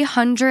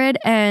 300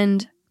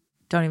 and...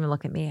 Don't even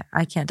look at me.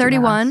 I can't do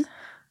 31. math.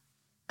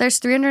 There's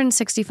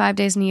 365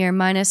 days in a year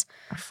minus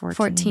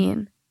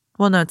 14.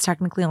 Well, no, it's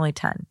technically only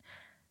 10.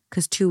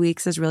 Because 2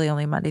 weeks is really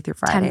only Monday through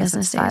Friday. 10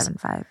 business days. 5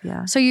 and 5,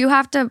 yeah. So you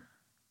have to...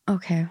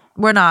 Okay.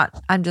 We're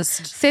not. I'm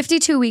just...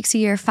 52 weeks a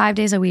year, 5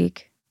 days a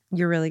week.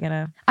 You're really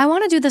gonna... I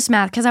want to do this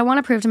math because I want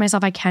to prove to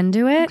myself I can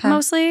do it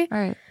mostly.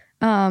 All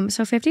right.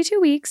 So 52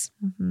 weeks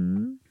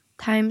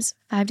times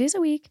 5 days a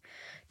week,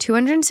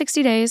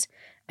 260 days,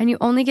 and you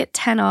only get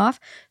 10 off.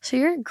 So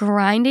you're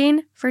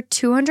grinding for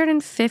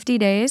 250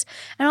 days.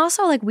 And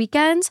also like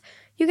weekends,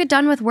 you get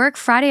done with work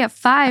Friday at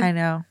 5. I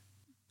know.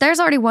 There's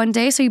already one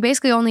day, so you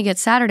basically only get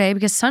Saturday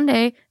because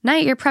Sunday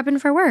night you're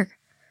prepping for work.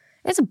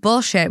 It's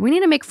bullshit. We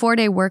need to make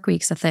 4-day work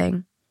weeks a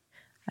thing.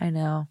 I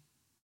know.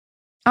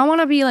 I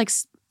want to be like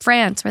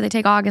France where they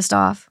take August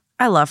off.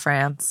 I love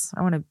France.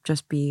 I want to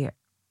just be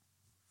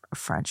a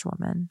French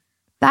woman.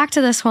 Back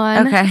to this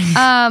one. Okay.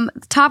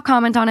 Top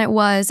comment on it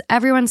was,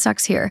 everyone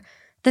sucks here.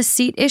 The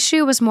seat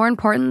issue was more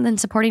important than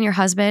supporting your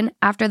husband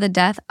after the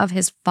death of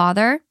his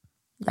father.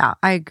 Yeah,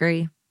 I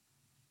agree.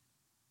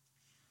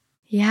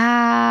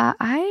 Yeah,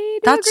 I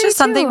do. That's just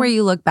something where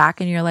you look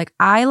back and you're like,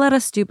 I let a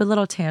stupid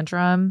little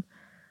tantrum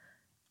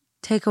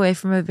take away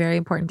from a very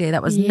important day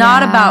that was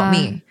not about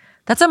me.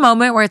 That's a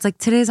moment where it's like,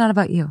 today's not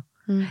about you.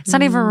 It's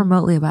not even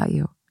remotely about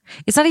you.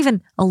 It's not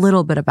even a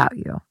little bit about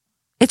you.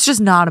 It's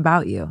just not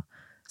about you.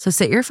 So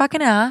sit your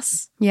fucking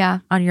ass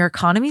on your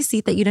economy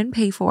seat that you didn't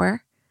pay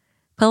for.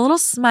 Put a little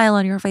smile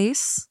on your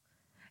face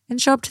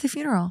and show up to the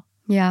funeral.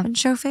 Yeah. And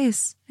show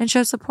face and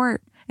show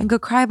support and go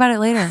cry about it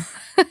later.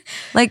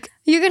 Like,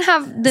 you can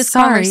have this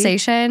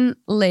conversation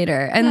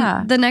later.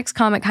 And the next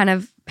comment kind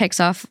of picks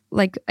off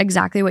like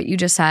exactly what you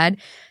just said.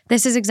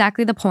 This is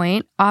exactly the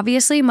point.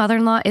 Obviously,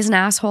 mother-in-law is an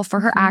asshole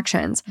for her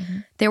actions.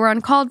 They were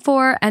uncalled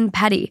for and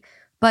petty.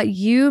 But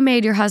you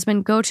made your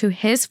husband go to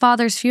his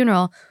father's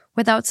funeral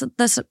without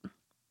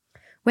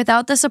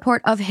the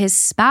support of his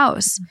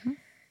spouse.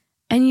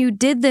 And you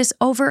did this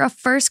over a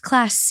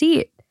first-class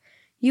seat.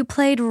 You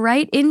played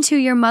right into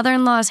your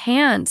mother-in-law's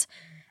hands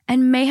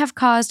and may have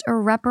caused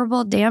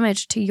irreparable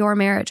damage to your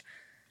marriage.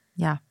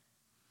 Yeah.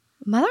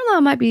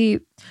 Mother-in-law might be...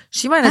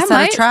 She might have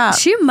set a trap.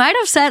 She might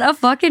have set a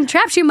fucking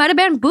trap. She might have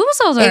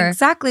bamboozled her.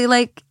 Exactly.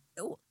 Like,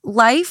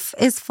 life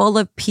is full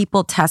of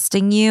people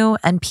testing you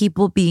and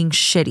people being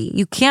shitty.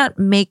 You can't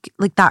make,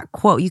 like that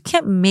quote, you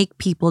can't make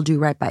people do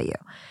right by you.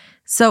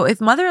 So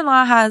if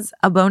mother-in-law has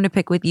a bone to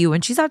pick with you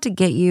and she's out to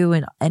get you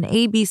and an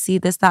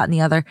ABC, this, that, and the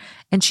other,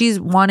 and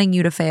she's wanting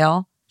you to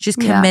fail, she's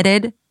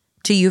committed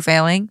to you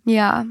failing.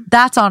 Yeah.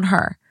 That's on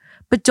her.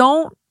 But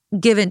don't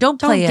give in.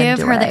 Don't play into it. Don't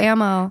give her the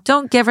ammo.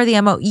 Don't give her the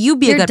ammo. You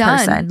be a good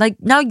person. Like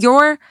now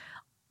you're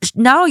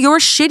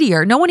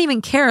shittier. No one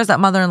even cares that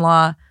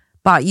mother-in-law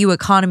bought you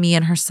economy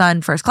and her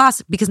son first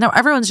class because now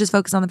everyone's just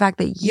focused on the fact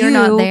that you're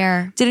not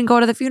there. Didn't go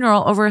to the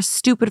funeral over a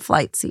stupid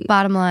flight seat.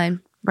 Bottom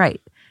line.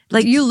 Right.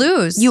 Like you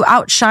lose. You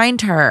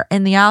outshined her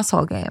in the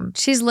asshole game.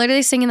 She's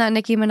literally singing that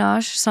Nicki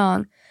Minaj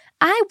song.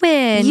 I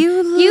win.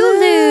 You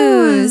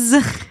lose.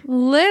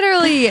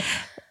 Literally.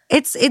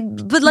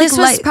 But like this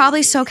was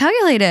probably so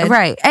calculated.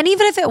 Right. And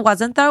even if it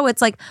wasn't though,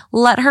 it's like,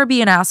 let her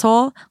be an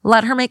asshole.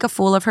 Let her make a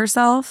fool of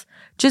herself.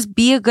 Just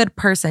be a good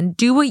person.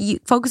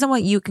 Focus on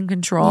what you can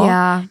control.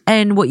 Yeah.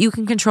 And what you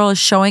can control is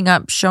showing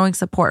up, showing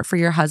support for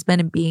your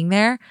husband and being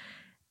there.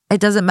 It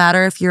doesn't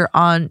matter if you're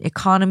on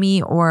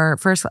economy or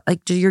first,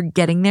 like you're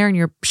getting there and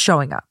you're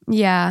showing up.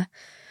 Yeah.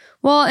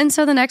 Well, and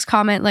so the next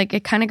comment, like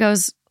it kind of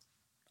goes,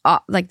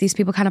 like these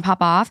people kind of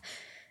pop off.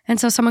 And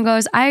so someone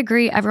goes, I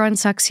agree, everyone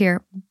sucks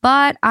here,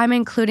 but I'm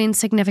including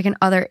significant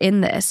other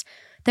in this.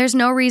 There's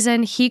no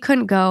reason he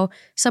couldn't go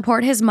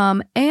support his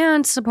mom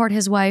and support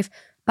his wife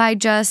by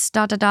just ...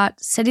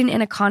 sitting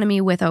in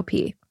economy with OP,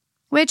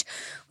 which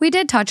we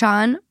did touch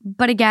on.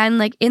 But again,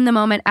 like in the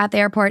moment at the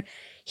airport,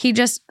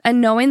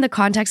 and knowing the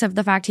context of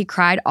the fact he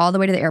cried all the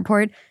way to the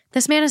airport,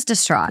 this man is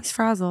distraught. He's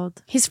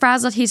frazzled.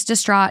 He's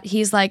distraught.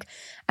 He's like,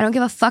 I don't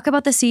give a fuck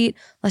about the seat.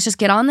 Let's just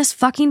get on this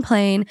fucking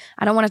plane.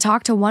 I don't want to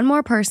talk to one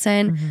more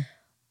person. Mm-hmm.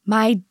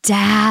 My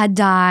dad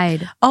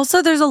died.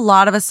 Also, there's a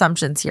lot of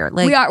assumptions here.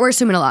 Like we're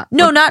assuming a lot.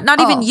 No,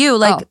 not even you.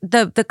 Like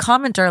the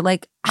commenter,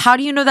 like, how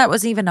do you know that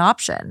was even an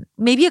option?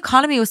 Maybe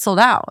economy was sold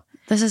out.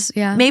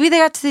 Maybe they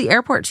got to the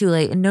airport too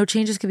late and no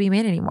changes could be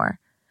made anymore.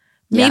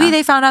 Maybe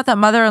they found out that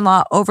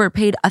mother-in-law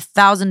overpaid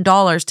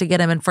 $1,000 to get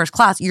him in first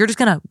class. You're just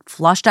going to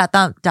flush that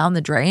down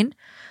the drain?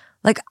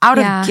 Like out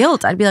of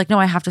guilt, I'd be like, no,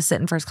 I have to sit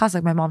in first class.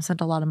 Like my mom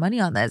spent a lot of money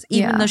on this.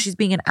 Even though she's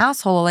being an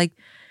asshole. Like,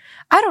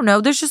 I don't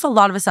know. There's just a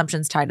lot of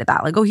assumptions tied to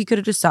that. Like, oh, he could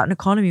have just sat in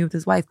economy with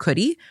his wife. Could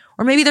he?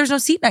 Or maybe there's no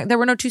seat. There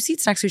were no two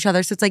seats next to each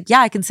other. So it's like,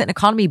 yeah, I can sit in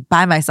economy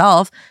by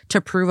myself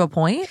to prove a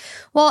point.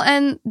 Well,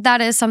 and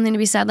that is something to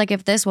be said. Like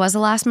if this was a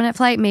last minute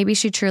flight, maybe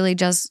she truly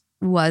just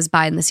was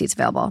buying the seats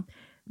available.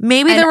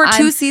 Maybe there were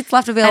two seats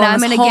left available in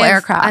this whole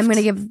aircraft. I'm going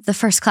to give the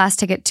first class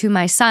ticket to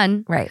my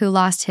son who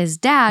lost his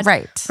dad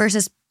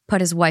versus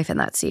put his wife in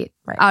that seat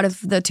out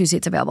of the two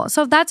seats available.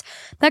 So that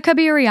could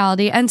be a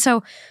reality. And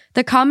so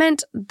that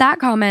comment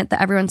that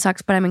everyone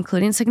sucks, but I'm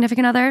including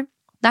significant other,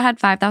 that had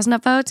 5,000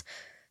 upvotes.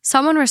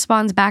 Someone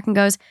responds back and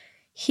goes,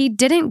 he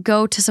didn't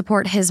go to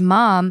support his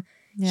mom.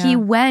 Yeah. He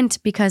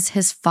went because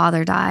his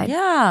father died.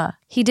 Yeah.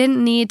 He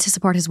didn't need to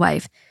support his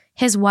wife.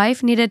 His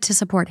wife needed to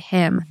support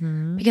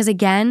him because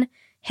again,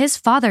 his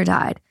father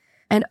died,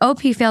 and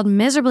OP failed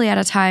miserably at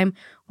a time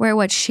where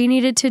what she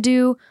needed to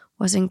do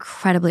was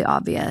incredibly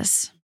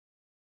obvious.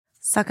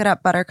 Suck it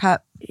up,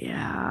 buttercup.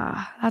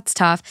 Yeah, that's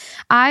tough.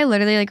 I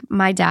literally, like,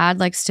 my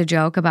dad likes to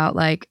joke about,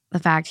 like, the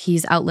fact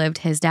he's outlived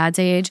his dad's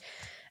age,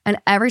 and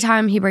every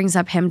time he brings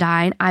up him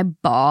dying, I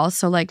bawl.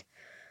 So, like,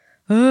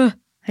 I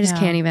just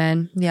can't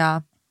even.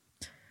 Yeah.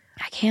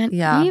 I can't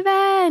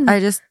even. I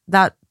just,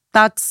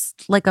 that's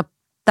like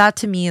that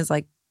to me is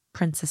like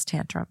princess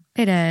tantrum.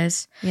 It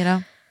is. You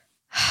know?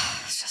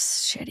 It's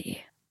just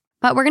shitty.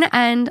 But we're going to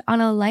end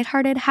on a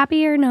lighthearted,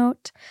 happier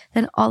note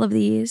than all of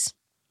these.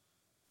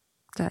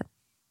 Good.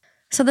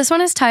 So this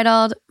one is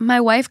titled, My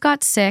Wife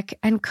Got Sick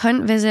and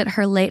Couldn't Visit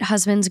Her Late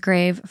Husband's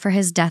Grave for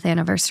His Death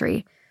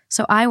Anniversary.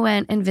 So I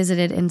went and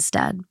visited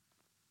instead.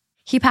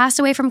 He passed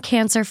away from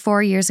cancer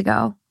 4 years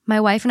ago. My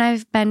wife and I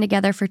have been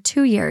together for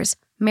 2 years,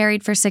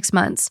 married for 6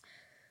 months.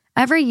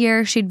 Every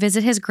year she'd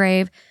visit his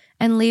grave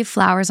and leave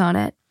flowers on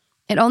it.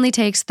 It only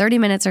takes 30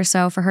 minutes or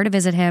so for her to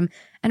visit him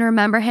and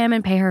remember him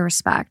and pay her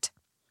respect.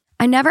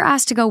 I never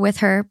asked to go with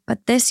her,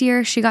 but this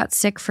year she got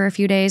sick for a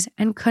few days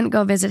and couldn't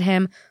go visit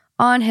him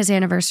on his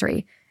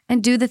anniversary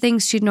and do the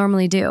things she'd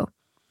normally do.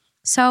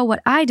 So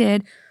what I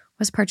did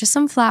was purchase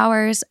some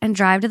flowers and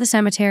drive to the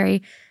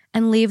cemetery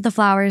and leave the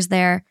flowers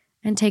there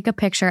and take a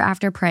picture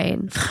after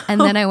praying. And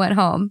then I went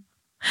home.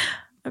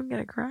 I'm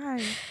gonna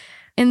cry.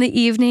 In the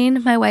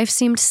evening, my wife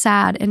seemed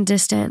sad and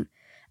distant.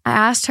 I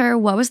asked her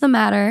what was the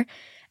matter,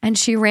 and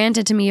she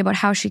ranted to me about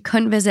how she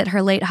couldn't visit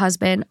her late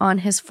husband on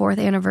his 4th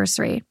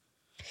anniversary.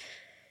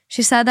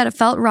 She said that it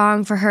felt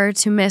wrong for her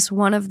to miss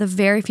one of the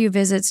very few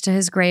visits to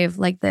his grave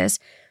like this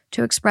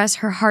to express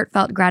her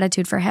heartfelt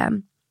gratitude for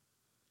him.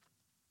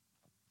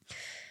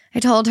 I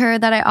told her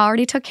that I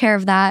already took care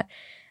of that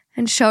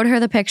and showed her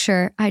the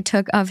picture I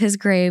took of his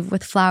grave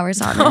with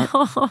flowers on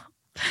it.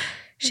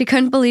 She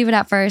couldn't believe it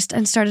at first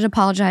and started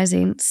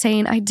apologizing,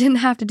 saying I didn't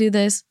have to do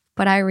this,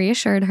 but I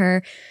reassured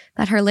her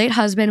that her late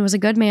husband was a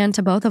good man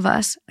to both of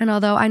us, and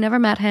although I never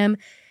met him,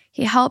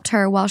 he helped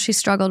her while she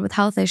struggled with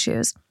health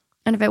issues.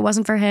 And if it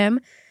wasn't for him,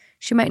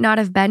 she might not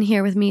have been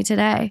here with me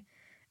today.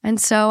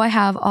 And so I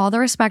have all the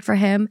respect for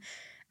him,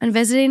 and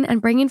visiting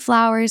and bringing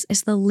flowers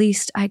is the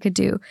least I could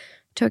do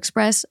to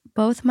express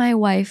both my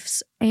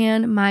wife's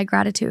and my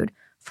gratitude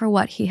for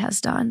what he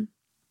has done.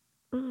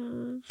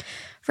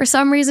 For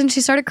some reason,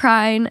 she started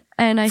crying,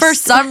 and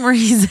some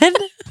reason,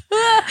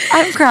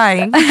 I'm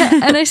crying.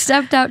 And I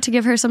stepped out to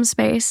give her some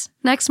space.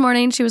 Next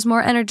morning, she was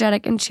more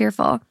energetic and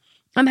cheerful.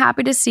 I'm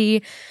happy to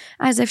see,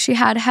 as if she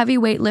had heavy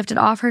weight lifted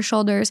off her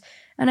shoulders,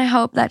 and I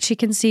hope that she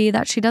can see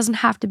that she doesn't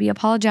have to be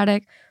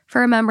apologetic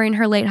for remembering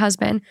her late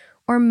husband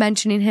or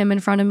mentioning him in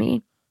front of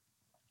me.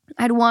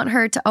 I'd want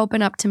her to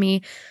open up to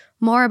me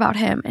more about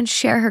him and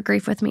share her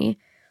grief with me,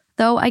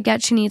 though I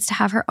get she needs to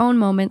have her own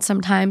moments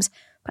sometimes,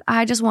 but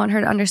I just want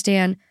her to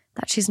understand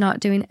that she's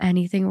not doing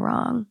anything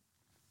wrong.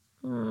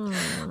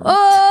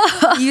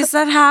 Oh, you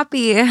said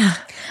happy. And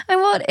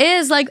well, it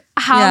is like,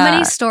 how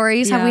many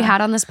stories have we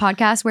had on this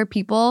podcast where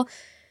people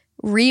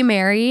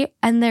remarry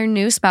and their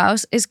new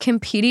spouse is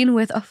competing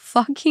with a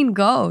fucking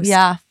ghost?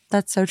 Yeah,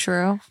 that's so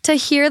true. To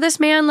hear this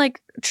man,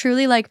 like,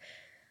 truly, like,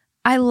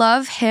 I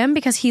love him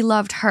because he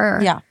loved her.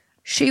 Yeah.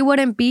 She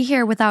wouldn't be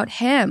here without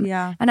him.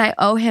 Yeah. And I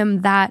owe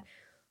him that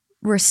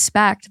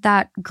respect,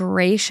 that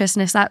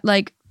graciousness, that,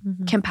 like,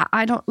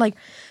 I don't, like,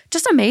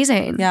 just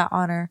amazing. Yeah,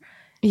 honor.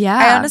 Yeah.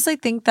 I honestly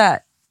think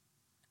that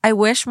I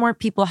wish more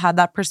people had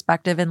that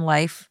perspective in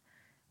life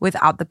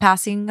without the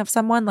passing of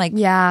someone. Like,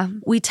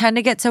 we tend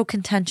to get so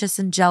contentious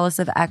and jealous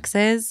of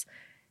exes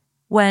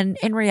when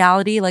in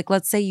reality, like,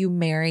 let's say you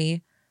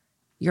marry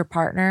your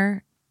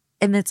partner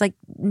and it's like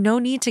no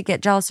need to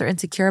get jealous or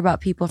insecure about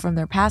people from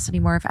their past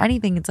anymore. If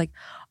anything, it's like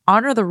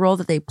honor the role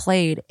that they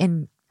played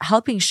in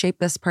helping shape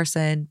this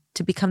person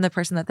to become the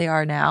person that they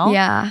are now.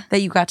 Yeah.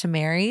 That you got to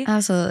marry.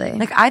 Absolutely.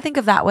 Like, I think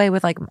of that way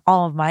with like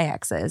all of my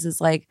exes. Is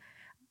like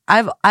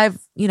I've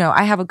you know,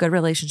 I have a good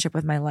relationship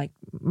with my like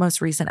most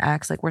recent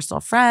ex. Like, we're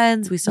still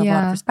friends. We still have a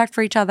lot of respect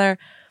for each other.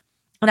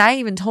 And I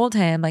even told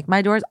him, like,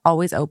 my door's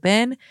always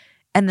open.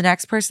 And the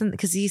next person,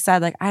 because he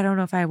said, like, I don't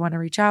know if I want to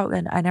reach out,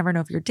 and I never know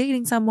if you're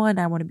dating someone.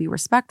 I want to be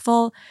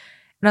respectful.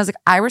 And I was like,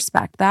 I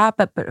respect that,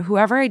 but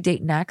whoever I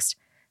date next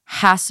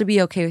has to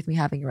be okay with me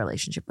having a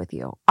relationship with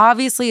you.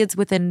 Obviously, it's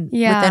within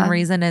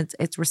reason.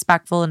 It's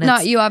respectful, and it's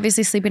not you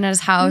obviously sleeping at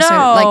his house or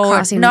like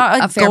crossing not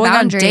like a fair going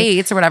boundary. on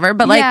dates or whatever.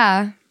 But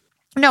like,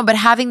 no, but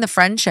having the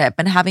friendship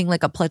and having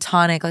like a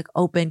platonic, like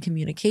open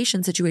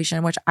communication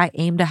situation, which I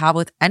aim to have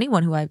with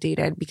anyone who I've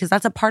dated, because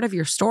that's a part of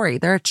your story.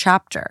 They're a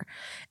chapter.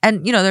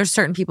 And, you know, there's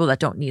certain people that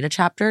don't need a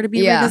chapter to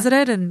be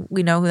revisited, and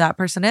we know who that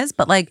person is.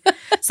 But like,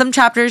 some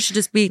chapters should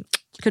just be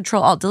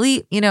Control, Alt,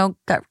 Delete, you know,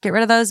 get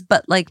rid of those.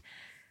 But like,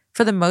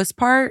 for the most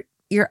part,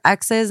 your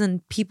exes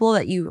and people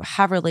that you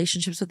have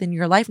relationships with in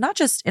your life, not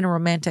just in a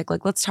romantic,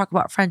 like, let's talk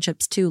about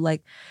friendships too.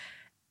 Like,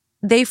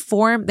 they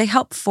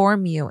help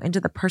form you into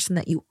the person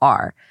that you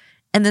are.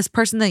 And this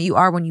person that you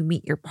are when you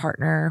meet your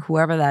partner,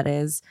 whoever that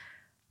is,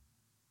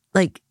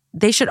 like,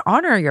 they should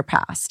honor your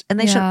past and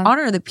they should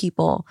honor the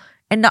people.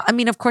 And not, I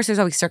mean, of course, there's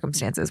always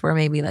circumstances where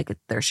maybe like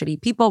they're shitty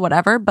people,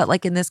 whatever. But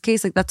like in this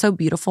case, like, that's so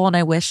beautiful. And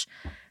I wish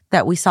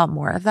that we saw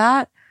more of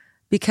that,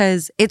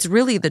 because it's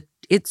really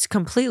it's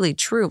completely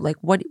true. Like,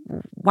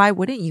 why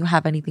wouldn't you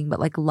have anything but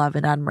like love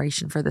and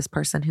admiration for this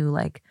person who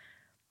like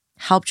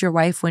helped your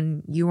wife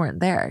when you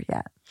weren't there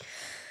yet?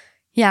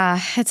 Yeah,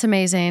 it's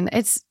amazing.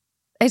 It's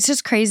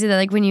just crazy that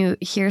like when you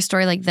hear a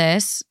story like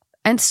this,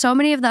 and so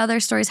many of the other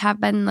stories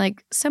have been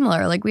like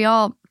similar. Like, we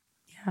all,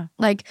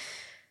 like,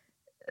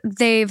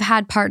 they've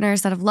had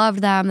partners that have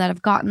loved them, that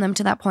have gotten them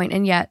to that point,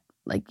 and yet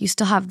like you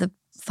still have the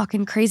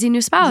fucking crazy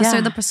new spouse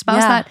or the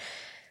spouse that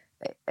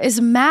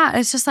is mad.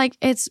 It's just like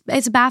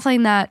it's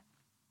baffling that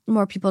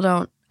more people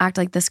don't act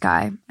like this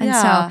guy. And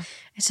so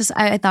it's just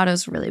I thought it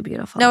was really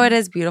beautiful. No, it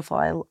is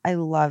beautiful. I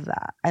love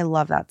that. I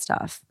love that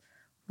stuff.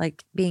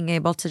 Like, being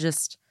able to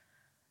just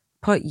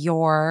put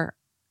your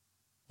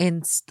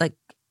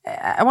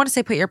I want to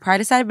say put your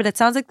pride aside, but it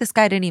sounds like this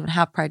guy didn't even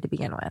have pride to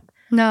begin with.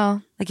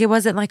 No. Like, it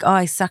wasn't like, oh,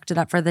 I sucked it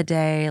up for the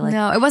day. Like,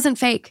 no, it wasn't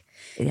fake.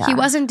 Yeah. He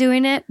wasn't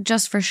doing it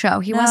just for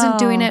show. He wasn't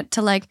doing it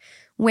to like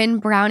win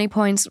brownie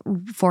points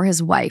for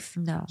his wife.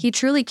 No. He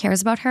truly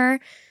cares about her,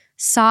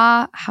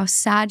 saw how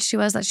sad she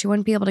was that she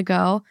wouldn't be able to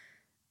go,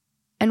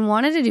 and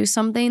wanted to do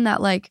something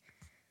that like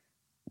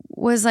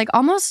was like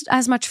almost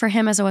as much for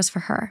him as it was for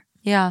her.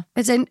 Yeah.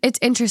 It's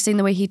interesting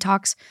the way he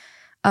talks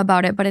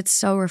about it, but it's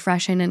so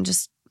refreshing and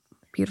just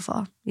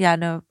beautiful. Yeah,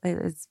 no,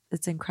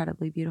 it's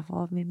incredibly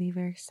beautiful. It made me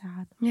very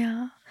sad.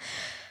 Yeah.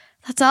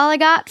 That's all I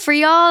got for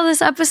y'all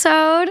this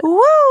episode. Woo!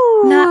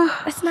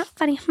 It's not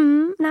funny.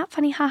 Not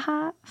funny.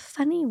 Haha.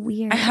 Funny.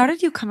 Weird. How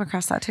did you come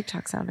across that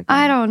TikTok sound again?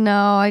 I don't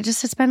know.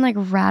 It's been like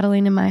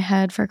rattling in my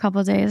head for a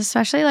couple of days.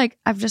 Especially like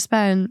I've just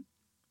been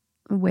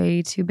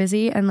way too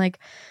busy. And like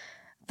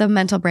the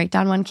mental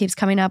breakdown one keeps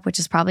coming up, which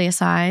is probably a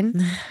sign.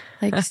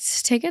 Like,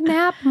 take a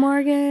nap,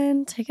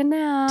 Morgan. Take a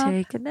nap.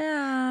 Take a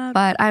nap.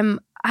 But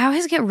I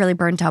always get really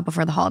burnt out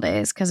before the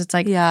holidays because it's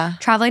like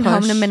traveling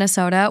home to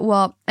Minnesota.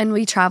 Well, and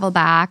we travel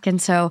back.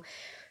 And so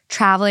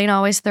traveling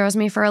always throws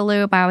me for a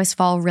loop. I always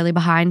fall really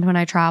behind when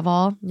I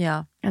travel.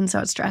 Yeah. And so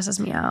it stresses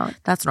me out.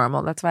 That's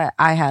normal. That's why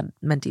I had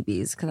Minty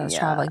Bees because I was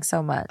traveling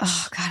so much.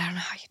 Oh, God, I don't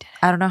know how you did it.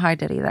 I don't know how I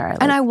did either.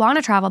 And I want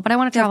to travel, but I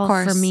want to travel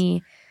for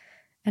me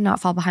and not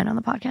fall behind on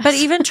the podcast. But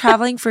even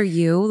traveling for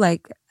you,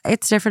 like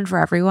it's different for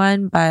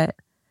everyone, but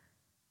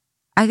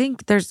I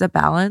think there's a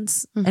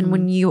balance. And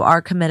when you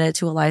are committed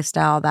to a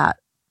lifestyle that,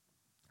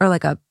 or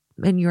like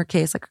in your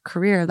case, like a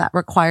career that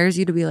requires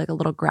you to be like a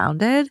little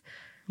grounded.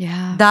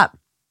 Yeah. That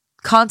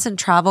constant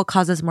travel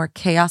causes more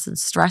chaos and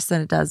stress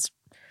than it does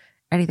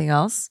anything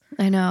else.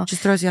 I know. It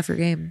just throws you off your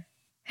game.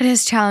 It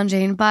is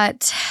challenging,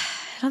 but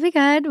it'll be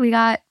good. We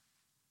got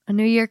a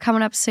new year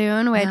coming up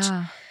soon, which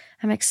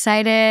I'm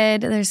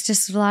excited. There's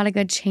just a lot of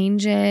good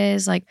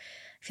changes. Like,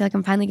 I feel like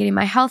I'm finally getting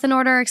my health in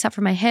order, except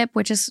for my hip,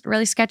 which is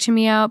really sketching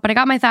me out. But I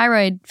got my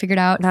thyroid figured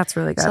out. That's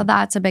really good. So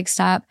that's a big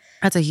step.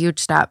 That's a huge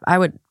step.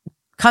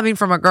 Coming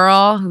from a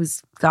girl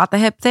who's got the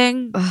hip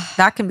thing,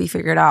 that can be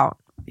figured out.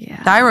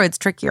 Yeah. Thyroid's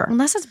trickier.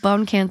 Unless it's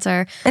bone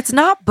cancer. It's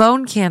not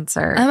bone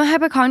cancer. I'm a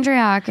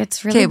hypochondriac.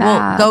 It's really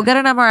bad. Well, go get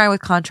an MRI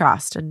with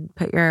contrast and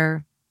put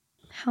your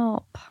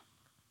help.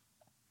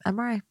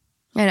 MRI.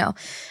 I know.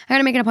 I got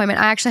to make an appointment.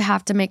 I actually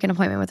have to make an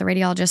appointment with a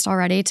radiologist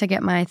already to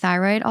get my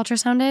thyroid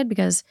ultrasounded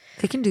because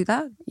they can do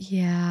that.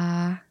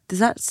 Yeah. Is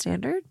that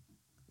standard?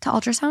 To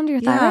ultrasound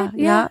your thyroid?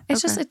 Yeah. It's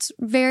okay. just, it's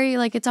very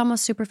like, it's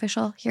almost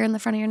superficial here in the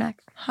front of your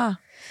neck. Huh.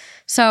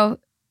 So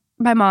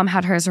my mom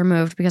had hers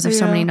removed because of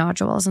so many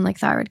nodules and like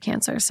thyroid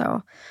cancer.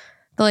 So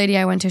the lady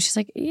I went to, she's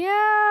like,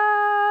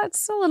 yeah,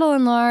 it's a little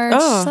enlarged.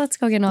 So let's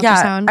go get an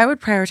ultrasound. I would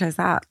prioritize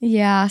that.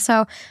 Yeah.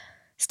 So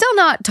still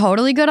not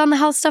totally good on the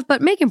health stuff, but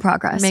making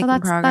progress.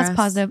 That's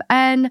positive.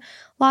 And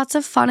lots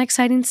of fun,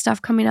 exciting stuff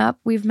coming up.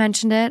 We've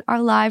mentioned it.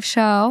 Our live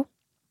show.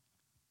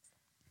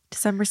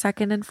 December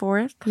 2nd and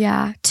 4th.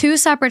 Yeah. 2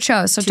 separate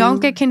shows. So don't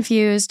get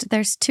confused.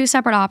 There's 2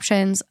 separate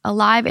options. A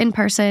live in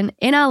person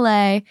in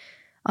LA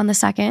on the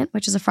 2nd,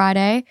 which is a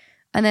Friday,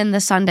 and then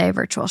the Sunday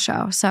virtual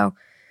show. So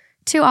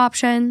 2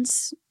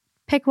 options.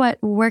 Pick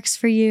what works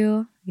for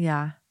you.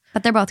 Yeah.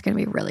 But they're both going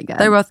to be really good.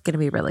 They're both going to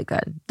be really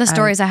good. The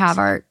stories I have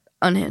are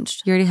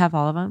unhinged. You already have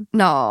all of them?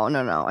 No.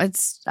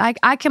 It's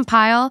I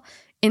compile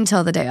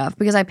until the day of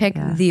because I pick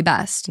the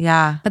best.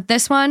 Yeah. But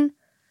this one,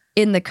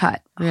 in the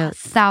cut. Really?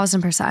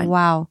 1,000%.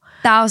 Wow.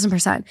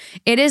 1,000%.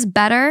 It is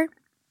better,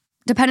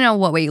 depending on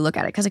what way you look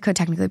at it, because it could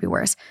technically be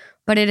worse.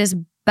 But it is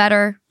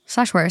better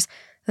 / worse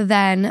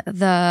than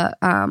the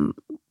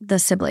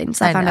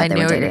siblings I found out they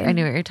were dating. I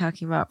knew what you're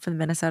talking about for the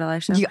Minnesota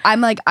live show.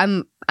 I'm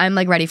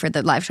ready for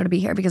the live show to be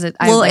here because it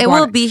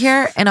will be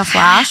here in a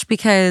flash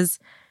because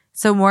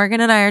so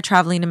Morgan and I are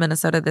traveling to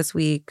Minnesota this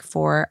week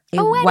for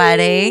a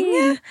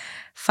wedding.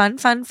 Fun.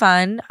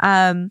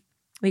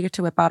 We get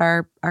to whip out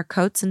our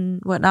coats and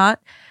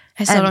whatnot.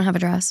 I still don't have a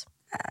dress.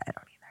 I don't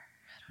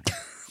either.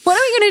 What are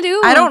we going to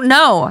do? I don't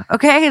know.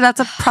 Okay. That's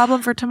a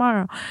problem for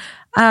tomorrow.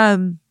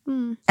 And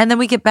then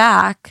we get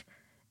back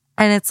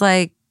and it's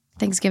like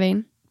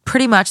Thanksgiving.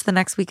 Pretty much the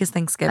next week is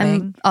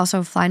Thanksgiving. I'm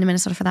also flying to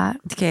Minnesota for that.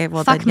 Okay.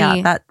 Well, Fuck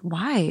me.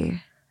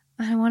 Why?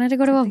 I wanted to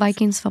go to a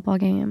Vikings football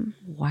game.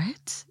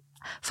 What?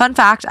 Fun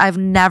fact, I've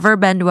never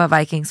been to a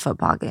Vikings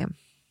football game.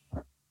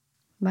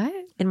 What?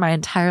 In my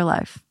entire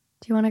life.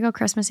 Do you want to go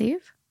Christmas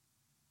Eve?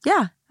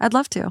 Yeah, I'd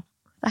love to.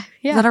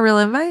 Yeah. Is that a real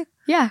invite?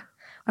 Yeah.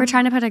 We're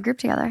trying to put a group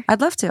together. I'd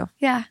love to.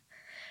 Yeah.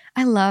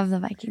 I love the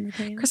Vikings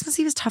game. Christmas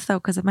Eve is tough though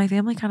because my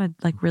family kind of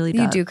like really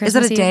does. You do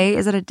Christmas Eve?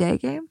 Is it a day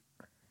game?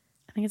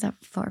 I think it's at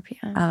 4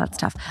 p.m. Oh, that's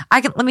tough.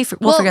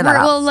 We'll figure that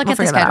out. We'll look at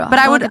the schedule. But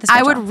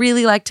I would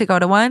really like to go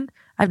to one.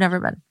 I've never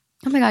been.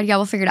 Oh my God. Yeah,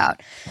 we'll figure it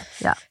out.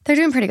 Yeah. They're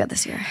doing pretty good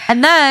this year.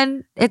 And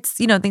then it's,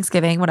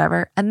 Thanksgiving,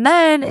 whatever. And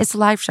then it's a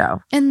live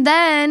show. And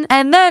then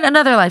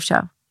another live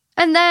show.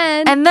 And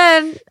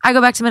then I go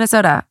back to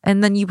Minnesota.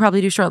 And then you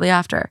probably do shortly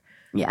after.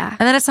 Yeah. And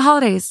then it's the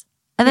holidays.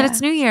 And then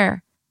it's New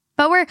Year.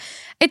 But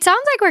it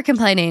sounds like we're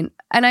complaining.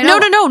 And I No.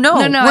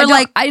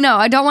 I know.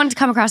 I don't want it to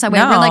come across that way.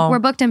 No. We're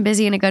booked and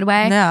busy in a good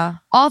way. Yeah.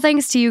 All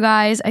thanks to you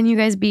guys and you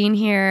guys being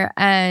here.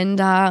 And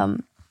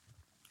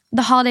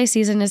the holiday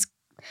season is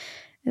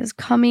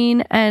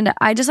coming. And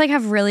I just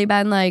have really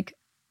been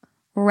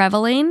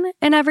reveling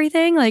in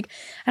everything. I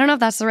don't know if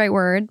that's the right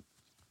word.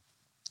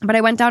 But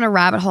I went down a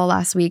rabbit hole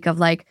last week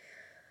of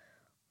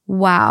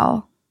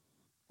wow.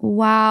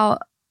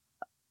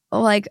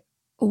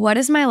 What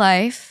is my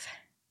life?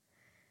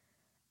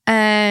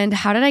 And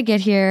how did I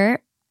get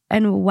here?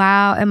 And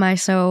wow, am I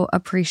so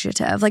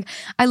appreciative?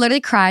 I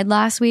literally cried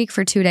last week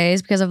for 2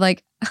 days because of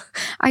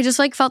I just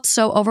felt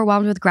so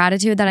overwhelmed with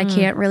gratitude that I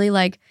can't really I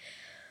want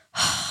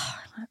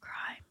to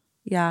cry.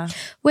 Yeah.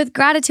 With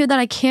gratitude that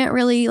I can't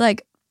really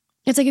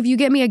it's if you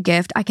get me a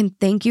gift, I can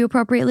thank you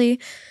appropriately.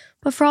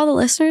 But for all the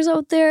listeners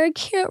out there, I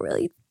can't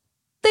really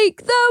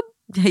thank them.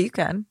 Yeah, you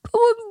can.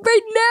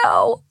 Right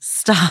now.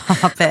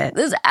 Stop it.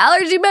 This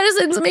allergy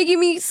medicine's making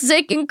me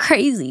sick and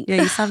crazy.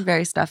 Yeah, you sound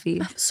very stuffy.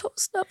 I'm so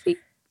stuffy.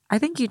 I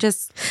think you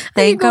just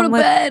thank go to them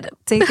bed.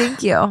 Say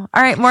thank you. All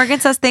right, Morgan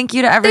says thank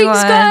you to everyone.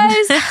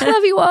 Thanks, guys. I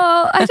love you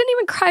all. I didn't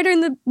even cry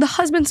during the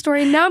husband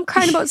story, and now I'm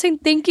crying about saying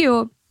thank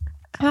you.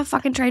 I'm a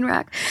fucking train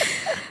wreck.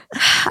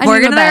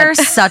 Morgan and I are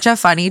such a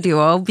funny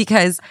duo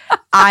because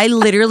I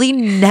literally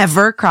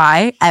never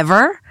cry,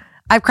 ever.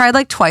 I've cried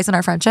like twice in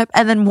our friendship,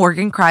 and then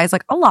Morgan cries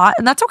like a lot,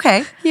 and that's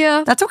okay.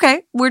 Yeah. That's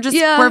okay.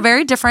 We're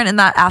very different in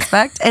that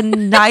aspect,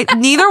 and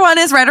neither one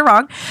is right or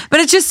wrong. But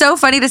it's just so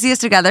funny to see us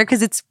together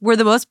because we're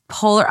the most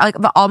polar, like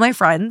of all my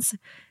friends,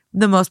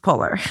 the most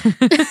polar.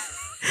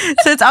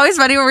 So it's always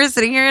funny when we're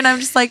sitting here and I'm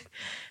just like,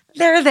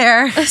 they're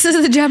there. This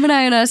is the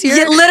Gemini in us.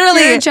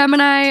 Literally. You're a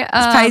Gemini.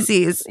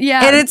 Pisces.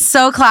 Yeah. And it's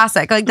so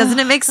classic. Like, doesn't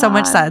it make so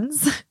much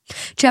sense?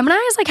 Gemini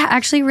is like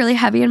actually really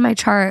heavy in my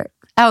chart.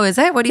 Oh, is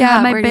it? What do you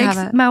have? Where do you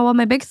have it?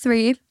 My big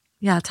three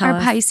tell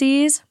us.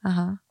 Pisces.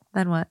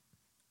 Then what?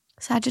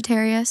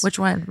 Sagittarius. Which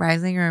one?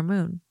 Rising or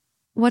moon?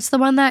 What's the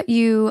one that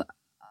you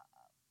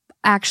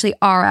actually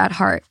are at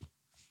heart?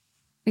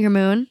 Your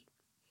moon?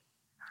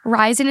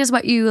 Rising is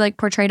what you like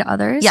portray to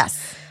others?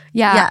 Yes.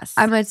 Yeah. Yes.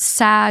 I'm a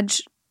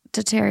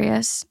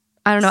Sagittarius.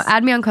 I don't know.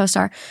 Add me on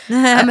CoStar.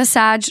 I'm a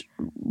Sag,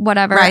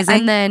 whatever.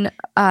 Rising. And then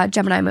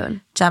Gemini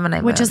moon. Gemini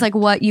moon. Which is like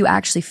what you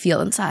actually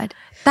feel inside.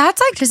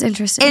 That's like just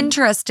interesting.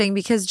 Interesting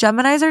because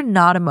Geminis are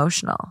not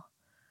emotional.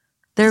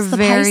 They're the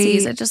very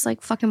Pisces. It just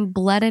like fucking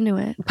bled into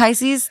it.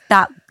 Pisces,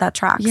 that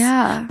tracks.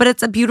 Yeah. But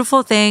it's a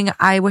beautiful thing.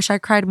 I wish I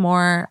cried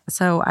more,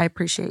 so I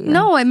appreciate you.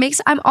 No,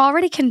 I'm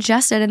already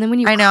congested, and then when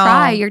you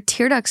cry, your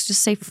tear ducts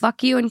just say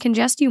fuck you and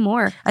congest you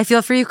more. I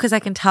feel for you because I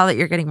can tell that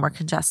you're getting more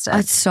congested.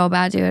 It's so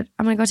bad, dude.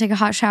 I'm gonna go take a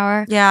hot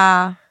shower.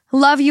 Yeah.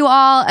 Love you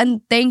all,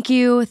 and thank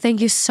you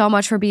so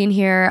much for being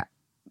here.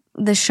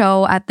 The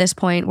show at this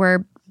point,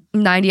 we're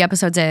 90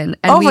 episodes in.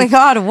 And my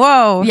God,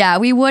 whoa. Yeah,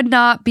 we would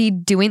not be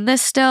doing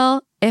this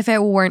still if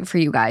it weren't for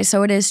you guys.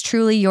 So it is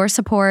truly your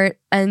support,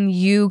 and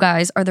you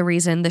guys are the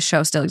reason the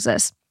show still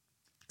exists.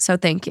 So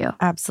thank you.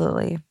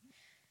 Absolutely.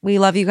 We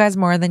love you guys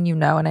more than you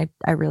know, and I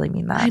really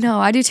mean that. I know,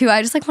 I do too.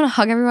 I just like want to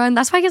hug everyone.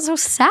 That's why I get so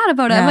sad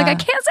about it. I'm like, I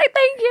can't say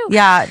thank you.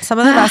 Yeah, some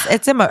of the best.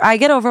 I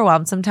get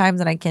overwhelmed sometimes,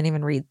 and I can't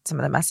even read some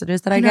of the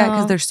messages that I get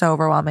because they're so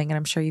overwhelming, and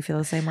I'm sure you feel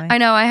the same way. I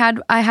know.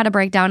 I had a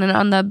breakdown,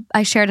 and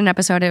I shared an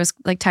episode. It was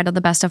like titled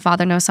 "The Best of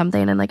Father Knows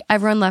Something," and like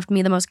everyone left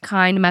me the most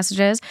kind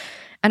messages,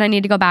 and I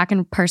need to go back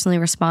and personally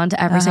respond to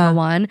every single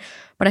one.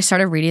 But I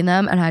started reading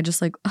them, and I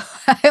just like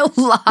I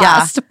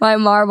lost my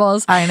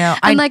marbles. I know.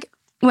 And like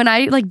when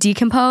I like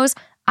decompose,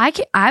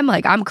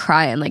 I'm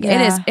crying. Like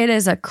it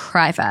is a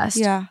cry fest.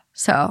 Yeah.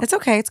 So it's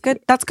okay. It's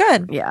good. That's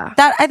good. Yeah.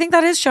 I think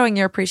that is showing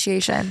your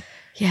appreciation.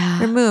 Yeah.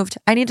 You're moved.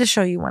 I need to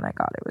show you when I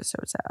got it. It was so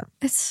sad.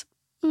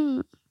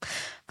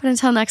 But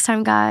until next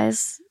time,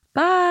 guys.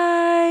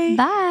 Bye.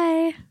 Bye.